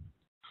heart.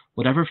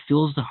 Whatever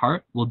fills the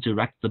heart will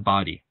direct the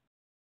body.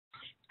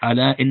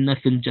 ألا إن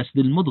في الجسد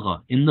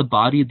المضغة. In the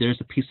body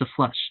there's a piece of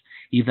flesh.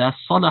 إذا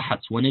صلحت,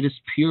 when it is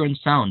pure and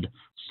sound,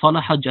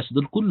 صلح الجسد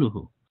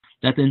كله.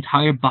 That the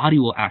entire body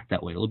will act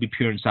that way. It will be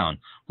pure and sound.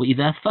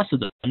 وإذا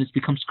فسد, when it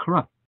becomes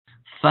corrupt,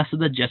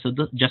 فسد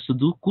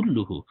الجسد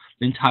كله.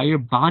 The entire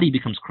body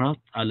becomes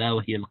corrupt.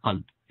 ألا وهي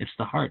القلب. It's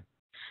the heart.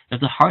 If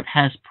the heart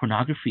has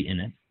pornography in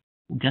it,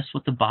 well, guess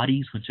what the body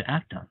is going to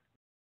act on?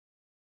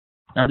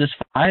 Now there's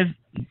 5.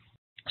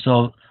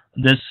 So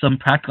there's some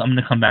practical, I'm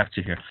going to come back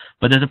to here,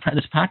 but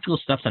there's practical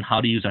steps on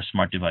how to use our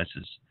smart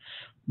devices.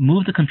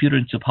 Move the computer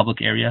into a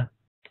public area.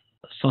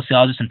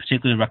 Sociologists in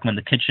particular recommend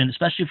the kitchen,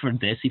 especially for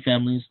Desi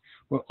families.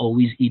 We're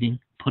always eating.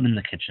 Put in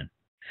the kitchen.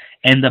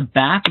 And the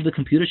back of the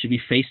computer should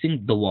be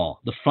facing the wall.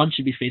 The front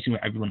should be facing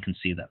where everyone can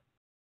see them.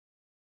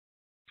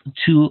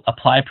 To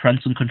apply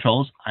parental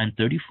controls, I'm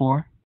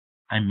 34.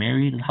 I'm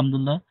married,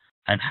 alhamdulillah.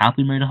 I'm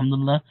happily married,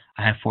 alhamdulillah.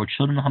 I have 4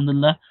 children,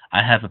 alhamdulillah.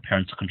 I have a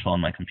parental control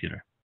on my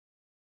computer.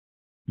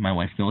 My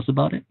wife knows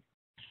about it.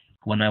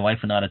 When my wife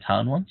went out of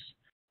town once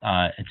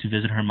to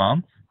visit her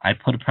mom, I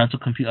put a parental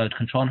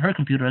control on her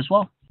computer as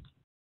well.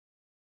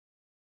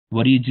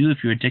 What do you do if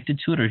you're addicted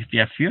to it or if you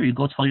have fear? You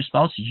go tell your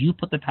spouse, you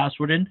put the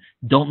password in,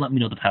 don't let me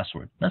know the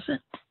password. That's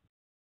it.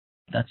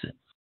 That's it.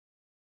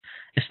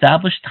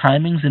 Establish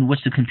timings in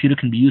which the computer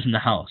can be used in the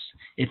house.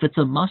 If it's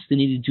a must, they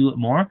need to do it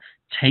more.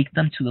 Take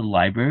them to the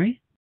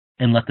library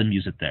and let them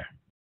use it there.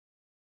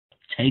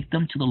 Take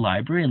them to the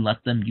library and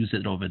let them use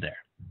it over there.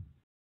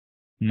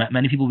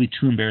 Many people will be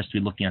too embarrassed to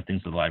be looking at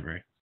things in the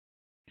library.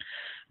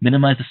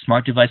 Minimize the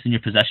smart device in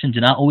your possession. Do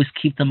not always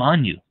keep them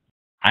on you.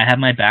 I have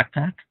my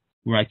backpack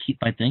where I keep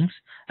my things.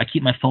 I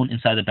keep my phone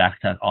inside the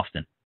backpack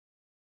often.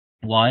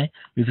 Why?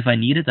 Because if I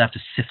need it, I have to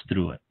sift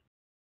through it.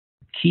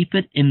 Keep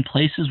it in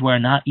places where are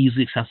not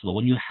easily accessible.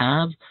 When you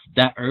have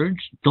that urge,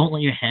 don't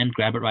let your hand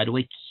grab it right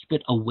away. Keep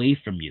it away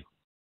from you.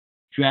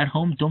 If you're at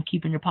home, don't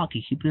keep it in your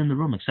pocket. Keep it in the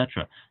room,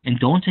 etc. And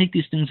don't take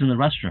these things in the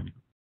restroom.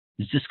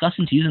 It's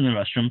disgusting to use in the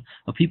restroom,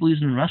 but people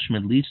use it in the restroom.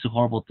 It leads to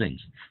horrible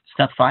things.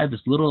 Step 5 is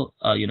little,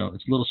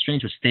 it's a little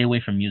strange, but stay away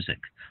from music.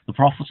 The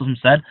Prophet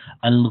said,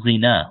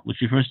 "Al-ghina,"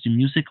 which refers to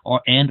music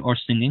or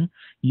singing.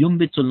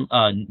 يُنبِتُ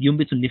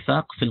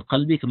النِّفَاقِ فِي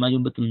الْقَلْبِ كَمَا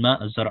يُنبِتُ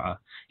الْمَاءَ الزَّرْعَ.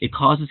 It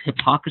causes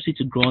hypocrisy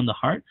to grow in the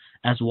heart,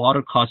 as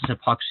water causes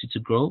hypocrisy to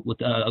grow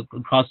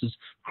causes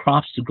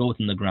crops to grow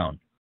within the ground.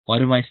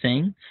 What am I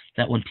saying?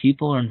 That when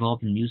people are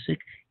involved in music,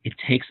 it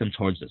takes them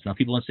towards this. Now,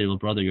 people want to say, well,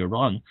 brother, you're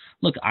wrong.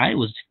 Look, I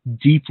was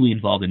deeply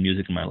involved in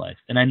music in my life,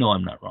 and I know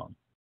I'm not wrong.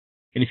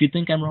 And if you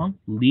think I'm wrong,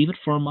 leave it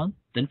for a month,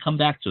 then come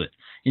back to it,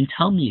 and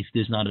tell me if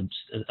there's not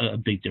a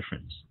big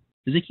difference.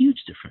 There's a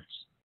huge difference.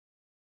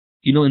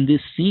 In these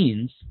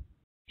scenes,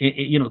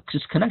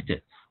 just connect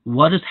it.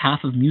 What does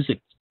half of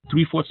music,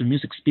 3/4 of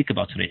music speak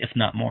about today, if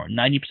not more?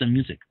 90% of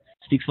music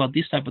speaks about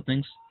these type of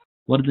things.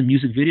 What are the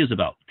music videos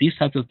about? These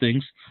types of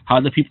things.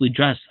 How do people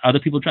dress? How do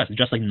people dress? They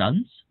dress like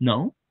nuns?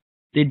 No.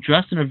 They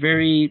dress in a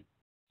very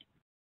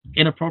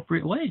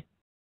inappropriate way.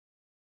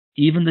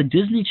 Even the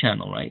Disney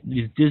Channel, right?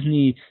 These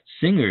Disney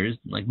singers,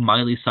 like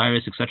Miley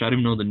Cyrus, etc. I don't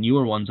even know the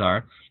newer ones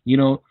are.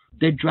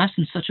 They're dressed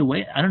in such a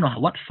way. I don't know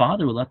what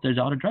father would let their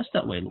daughter dress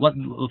that way. What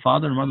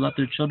father and mother let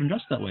their children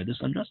dress that way, their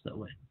son dress that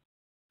way.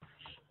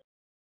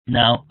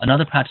 Now,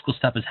 another practical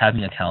step is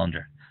having a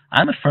calendar.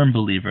 I'm a firm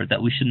believer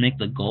that we should make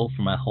the goal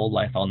for my whole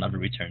life I'll never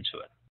return to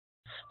it.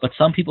 But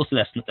some people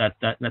say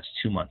that's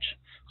too much.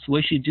 So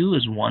what you should do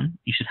is, one,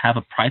 you should have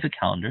a private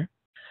calendar,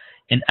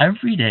 and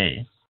every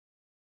day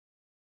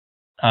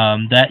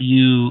that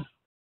you,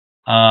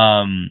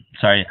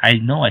 sorry, I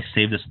know I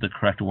saved this with the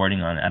correct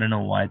wording on it. I don't know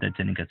why that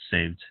didn't get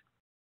saved.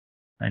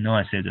 I know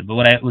I saved it. But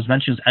what I was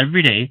mentioning is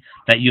every day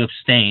that you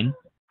abstain,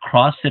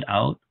 cross it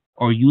out,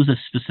 or use a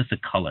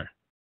specific color.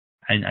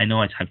 I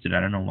know I typed it. I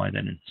don't know why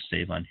that didn't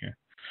save on here.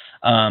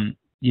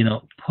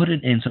 Put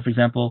it in. So, for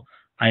example,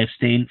 I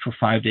abstained for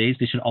 5 days.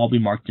 They should all be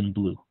marked in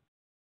blue.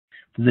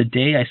 The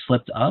day I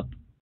slipped up,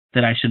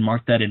 then I should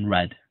mark that in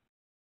red.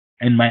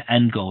 And my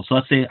end goal. So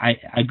let's say I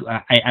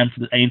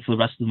aim for the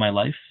rest of my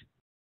life,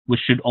 which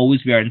should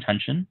always be our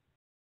intention.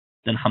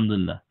 Then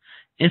alhamdulillah.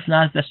 If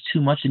not, if that's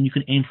too much, then you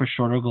can aim for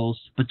shorter goals.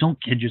 But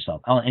don't kid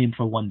yourself. I'll aim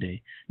for 1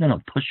 day.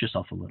 No, push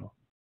yourself a little.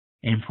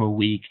 Aim for a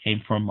week.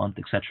 Aim for a month,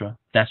 etc.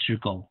 That's your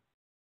goal.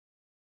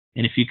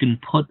 And if you can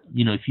put,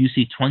 if you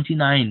see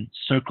 29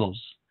 circles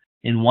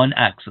in one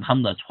X,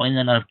 alhamdulillah,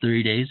 29 out of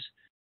 30 days,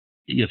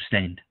 you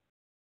abstained.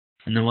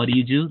 And then what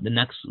do? The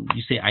next,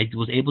 you say, I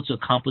was able to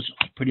accomplish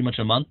pretty much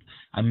a month.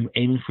 I'm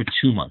aiming for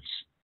 2 months.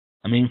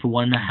 I'm aiming for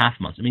 1.5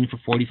 months. I'm aiming for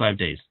 45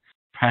 days.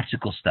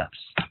 Practical steps.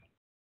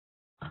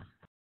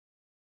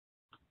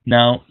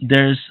 Now,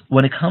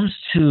 when it comes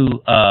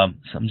to,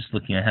 so I'm just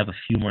looking, I have a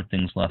few more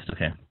things left,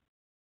 okay.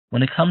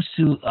 When it comes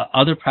to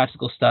other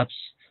practical steps,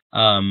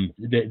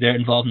 they're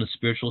involved in the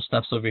spiritual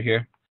steps over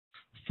here.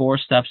 4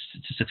 steps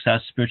to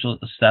success, spiritual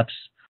steps.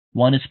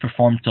 1 is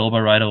perform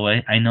tawbah right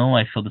away. I know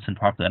I filled this in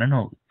properly. I don't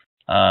know.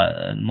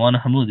 Mona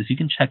Hamoud, if you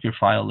can check your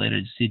file later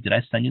to see, did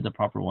I send you the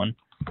proper one?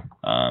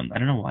 I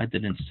don't know why it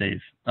didn't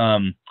save.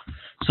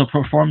 So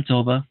perform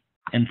tawbah.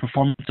 And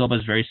perform tawbah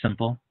is very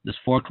simple. There's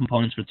 4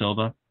 components for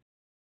tawbah.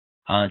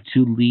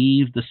 To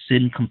leave the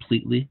sin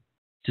completely.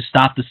 To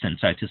stop the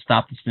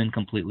sin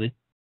completely.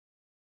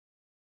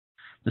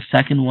 The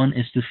second one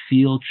is to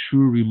feel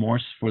true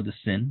remorse for the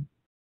sin.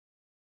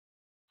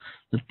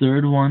 The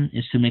third one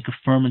is to make a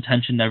firm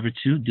intention never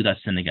to do that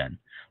sin again.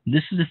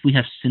 This is if we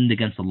have sinned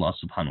against Allah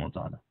subhanahu wa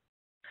ta'ala.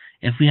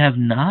 If we have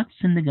not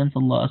sinned against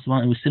Allah subhanahu wa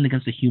ta'ala, and we sinned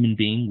against a human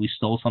being, we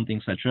stole something,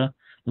 etc.,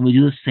 then we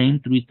do the same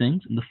 3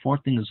 things. And the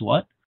 4th thing is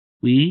what?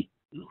 We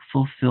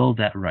fulfill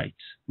that right.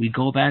 We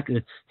go back.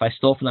 If I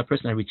stole from that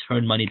person, I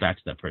return money back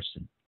to that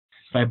person.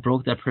 If I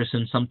broke that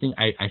person something,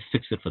 I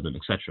fix it for them,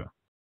 etc.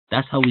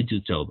 That's how we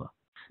do tawbah.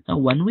 Now,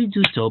 when we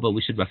do tawbah,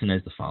 we should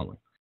recognize the following.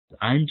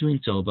 I'm doing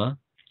tawbah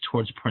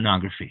towards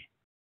pornography.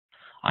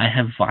 I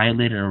have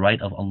violated a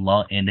right of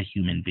Allah and a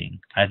human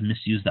being. I've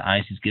misused the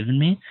eyes He's given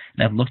me,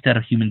 and I've looked at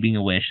a human being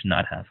a way I should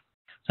not have.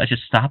 So I should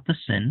stop the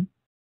sin.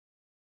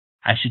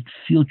 I should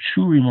feel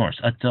true remorse.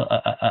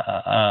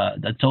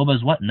 The tawbah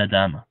is what?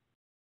 Nadama.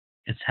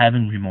 It's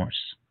having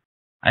remorse.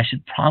 I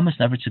should promise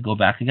never to go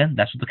back again.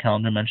 That's what the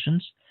calendar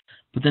mentions.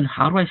 But then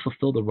how do I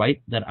fulfill the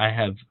right that I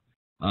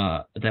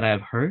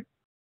have hurt?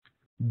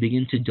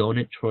 Begin to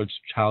donate towards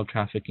child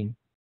trafficking.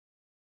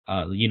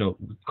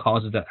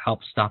 Causes that help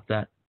stop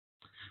that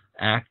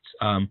act.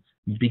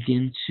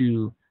 Begin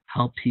to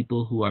help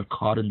people who are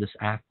caught in this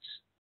act.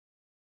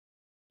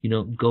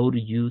 Go to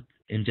youth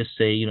and just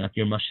say, at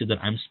your masjid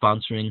that I'm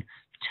sponsoring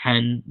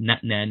 10 net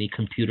nanny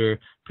computer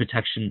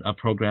protection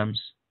programs.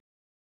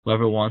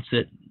 Whoever wants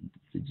it,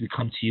 to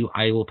come to you,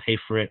 I will pay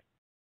for it.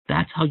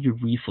 That's how you're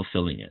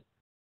re-fulfilling it.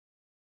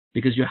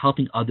 Because you're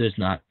helping others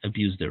not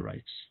abuse their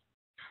rights.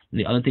 And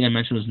the other thing I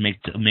mentioned was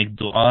make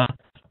dua.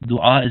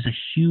 Dua is a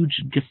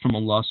huge gift from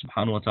Allah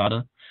subhanahu wa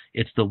ta'ala.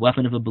 It's the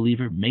weapon of a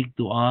believer. Make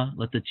dua,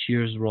 let the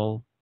tears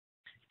roll.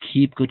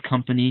 Keep good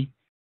company.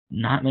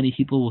 Not many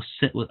people will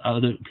sit with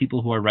other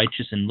people who are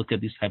righteous and look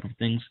at these type of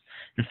things.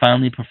 And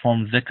finally,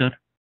 perform dhikr.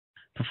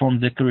 Perform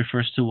dhikr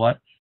refers to what?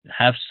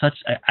 Have such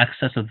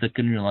access of dhikr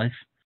in your life.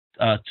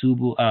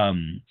 Tubu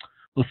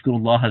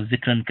Uzkurullaha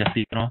dhikran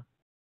kathira.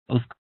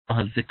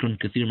 Uzkurullaha dhikran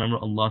kathira. Remember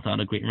Allah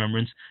Ta'ala, great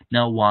remembrance.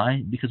 Now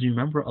why? Because you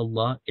remember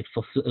Allah, it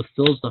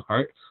fills the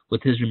heart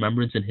with His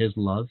remembrance and His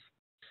love.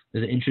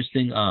 There's an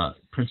interesting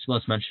principle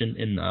that's mentioned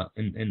in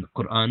the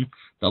Quran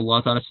that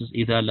Allah Ta'ala says,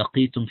 إِذَا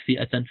لَقِيتُمْ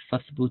فِئَةً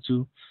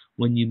فَاثْبُتُوا.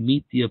 When you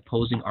meet the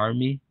opposing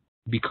army,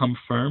 become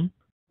firm.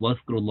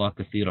 وَاذْكُرُوا اللَّهَ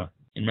كَثِيرًا.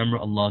 And remember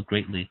Allah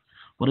greatly.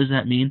 What does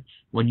that mean?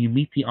 When you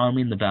meet the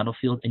army in the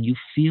battlefield and you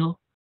feel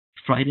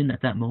frightened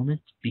at that moment,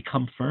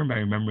 become firm by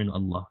remembering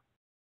Allah.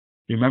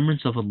 The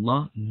remembrance of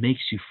Allah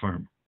makes you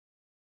firm.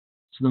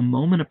 So the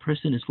moment a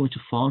person is going to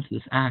fall into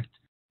this act,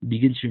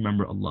 begin to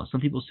remember Allah.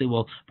 Some people say,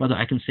 well, brother,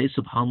 I can say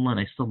subhanallah and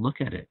I still look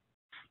at it.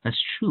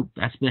 That's true.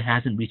 That's but it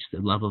hasn't reached the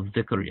level of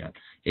dhikr yet.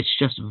 It's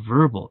just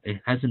verbal.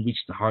 It hasn't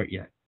reached the heart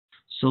yet.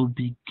 So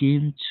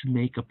begin to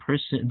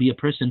be a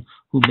person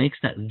who makes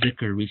that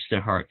dhikr reach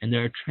their heart. And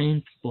there are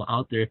trained people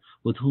out there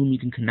with whom you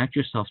can connect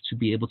yourself to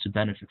be able to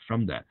benefit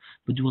from that.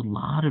 But do a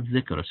lot of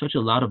dhikr, such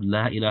a lot of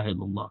la ilaha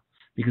illallah,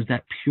 because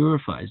that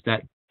purifies,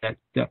 that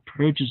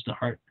purges the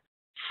heart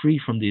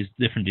free from these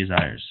different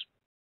desires.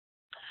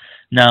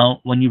 Now,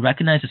 when you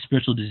recognize a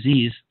spiritual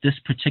disease, this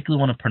particular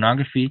one of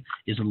pornography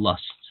is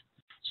lust.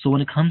 So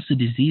when it comes to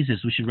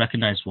diseases, we should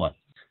recognize what?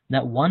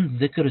 That one,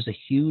 dhikr is a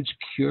huge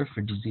cure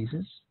for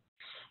diseases,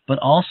 but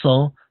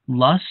also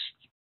lust,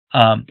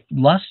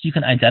 you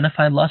can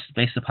identify lust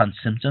based upon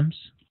symptoms.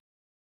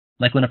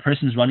 Like when a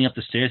person is running up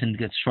the stairs and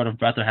gets short of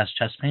breath or has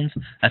chest pains,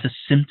 that's a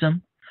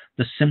symptom.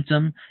 The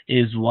symptom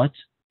is what?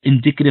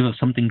 Indicative of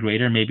something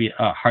greater, maybe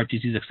heart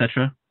disease,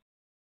 etc.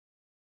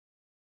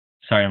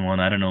 Sorry,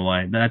 Mona, I don't know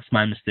why. That's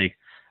my mistake.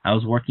 I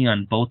was working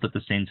on both at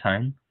the same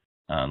time.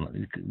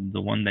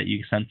 The one that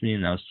you sent me,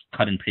 and I was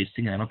cut and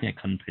pasting, and I don't think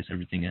I cut and paste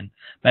everything in.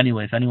 But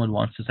anyway, if anyone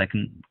wants this, I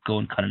can go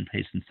and cut and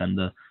paste and send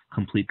the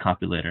complete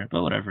copy later.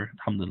 But whatever,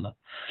 alhamdulillah.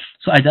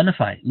 So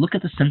identify, look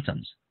at the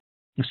symptoms.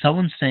 If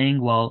someone's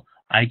saying, well,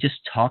 I just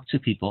talk to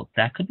people,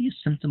 that could be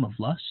a symptom of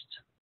lust.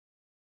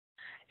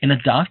 And a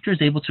doctor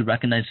is able to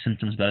recognize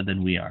symptoms better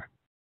than we are.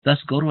 Thus,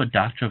 go to a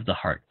doctor of the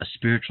heart, a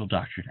spiritual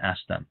doctor, and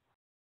ask them.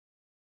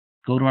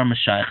 Go to our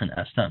Shaykh and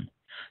ask them.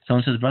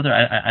 Someone says, brother,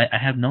 I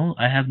have no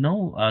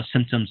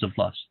symptoms of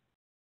lust.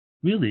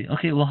 Really?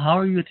 Okay, well, how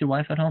are you with your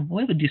wife at home? Well,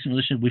 we have a decent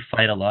relationship. We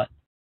fight a lot.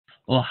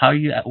 Well, how are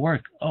you at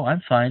work? Oh,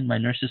 I'm fine. My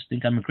nurses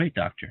think I'm a great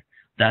doctor.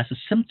 That's a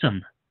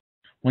symptom.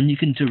 When you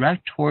can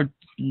direct toward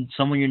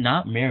someone you're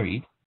not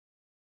married,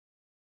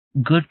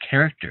 good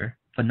character,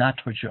 but not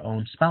towards your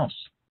own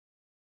spouse.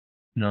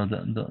 You know,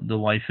 the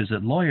wife is a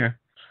lawyer.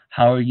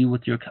 How are you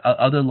with your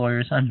other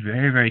lawyers? I'm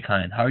very, very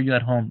kind. How are you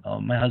at home? Oh,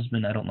 my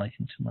husband, I don't like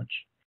him too much.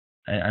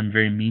 I'm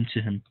very mean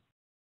to him.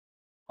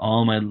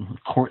 All my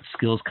court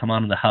skills come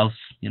out of the house,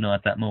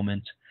 at that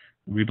moment,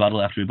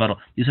 rebuttal after rebuttal.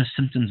 These are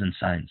symptoms and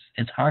signs.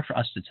 It's hard for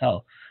us to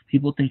tell.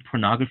 People think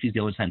pornography is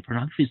the only sign.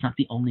 Pornography is not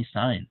the only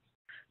sign.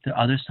 There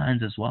are other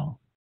signs as well.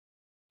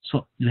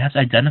 So you have to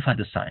identify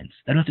the signs.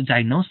 Then you have to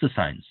diagnose the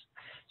signs.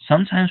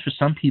 Sometimes for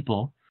some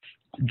people,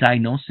 the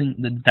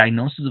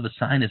diagnosis of a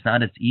sign is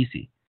not as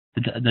easy.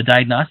 The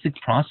diagnostic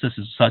process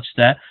is such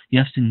that you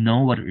have to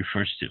know what it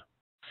refers to.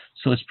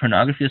 So is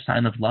pornography a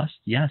sign of lust?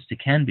 Yes, it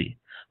can be.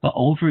 But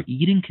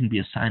overeating can be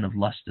a sign of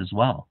lust as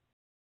well.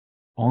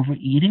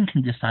 Overeating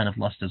can be a sign of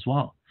lust as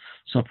well.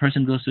 So a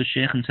person goes to a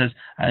sheikh and says,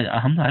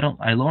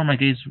 I lower my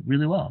gaze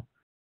really well.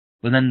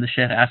 But then the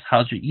sheikh asks,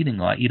 how's your eating?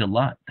 Oh, I eat a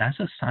lot. That's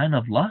a sign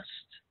of lust.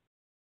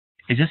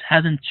 It just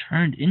hasn't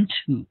turned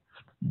into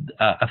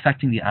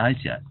affecting the eyes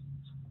yet.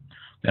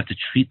 We have to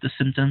treat the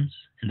symptoms,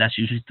 and that's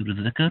usually through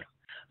the dhikr.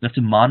 We have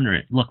to monitor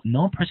it. Look,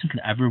 no person can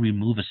ever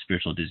remove a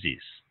spiritual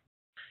disease.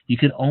 You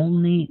can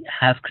only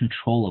have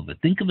control of it.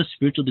 Think of a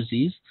spiritual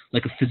disease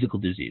like a physical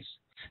disease.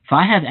 If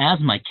I have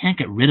asthma, I can't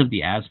get rid of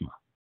the asthma.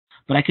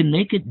 But I can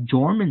make it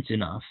dormant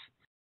enough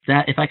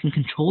that if I can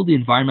control the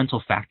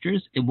environmental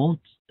factors, I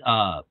won't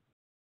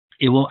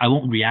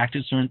react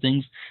to certain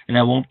things, and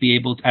I won't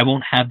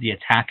have the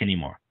attack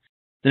anymore.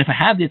 Then if I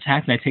have the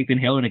attack and I take the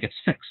inhaler and it gets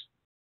fixed,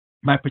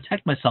 I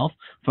protect myself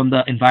from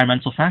the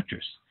environmental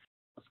factors.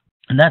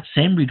 In that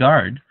same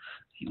regard,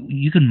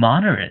 you can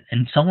monitor it,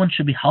 and someone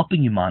should be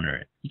helping you monitor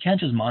it. You can't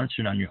just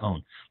monitor it on your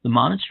own. The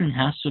monitoring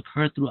has to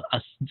occur through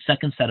a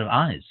second set of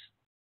eyes.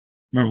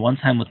 Remember one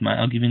time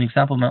I'll give you an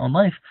example of my own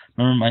life.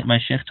 Remember my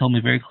sheikh told me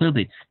very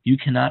clearly, you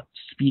cannot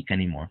speak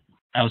anymore.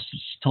 I was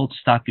told to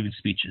stop giving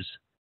speeches.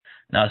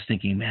 And I was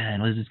thinking,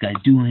 man, what is this guy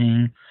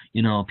doing?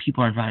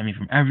 People are inviting me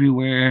from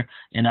everywhere.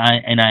 And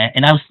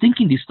I was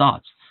thinking these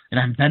thoughts. And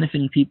I'm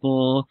benefiting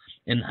people,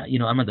 and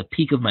I'm at the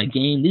peak of my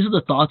game. These are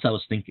the thoughts I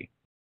was thinking.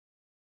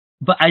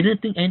 But I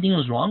didn't think anything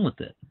was wrong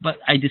with it. But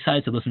I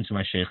decided to listen to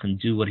my sheikh and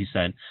do what he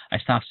said. I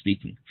stopped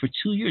speaking. For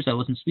 2 years, I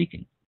wasn't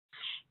speaking.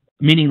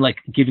 Meaning like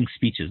giving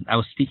speeches. I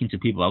was speaking to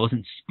people. I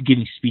wasn't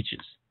giving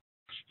speeches.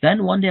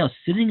 Then one day I was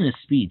sitting in a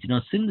speech. I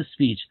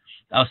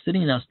was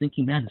sitting and I was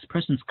thinking, man, this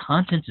person's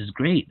content is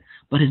great,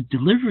 but his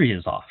delivery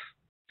is off.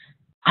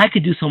 I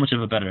could do so much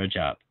of a better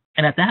job.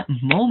 And at that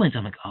moment,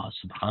 I'm like, oh,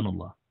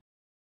 subhanAllah.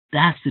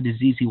 That's the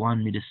disease he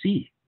wanted me to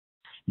see.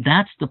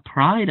 That's the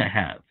pride I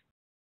have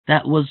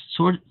that was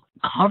sort of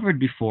covered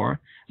before,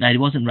 and I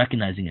wasn't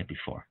recognizing it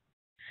before.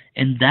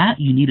 And that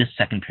you need a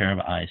second pair of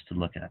eyes to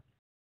look at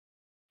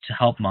to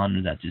help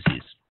monitor that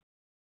disease.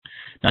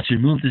 Now, to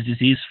remove this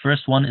disease,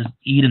 first one is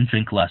eat and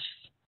drink less.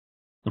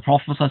 The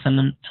Prophet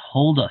ﷺ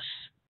told us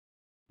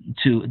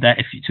to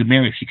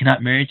marry. If you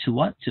cannot marry, to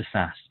what? To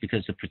fast,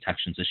 because of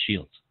protections, a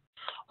shield.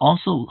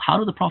 Also, how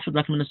did the Prophet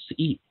recommend us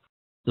to eat?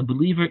 The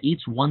believer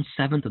eats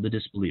 1/7 of the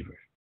disbeliever.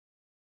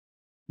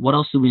 What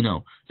else do we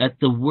know? That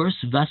the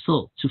worst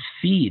vessel to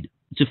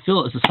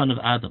fill is the son of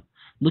Adam.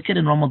 Look at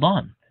in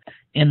Ramadan.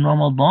 In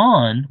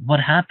Ramadan, what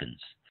happens?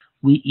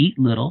 We eat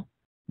little,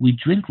 we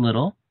drink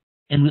little,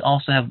 and we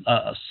also have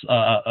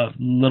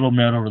little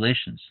marital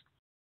relations.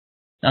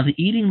 Now, the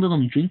eating little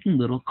and drinking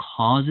little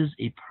causes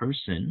a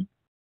person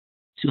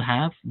to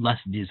have less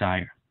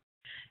desire.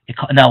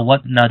 Now,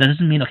 that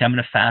doesn't mean, okay, I'm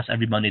going to fast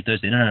every Monday,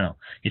 Thursday. No.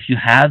 If you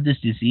have this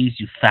disease,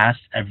 you fast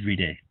every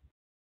day.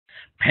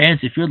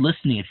 Parents, if you're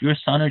listening, if your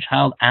son or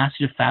child asks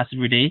you to fast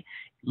every day,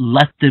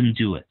 let them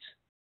do it.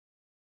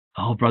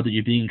 Oh, brother,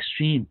 you're being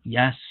extreme.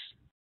 Yes,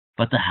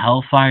 but the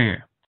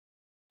hellfire,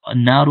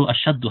 naru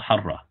ashaddu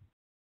harra.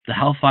 The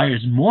hellfire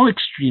is more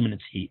extreme in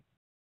its heat.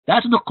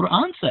 That's what the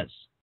Quran says.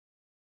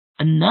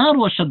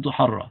 An-naru ashaddu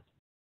harra.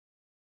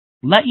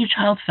 Let your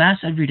child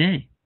fast every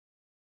day.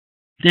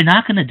 They're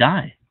not going to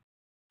die.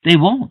 They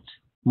won't.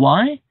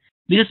 Why?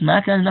 Because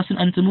مَا كَانَ نَفْسٌ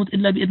أَن تَمُوتَ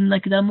إِلَّا بِإِذْنِ اللَّهِ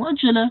كِتَابًا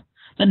مُؤَجَّلًا.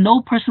 That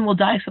no person will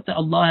die except that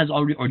Allah has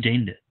already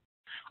ordained it.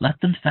 Let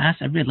them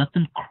fast every day. Let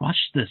them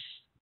crush this.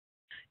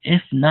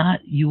 If not,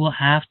 you will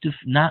have to,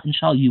 not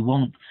inshallah, you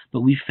won't,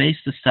 but we face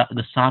the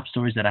sob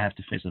stories that I have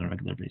to face on a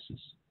regular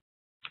basis.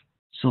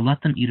 So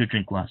let them eat or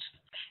drink less.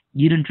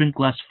 Eat and drink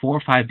less 4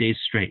 or 5 days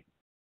straight.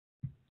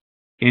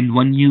 And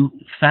when you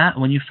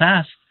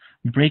fast,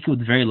 break it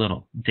with very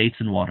little, dates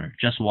and water,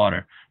 just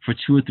water, for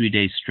 2 or 3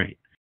 days straight.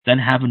 Then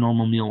have a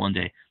normal meal one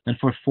day. Then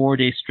for 4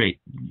 days straight,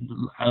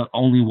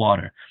 only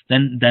water.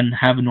 Then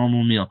have a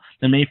normal meal.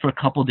 Then maybe for a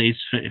couple days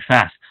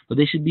fast. But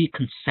they should be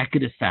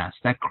consecutive fasts.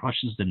 That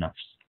crushes the nafs.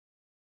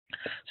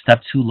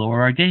 Step 2,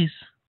 lower our gaze.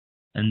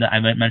 And I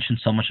mentioned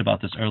so much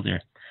about this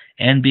earlier.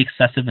 And be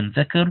excessive in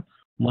dhikr.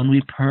 When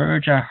we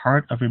purge our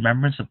heart of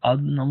remembrance of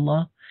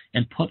Allah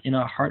and put in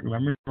our heart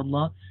remembrance of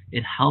Allah,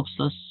 it helps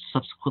us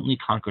subsequently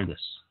conquer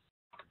this.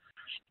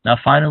 Now,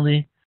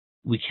 finally,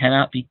 we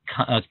cannot be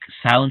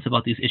silent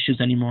about these issues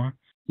anymore.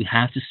 We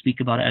have to speak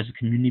about it as a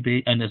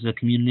community and as a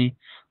community.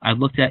 I've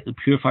looked at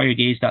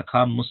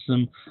purifyyourgaze.com,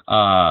 Muslim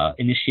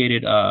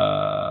initiated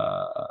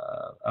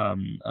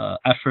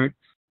effort.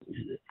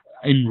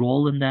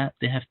 Enroll in that.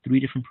 They have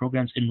 3 different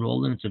programs.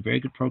 Enroll in. It's a very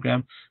good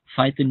program.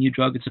 Fight the New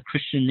Drug. It's a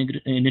Christian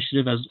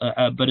initiative,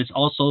 but it's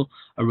also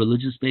a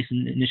religious-based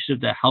initiative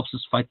that helps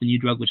us fight the new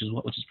drug, which is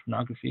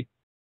pornography.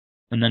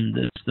 And then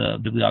there's the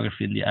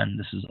bibliography in the end.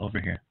 This is over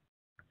here.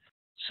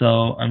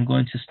 So I'm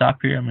going to stop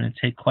here. I'm going to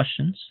take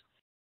questions,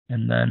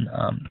 and then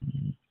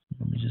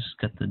let me just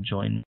get the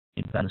join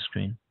on the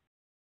screen.